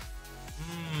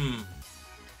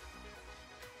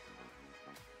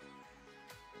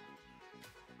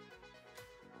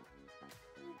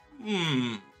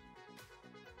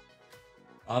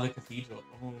 Ah, the cathedral.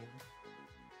 Oh.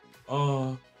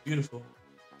 Oh, beautiful.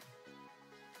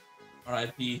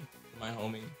 R.I.P. to my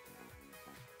homie.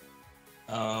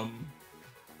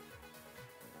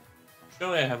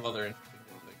 Surely I have other interesting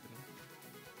things I can...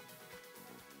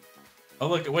 Oh,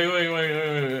 look.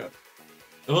 Wait.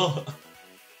 Oh.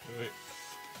 Wait.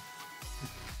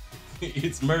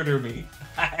 It's murder me.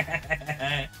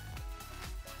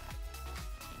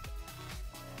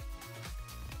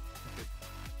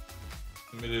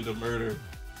 Committed a murder.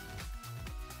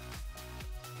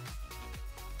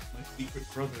 My secret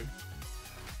brother.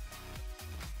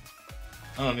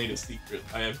 I don't need a secret.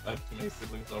 I have too many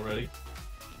siblings already.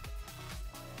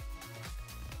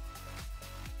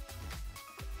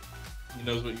 He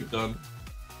knows what you've done.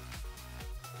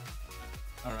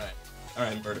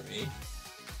 Alright, murder me.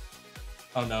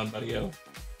 Calm down, buddy-o.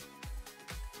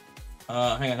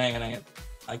 Hang on.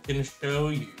 I can show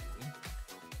you.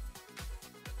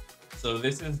 So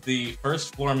this is the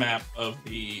first floor map of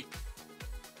the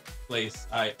place.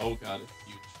 Oh god, it's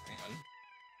huge. Hang on.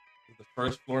 This is the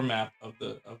first floor map of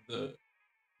the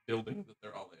building that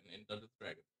they're all in Dungeons &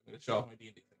 Dragons. I'm gonna show off my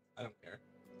D&D things. I don't care.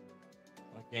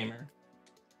 I'm a gamer.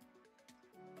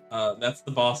 That's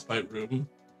the boss fight room.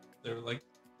 They're like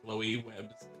glowy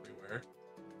webs everywhere.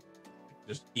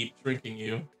 Just keep shrinking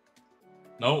you.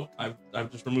 No, I've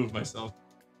just removed myself.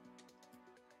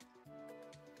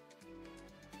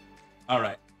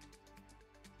 Alright.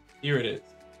 Here it is.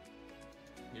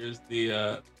 Here's the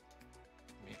let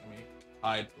me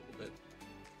hide a little bit.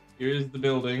 Here's the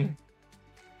building.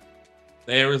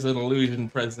 There was an illusion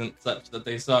present such that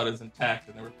they saw it as intact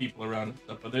and there were people around and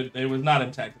stuff, but it was not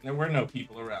intact and there were no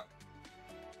people around.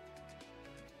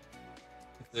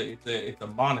 It's a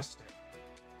monastery.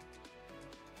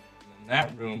 And in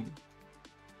that room,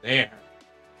 there,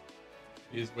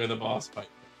 is where the boss fight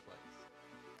takes place.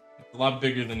 It's a lot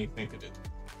bigger than you think it is.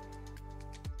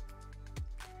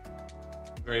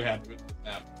 I'm very happy with this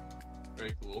map.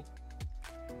 Very cool.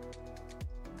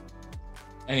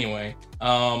 Anyway,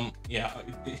 yeah.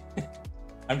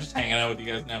 I'm just hanging out with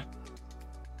you guys now.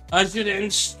 I should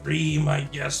end stream, I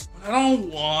guess, but I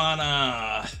don't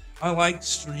wanna. I like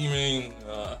streaming.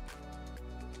 I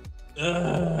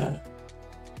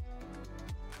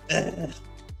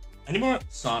need more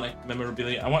Sonic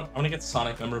memorabilia. I want to get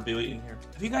Sonic memorabilia in here.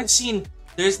 Have you guys seen?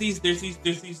 There's these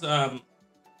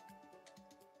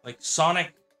like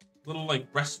Sonic little like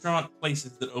restaurant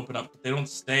places that open up, but they don't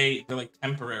stay. They're like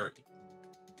temporary.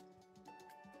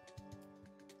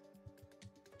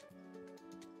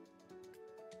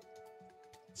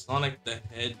 Sonic the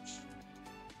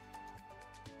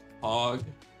Hedgehog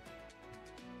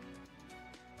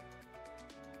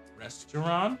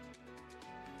restaurant.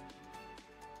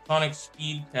 Sonic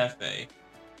Speed Cafe.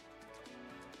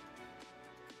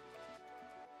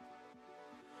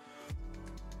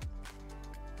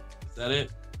 Is that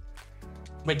it?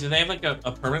 Wait, do they have like a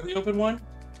permanently open one? Do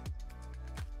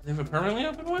they have a permanently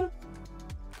open one?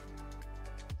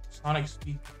 Sonic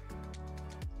Speed.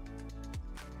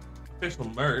 Official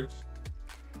merch.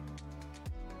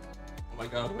 Oh my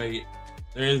god, wait.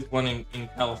 There is one in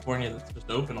California that's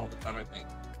just open all the time, I think.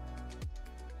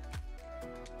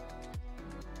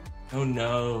 Oh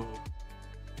no.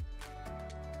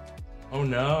 Oh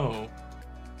no.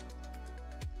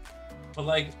 But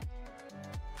like,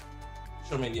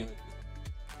 show me the image.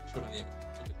 Show me the image.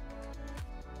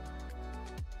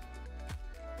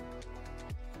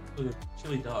 Look at the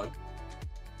chili dog.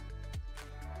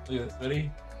 Look at this,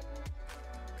 ready?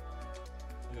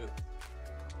 Look at this.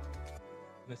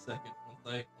 In a second,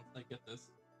 once I get this.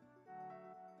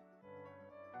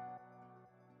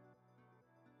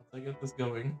 Once I get this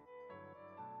going.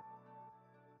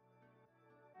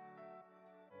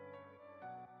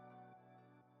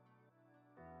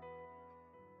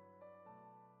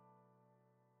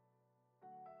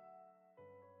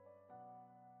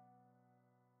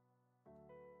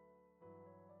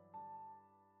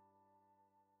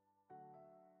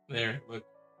 There, look.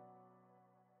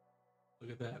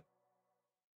 Look at that.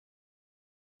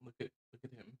 Look at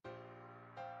him.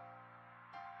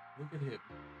 Look at him.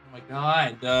 Oh my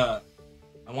god.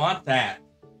 I want that.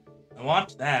 I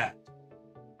want that.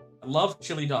 I love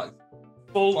chili dogs.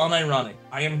 Full unironic.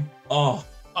 I am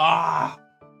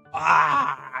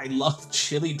I love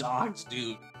chili dogs,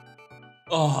 dude.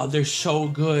 Oh, they're so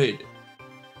good.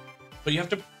 But you have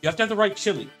to have the right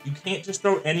chili. You can't just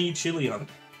throw any chili on it.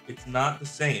 It's not the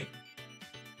same.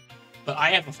 But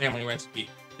I have a family recipe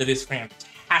that is fantastic.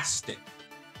 fantastic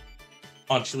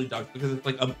on chili dogs because it's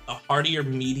like a heartier,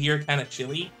 meatier kind of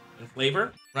chili in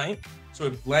flavor, right? So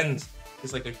it blends.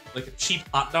 It's like a cheap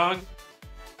hot dog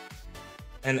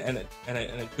and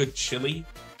a good chili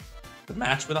to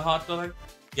match with a hot dog.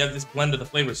 You have this blend of the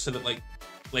flavors so that like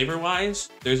flavor-wise,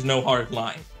 there's no hard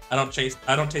line. I don't taste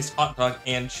hot dog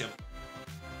and chili.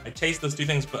 I taste those two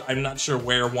things, but I'm not sure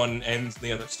where one ends and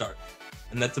the other starts.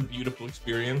 And that's a beautiful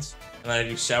experience. And I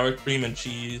do sour cream and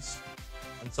cheese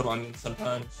and some onions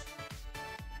sometimes.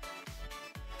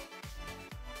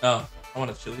 Oh, I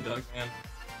want a chili dog, man.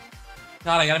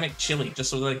 God, I gotta make chili just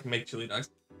so that I can make chili dogs.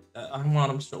 I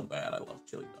want them so bad. I love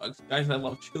chili dogs. Guys, I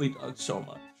love chili dogs so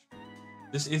much.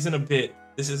 This isn't a bit.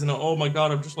 This isn't a, oh my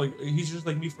god, he's just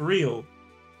like me for real.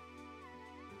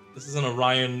 This isn't a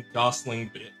Ryan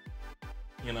Gosling bit.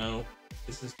 You know?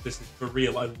 This is for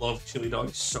real. I love chili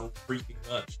dogs so freaking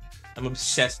much. I'm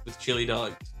obsessed with chili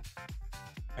dogs.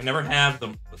 I never have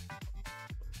them, but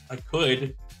I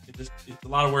could. It's a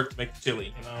lot of work to make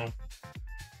chili, you know?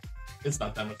 It's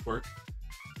not that much work.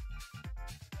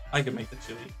 I can make the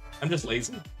chili. I'm just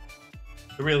lazy.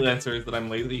 The real answer is that I'm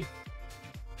lazy.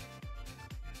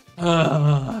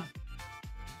 I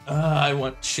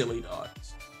want chili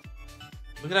dogs.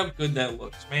 Look at how good that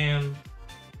looks, man.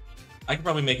 I could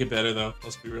probably make it better though.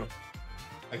 Let's be real.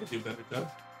 I could do better though.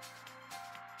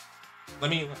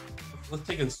 Let's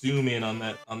take a zoom in on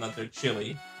that their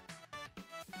chili.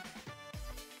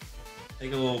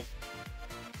 Take a little.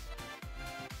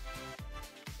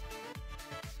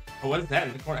 Oh, what is that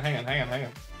in the corner? Hang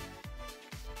on.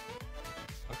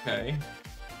 Okay.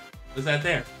 What is that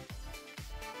there?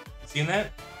 You seen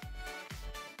that?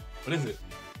 What is it?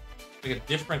 It's like a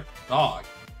different dog.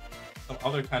 Some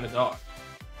other kind of dog.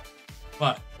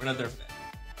 But we're not there for that.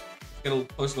 Let's get a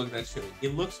closer look at that chili.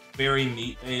 It looks very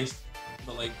meat-based,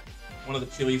 but like one of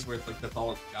the chilies where it's like that's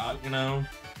all it's got, you know?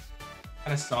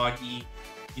 Kind of soggy.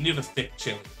 You need a thick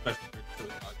chili, especially for a chili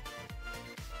dog.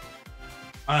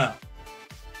 I don't know.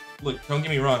 Look, don't get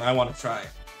me wrong, I want to try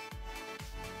it.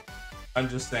 I'm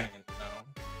just saying, you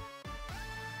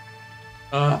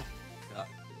know. God,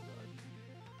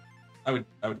 I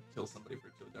would kill somebody for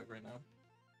a chili dog right now.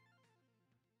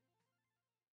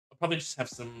 I'll probably just have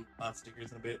some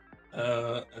stickers in a bit, as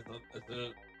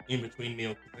a in-between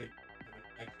meal, because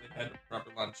I haven't actually had a proper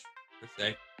lunch, per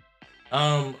se.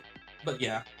 But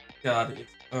yeah, God,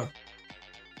 it's,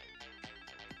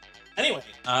 Anyway,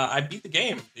 I beat the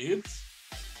game, dudes.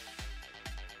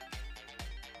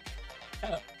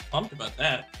 Kind of pumped about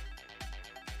that.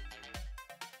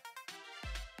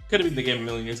 Could have been the game a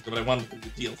million years ago, but I wanted to do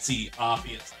the DLC,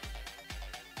 obviously.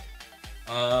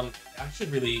 I should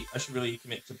really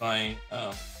commit to buying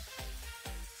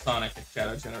Sonic and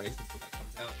Shadow Generations when that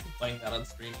comes out. And playing that on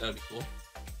stream, that'd be cool.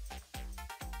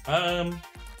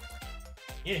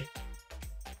 Yeah.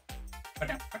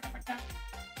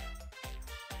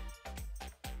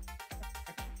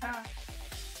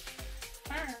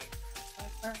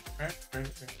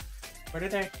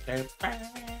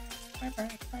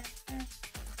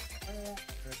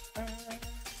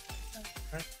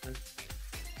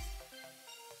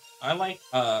 I like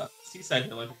Seaside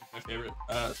Hill. I think is my favorite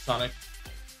Sonic.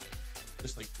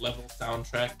 Just like level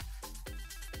soundtrack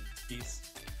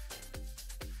piece.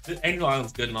 Angel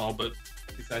Island's good and all, but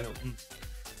Seaside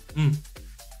Hill,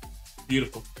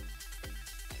 beautiful.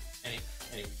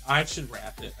 Anyway, I should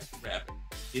wrap it.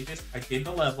 I did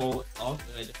the level. It's all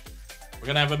good. We're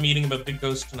gonna have a meeting about Big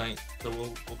Ghost tonight, so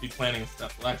we'll be planning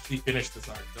stuff. We'll actually finish this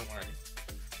arc. Don't worry.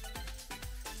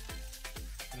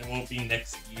 And it won't be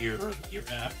next year or the year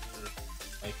after.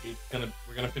 Like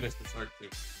we're gonna finish this arc too.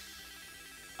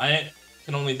 I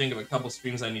can only think of a couple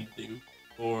streams I need to do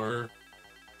for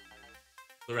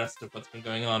the rest of what's been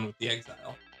going on with the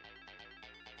Exile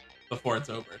before it's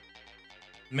over.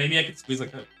 Maybe I could squeeze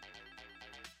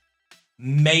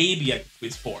maybe I could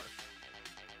squeeze 4.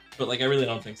 But like I really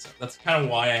don't think so. That's kind of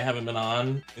why I haven't been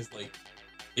on, is like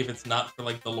if it's not for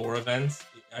like the lore events,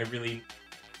 I really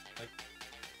like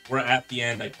we're at the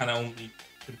end, I kinda only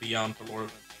could be on for lore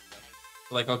events and stuff.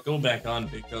 So like I'll go back on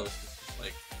Big Ghost. It's just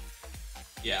like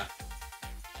yeah.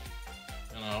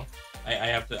 You know. I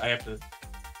have to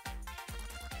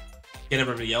get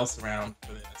everybody else around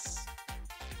for this.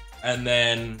 And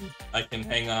then I can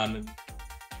hang on and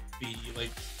be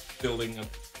like building a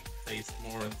base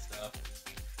more and stuff.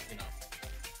 You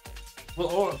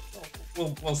know.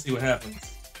 We'll see what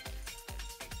happens.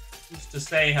 Who's to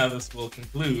say how this will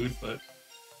conclude, but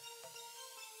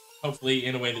hopefully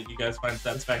in a way that you guys find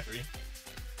satisfactory.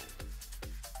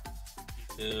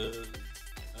 Because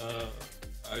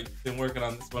I've been working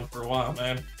on this one for a while,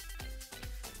 man.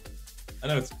 I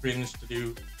know it's cringe to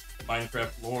do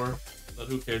Minecraft lore, but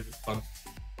who cares? It's fun.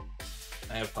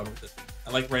 I have fun with it.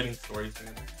 I like writing stories,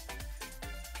 man.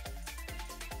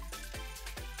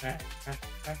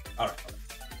 All right.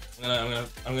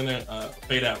 I'm gonna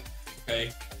fade out.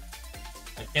 Okay.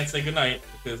 I can't say goodnight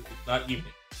because it's not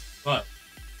evening. But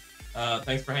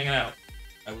thanks for hanging out.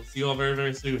 I will see you all very,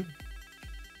 very soon.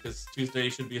 Because Tuesday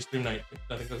should be a stream night if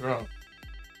nothing goes wrong.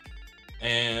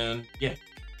 And yeah.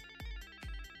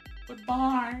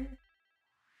 Goodbye.